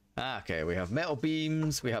 Ah, okay, we have metal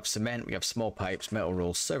beams, we have cement, we have small pipes, metal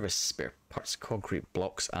rolls, service, spare parts, concrete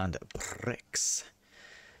blocks, and bricks.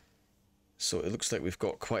 So it looks like we've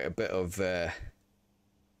got quite a bit of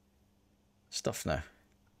stuff now.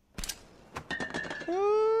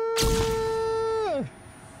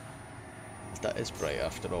 That is bright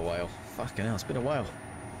after a while. Fucking hell, it's been a while.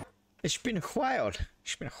 It's been a while.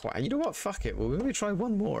 It's been a while. You know what? Fuck it. We'll maybe try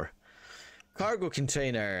one more. Cargo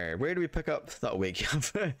container. Where do we pick up? That'll wake you up.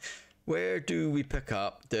 Where do we pick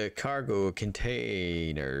up the cargo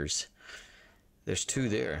containers? There's two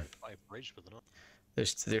there.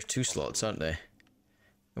 There's two slots, aren't they?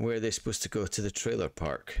 And where are they supposed to go? To the trailer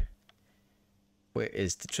park. Where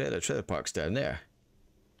is the trailer? Trailer park's down there.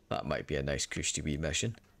 That might be a nice cushy wee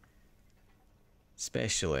mission.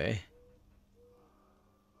 Especially.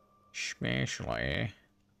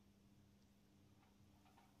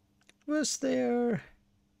 Was there...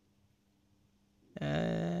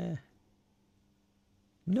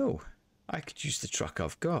 No. I could use the truck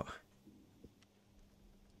I've got.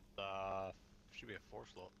 Should be a 4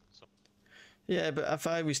 slot. So. Yeah, but if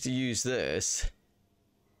I was to use this...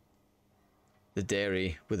 The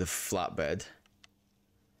dairy with a flatbed...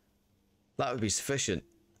 That would be sufficient.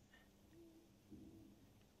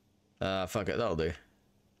 Fuck it, that'll do.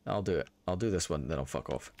 I'll do it. I'll do this one, then I'll fuck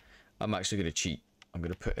off. I'm actually gonna cheat. I'm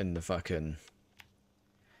gonna put in the fucking...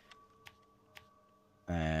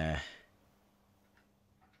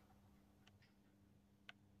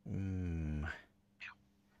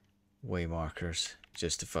 way markers,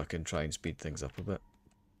 just to fucking try and speed things up a bit.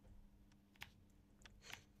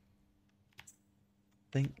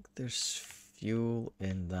 I think there's fuel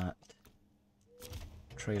in that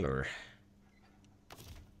trailer.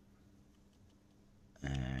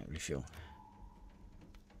 Refuel.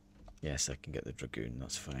 Yes, I can get the Dragoon,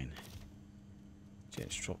 that's fine.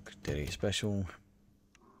 Change truck, dairy special.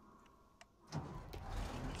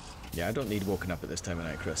 Yeah, I don't need woken up at this time of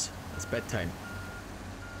night, Chris. It's bedtime.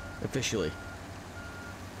 Officially.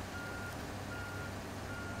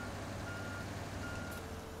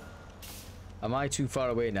 Am I too far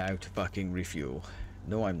away now to fucking refuel?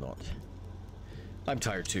 No, I'm not. I'm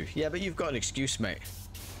tired too. Yeah, but you've got an excuse, mate.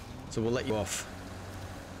 So we'll let you off.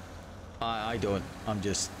 I don't. I'm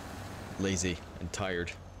just lazy and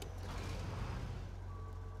tired.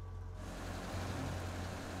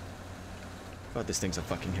 God, this thing's a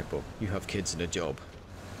fucking hippo. You have kids and a job.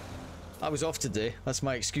 I was off today. That's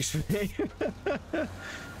my excuse for me.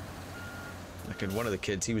 Like, one of the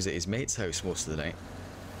kids, he was at his mate's house most of the night.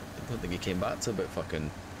 I don't think he came back till about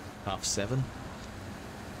fucking 7:30.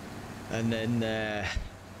 And then the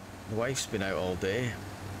wife's been out all day.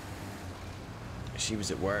 She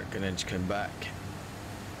was at work and then she came back.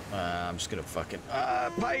 I'm just gonna fucking...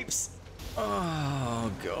 pipes!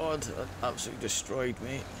 Oh, God. That absolutely destroyed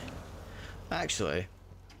me. Actually,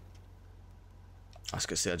 I was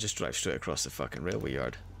gonna say, I'll just drive straight across the fucking railway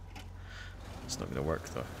yard. It's not gonna work,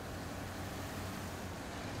 though.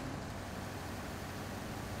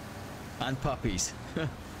 And puppies.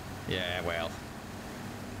 Yeah, well.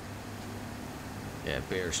 Yeah,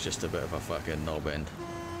 Bear's just a bit of a fucking knob end.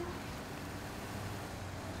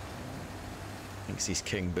 Thinks he's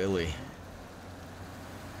King Billy.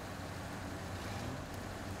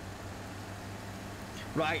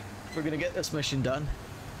 Right, we're gonna get this mission done,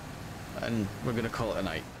 and we're gonna call it a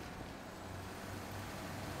night.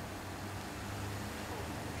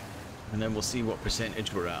 And then we'll see what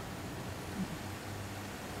percentage we're at.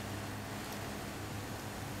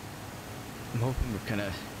 I'm hoping we're kind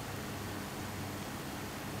of...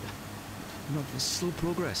 No, it's slow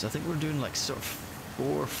progress. I think we're doing like sort of 4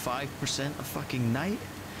 or 5% a fucking night.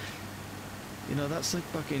 You know, that's like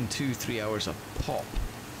fucking 2-3 hours a pop.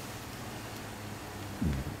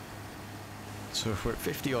 So if we're at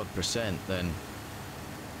 50 odd %, then...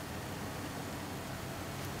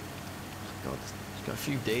 God, there's got a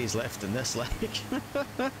few days left in this, like.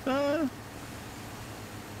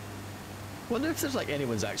 Wonder if there's like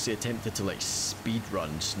anyone's actually attempted to like speed run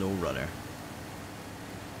SnowRunner.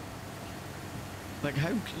 Like how?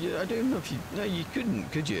 I don't know if you. No, you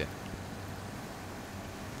couldn't, could you?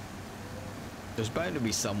 There's bound to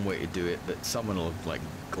be some way to do it, but someone will like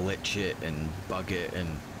glitch it and bug it, and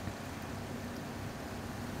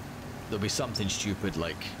there'll be something stupid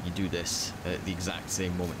like you do this at the exact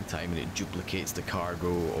same moment in time and it duplicates the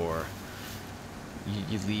cargo, or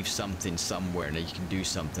you leave something somewhere and you can do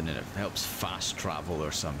something and it helps fast travel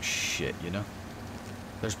or some shit, you know?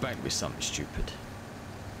 There's bound to be something stupid.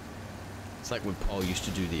 It's like when Paul used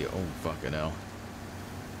to do the... Oh, fucking hell.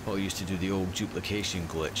 Paul used to do the old duplication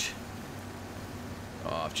glitch.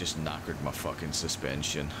 Oh, I've just knackered my fucking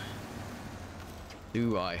suspension.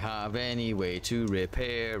 Do I have any way to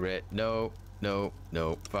repair it? No, no,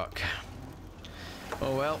 no, fuck.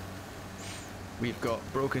 Oh well. We've got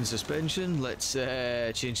broken suspension. Let's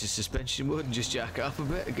change the suspension mode and just jack it up a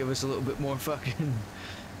bit and give us a little bit more fucking...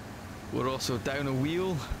 We're also down a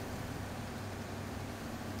wheel.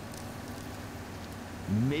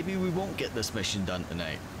 Maybe we won't get this mission done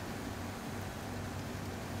tonight.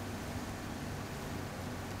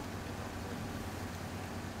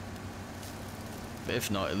 But if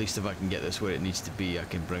not, at least if I can get this where it needs to be, I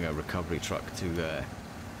can bring a recovery truck to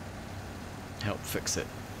help fix it.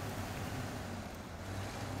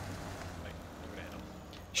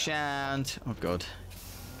 Shan't. Oh god.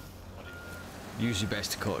 Usually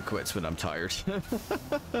best to call it quits when I'm tired.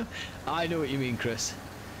 I know what you mean, Chris.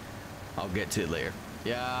 I'll get to it later.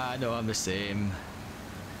 Yeah, I know, I'm the same.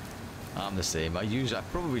 I'm the same. I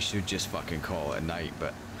probably should just fucking call it a night,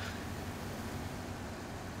 but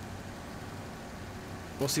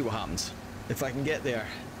we'll see what happens. If I can get there,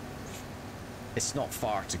 it's not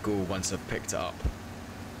far to go once I've picked it up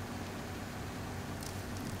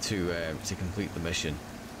to complete the mission.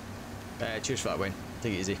 Cheers for that, Wayne.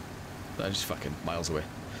 Take it easy. I'm just fucking miles away.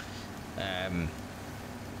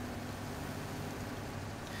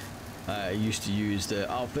 I used to use the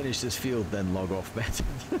I'll finish this field then log off method.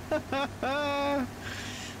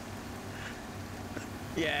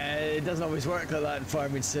 Yeah, it doesn't always work like that in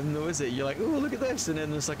farming sim though, is it? You're like, oh look at this, and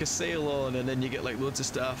then there's like a sale on, and then you get like loads of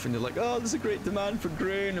stuff, and you're like, oh there's a great demand for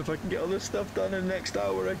grain. If I can get all this stuff done in the next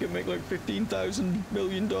hour, I can make like $15,000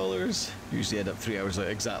 million. Usually end up 3 hours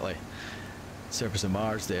later. Exactly. Surface of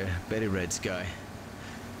Mars there. Very red sky.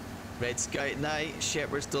 Red sky at night,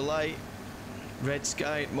 shepherd's delight. Red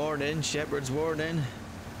sky at morning, shepherd's warning.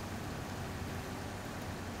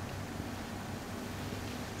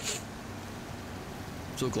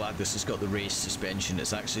 So glad this has got the race suspension.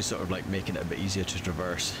 It's actually sort of like making it a bit easier to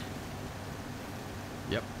traverse.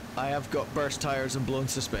 Yep, I have got burst tires and blown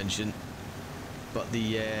suspension, but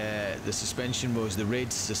the suspension was the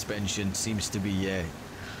raid suspension seems to be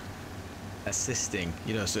assisting,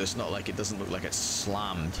 you know, so it's not like it doesn't look like it's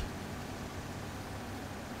slammed.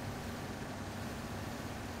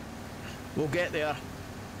 We'll get there.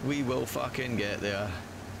 We will fucking get there.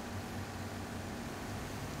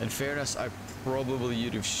 In fairness, I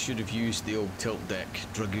probably should have used the old tilt deck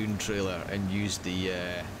Dragoon trailer and used the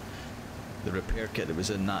repair kit that was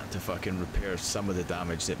in that to fucking repair some of the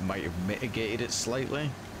damage that might have mitigated it slightly.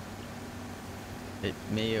 It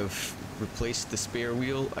may have replaced the spare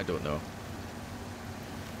wheel, I don't know.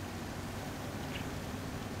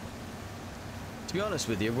 To be honest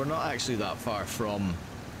with you, we're not actually that far from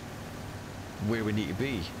where we need to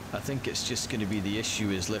be. I think it's just going to be the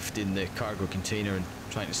issue is lifting the cargo container and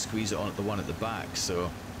trying to squeeze it on the one at the back,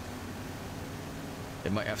 so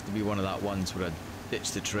it might have to be one of that ones where I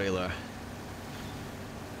ditch the trailer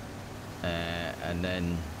and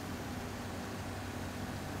then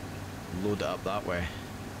load it up that way.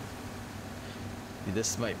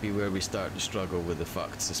 This might be where we start to struggle with the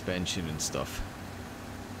fucked suspension and stuff.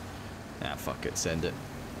 Ah, fuck it, send it.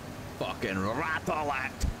 Fucking rattle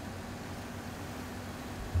it!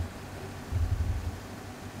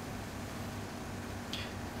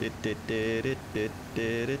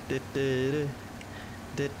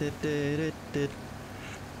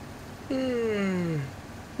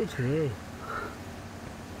 Okay.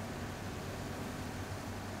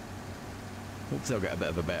 Hopefully I'll get a bit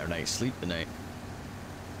of a better night's sleep tonight.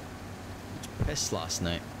 I was pissed last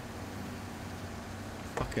night.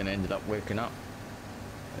 Fucking ended up waking up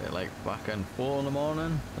at like back in 4 in the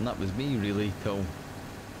morning, and that was me really till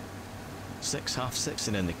 6, half 6,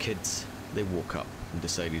 and then the kids, they woke up and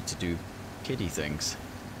decided to do kiddie things.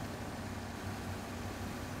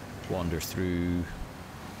 Wander through,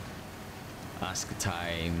 ask the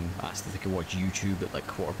time, asked if they could watch YouTube at like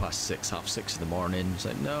 6:15, half 6 in the morning. It's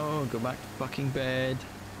like, no, go back to fucking bed.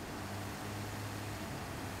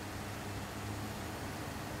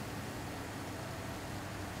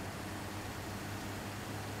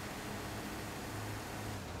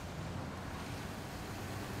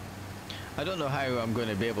 I don't know how I'm going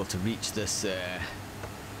to be able to reach this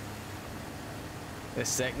this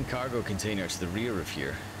second cargo container to the rear of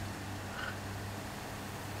here.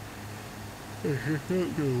 It's just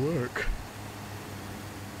not going to work.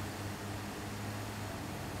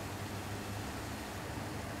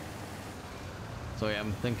 So yeah,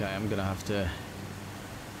 I think I am going to have to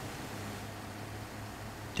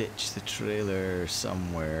ditch the trailer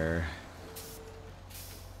somewhere.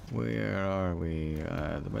 Where are we?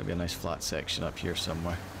 There might be a nice flat section up here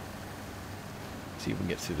somewhere. See if we can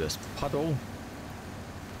get through this puddle.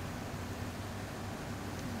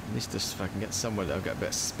 At least this, if I can get somewhere that I've got a bit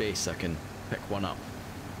of space, I can pick one up,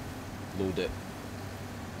 load it,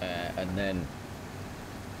 and then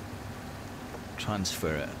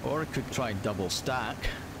transfer it. Or I could try double stack.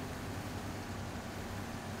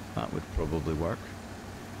 That would probably work.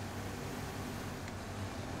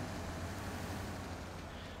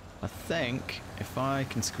 I think if I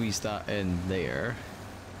can squeeze that in there,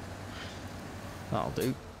 that'll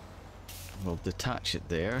do. We'll detach it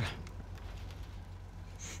there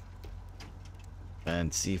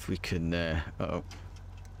and see if we can uh-oh,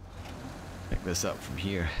 pick this up from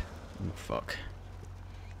here. Oh fuck.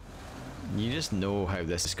 You just know how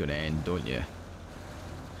this is going to end, don't you?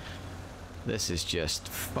 This is just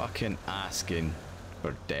fucking asking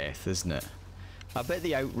for death, isn't it? I bet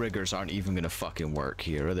the outriggers aren't even gonna fucking work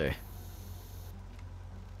here, are they?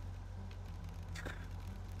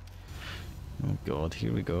 Oh god,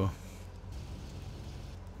 here we go.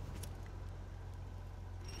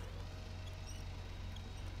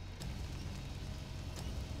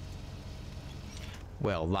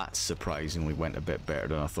 Well, that surprisingly went a bit better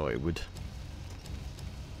than I thought it would.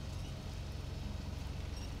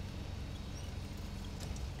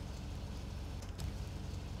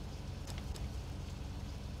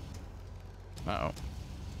 Uh-oh.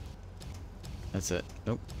 That's it.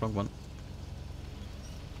 Nope, wrong one.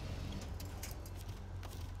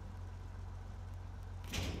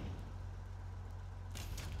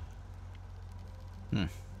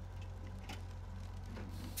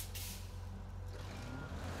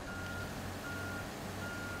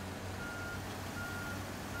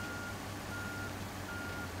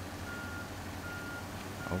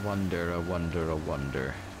 I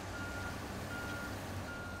wonder.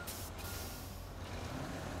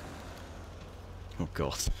 Oh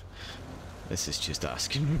god. This is just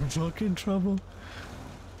asking for fucking trouble.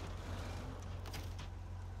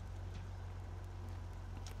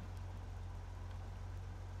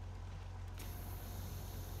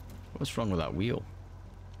 What's wrong with that wheel?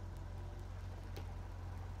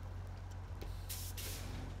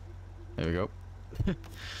 There we go.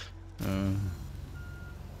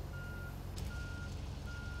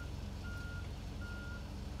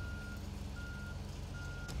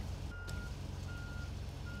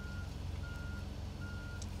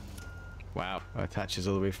 Wow, it attaches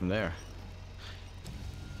all the way from there.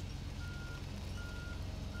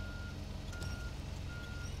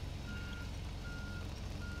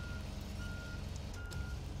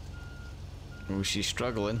 Oh, she's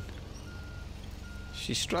struggling.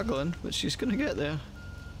 She's struggling, but she's gonna get there.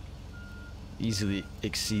 Easily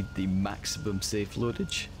exceed the maximum safe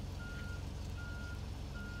loadage.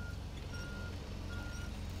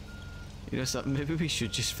 You know something, maybe we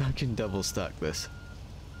should just fucking double stack this.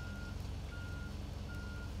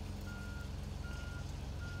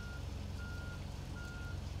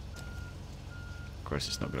 Of course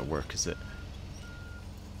it's not gonna work, is it?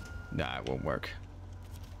 Nah, it won't work.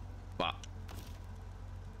 But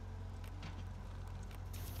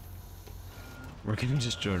we're gonna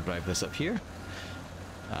just drive this up here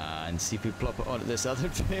and see if we plop it onto this other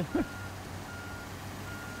trailer.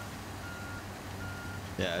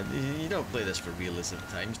 Yeah, you don't play this for realism at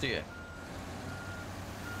times, do you?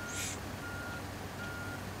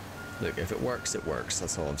 Look, if it works, it works.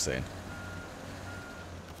 That's all I'm saying.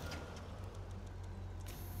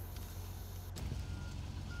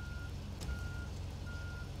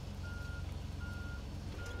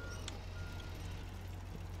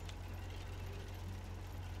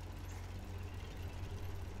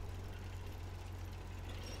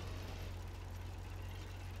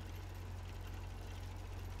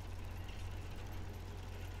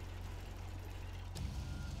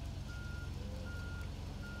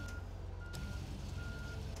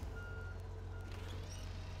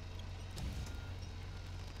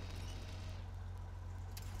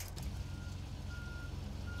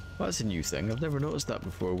 Well, that's a new thing. I've never noticed that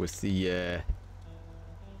before with the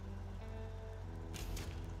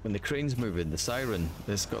when the crane's moving, the siren,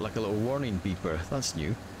 it's got like a little warning beeper. That's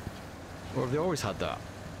new. Or have they always had that?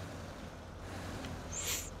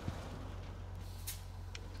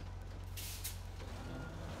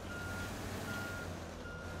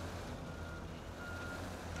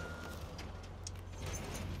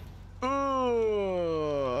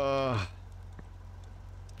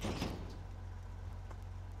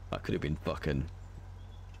 That could have been fucking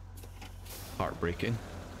heartbreaking.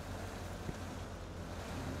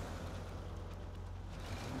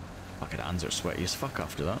 Fucking hands are sweaty as fuck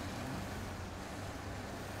after that.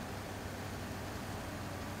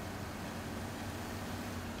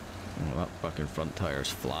 Oh, that fucking front tire's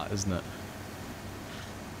flat, isn't it?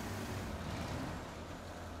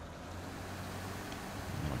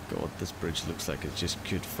 Oh my god, this bridge looks like it just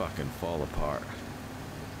could fucking fall apart.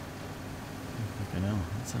 Fucking hell,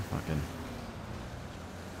 that's a fucking...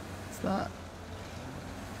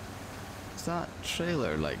 Is that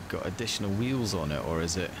trailer like got additional wheels on it, or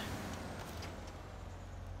is it...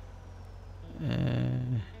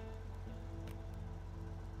 Trailer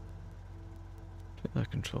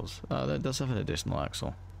controls. Oh, that does have an additional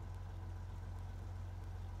axle.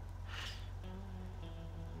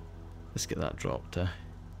 Let's get that dropped,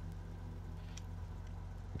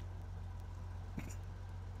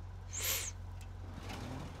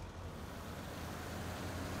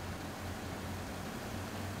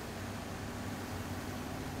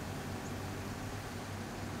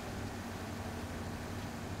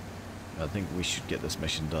 I think we should get this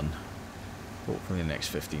mission done. Hopefully in the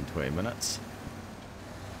next 15-20 minutes.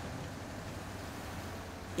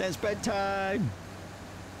 It's bedtime!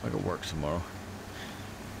 I got work tomorrow.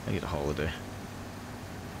 I get a holiday.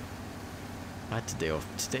 I had today off.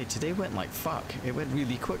 Today went like fuck. It went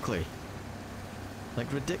really quickly.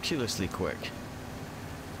 Like ridiculously quick.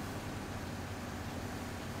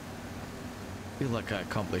 I feel like I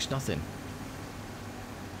accomplished nothing.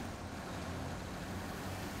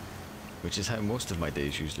 Which is how most of my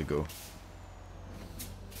days usually go.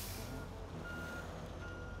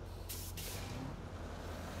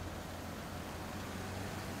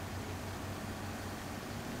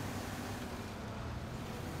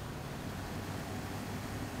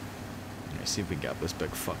 Let's see if we can get up this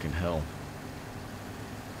big fucking hill.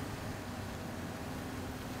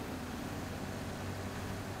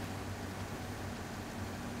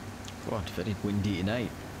 God, very windy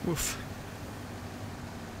tonight. Woof.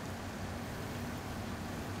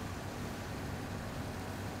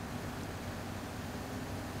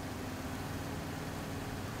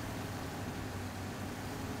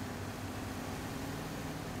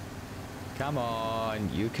 Come on,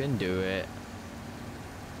 you can do it.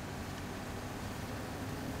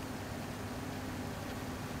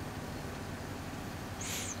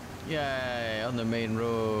 Yay, on the main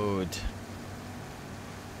road.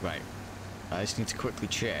 Right. I just need to quickly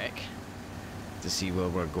check to see where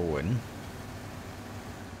we're going.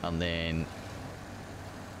 And then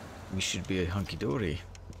we should be hunky-dory.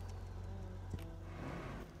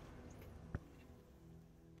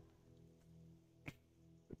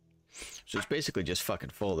 So it's basically just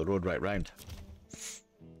fucking follow the road right round.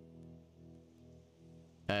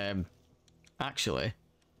 Actually,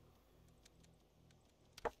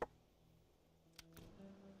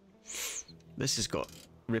 this has got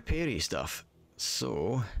repairy stuff,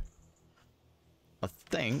 so I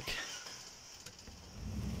think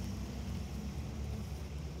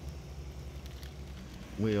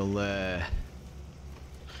we'll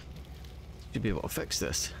should be able to fix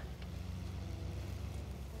this.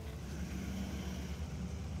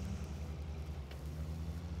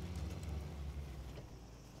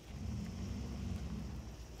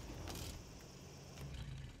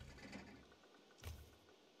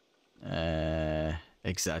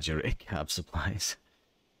 Exaggerate cab supplies.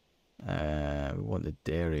 We want the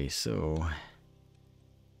dairy, so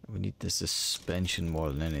we need the suspension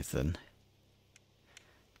more than anything.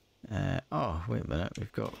 Oh, wait a minute,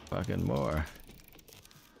 we've got fucking more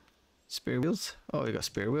spare wheels. Oh, we got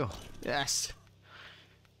spare wheel. Yes.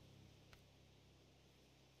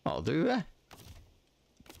 I'll do that.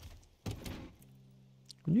 I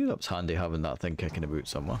knew that was handy having that thing kicking about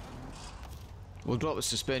somewhere. We'll drop the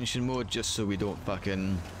suspension mode just so we don't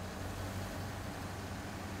fucking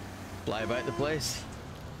fly about the place.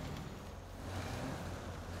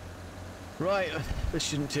 Right, this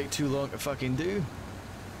shouldn't take too long to fucking do.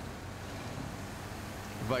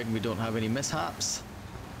 Providing we don't have any mishaps.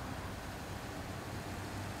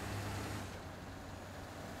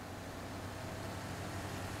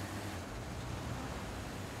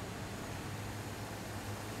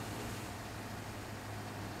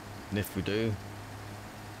 And if we do,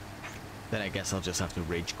 then I guess I'll just have to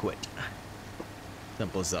rage quit.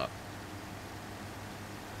 Simple as that.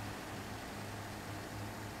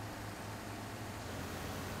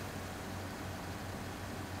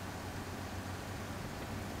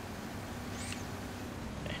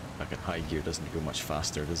 Fucking high gear doesn't go much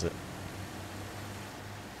faster, does it?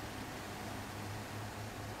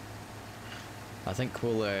 I think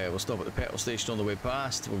we'll stop at the petrol station on the way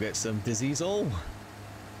past. We'll get some diesel.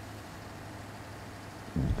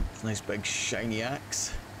 Nice big shiny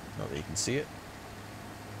axe. Not that you can see it.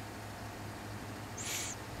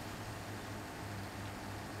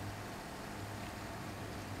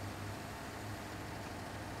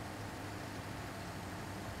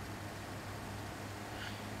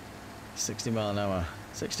 $60 miles an hour,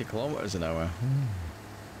 60 kilometers an hour.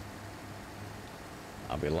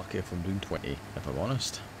 I'll be lucky if I'm doing 20, if I'm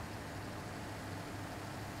honest.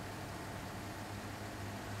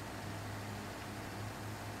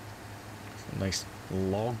 Nice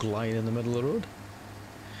log line in the middle of the road.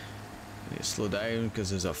 Need to slow down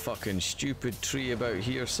because there's a fucking stupid tree about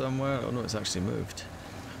here somewhere. Oh no, it's actually moved.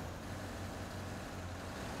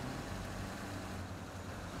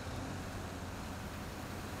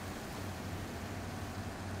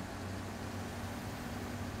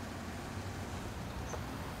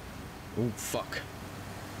 Oh fuck.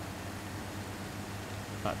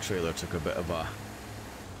 That trailer took a bit of a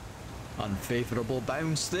unfavourable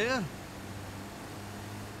bounce there.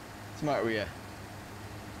 What's the matter with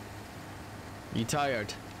you? You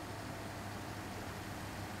tired?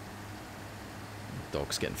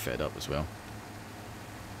 Dog's getting fed up as well.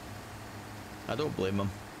 I don't blame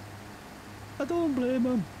him. I don't blame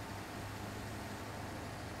him.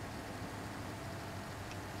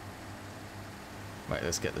 Right,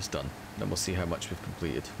 let's get this done. Then we'll see how much we've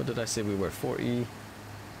completed. What did I say we were? 41%,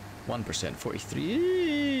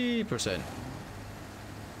 43%.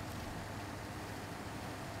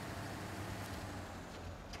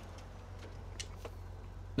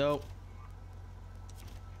 No.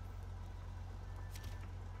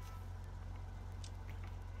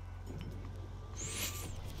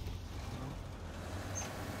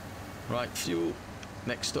 Right, fuel.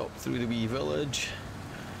 Next stop through the wee village.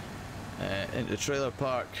 Into the trailer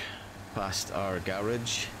park, past our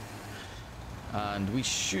garage, and we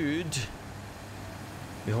should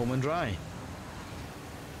be home and dry.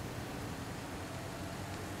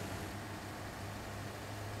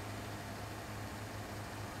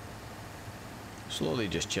 Slowly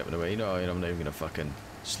just chipping away. No, I'm not even gonna fucking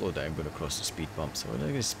slow down going across the speed bumps. I don't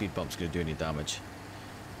think the speed bump's gonna do any damage.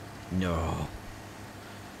 No.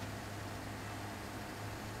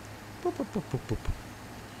 Boop, boop, boop, boop, boop.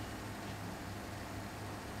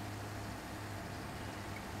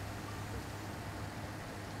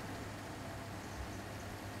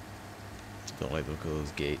 Don't like the look of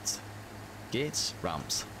those gates. Gates?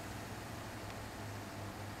 Ramps.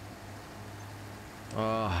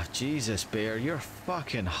 Oh, Jesus, Bear, you're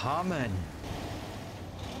fucking humming.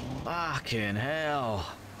 Fucking hell.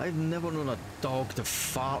 I've never known a dog to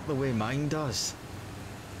fart the way mine does.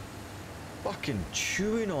 Fucking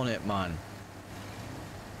chewing on it, man.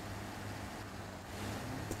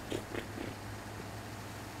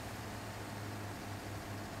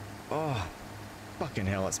 Oh, fucking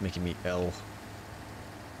hell, that's making me ill.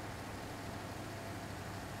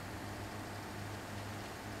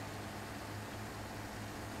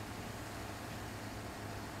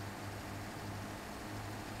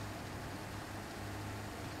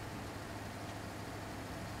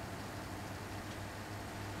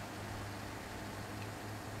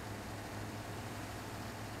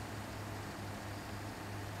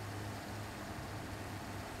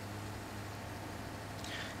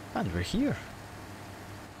 And we're here.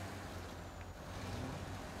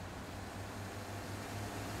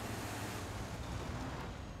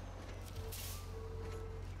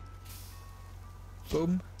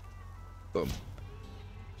 Boom. Boom.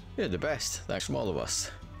 You're the best. Thanks from all of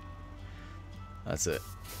us. That's it.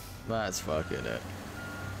 That's fucking it.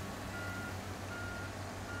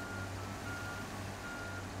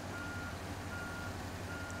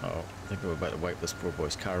 Oh, I think we're about to wipe this poor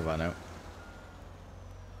boy's caravan out.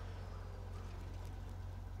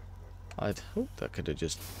 I'd hoped that could have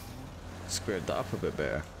just squared that up a bit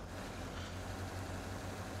better.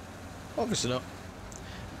 Obviously not.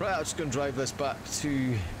 Right, I'm just going to drive this back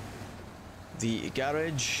to the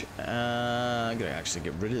garage. I'm going to actually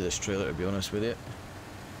get rid of this trailer, to be honest with you.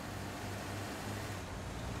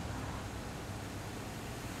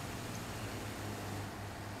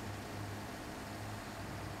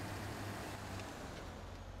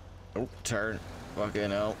 Oh, turn.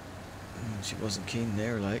 Fucking hell. She wasn't keen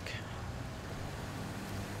there, like.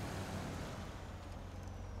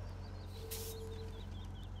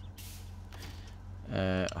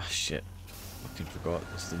 Oh shit. Fucking forgot.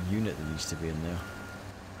 It's the unit that needs to be in there.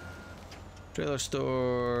 Trailer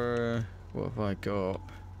store. What have I got?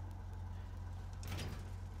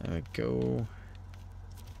 There we go.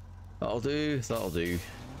 That'll do. That'll do.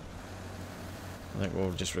 I think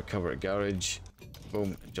we'll just recover a garage.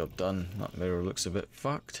 Boom. Job done. That mirror looks a bit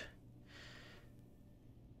fucked.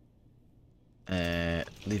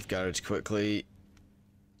 Leave garage quickly.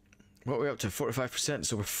 What are we up to? 45%,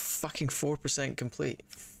 so we're fucking 4% complete.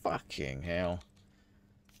 Fucking hell.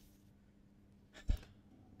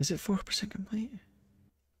 Is it 4% complete?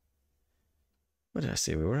 What did I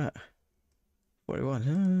say we were at?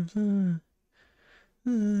 41.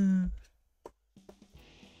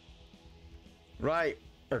 Right.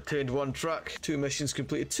 Obtained 1 truck. 2 missions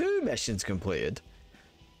completed. 2 missions completed?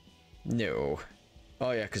 No. Oh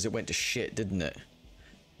yeah, because it went to shit, didn't it?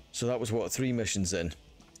 So that was what, 3 missions in?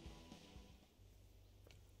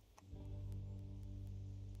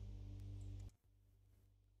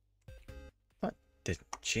 That didn't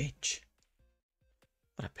change.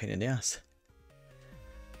 What a pain in the ass.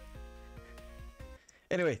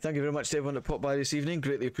 Anyway, thank you very much to everyone that popped by this evening.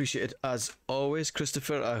 Greatly appreciated as always.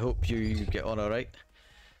 Christopher, I hope you get on alright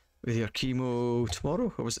with your chemo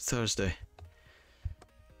tomorrow, or was it Thursday?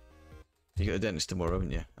 You got a dentist tomorrow,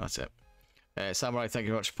 haven't you? That's it. Samurai, thank you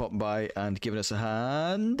very much for popping by and giving us a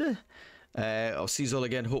hand. I'll see you all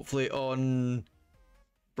again hopefully on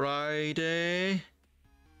Friday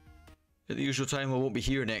at the usual time. I won't be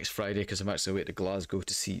here next Friday because I'm actually away to Glasgow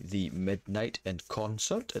to see the Midnight in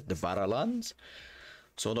concert at the Barrowlands.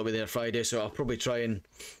 So I'll not be there Friday, so I'll probably try and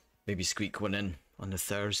maybe squeak one in on the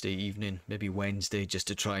Thursday evening, maybe Wednesday, just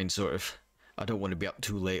to try and sort of... I don't want to be up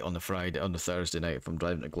too late on the Thursday night if I'm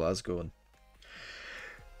driving to Glasgow and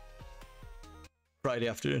Friday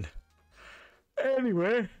afternoon.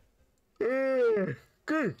 Anyway, good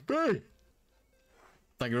day.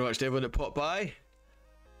 Thank you very much to everyone that popped by.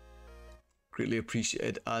 Greatly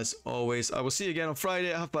appreciated as always. I will see you again on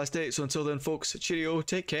Friday at 8:30. So until then, folks, cheerio,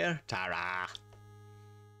 take care, ta-ra.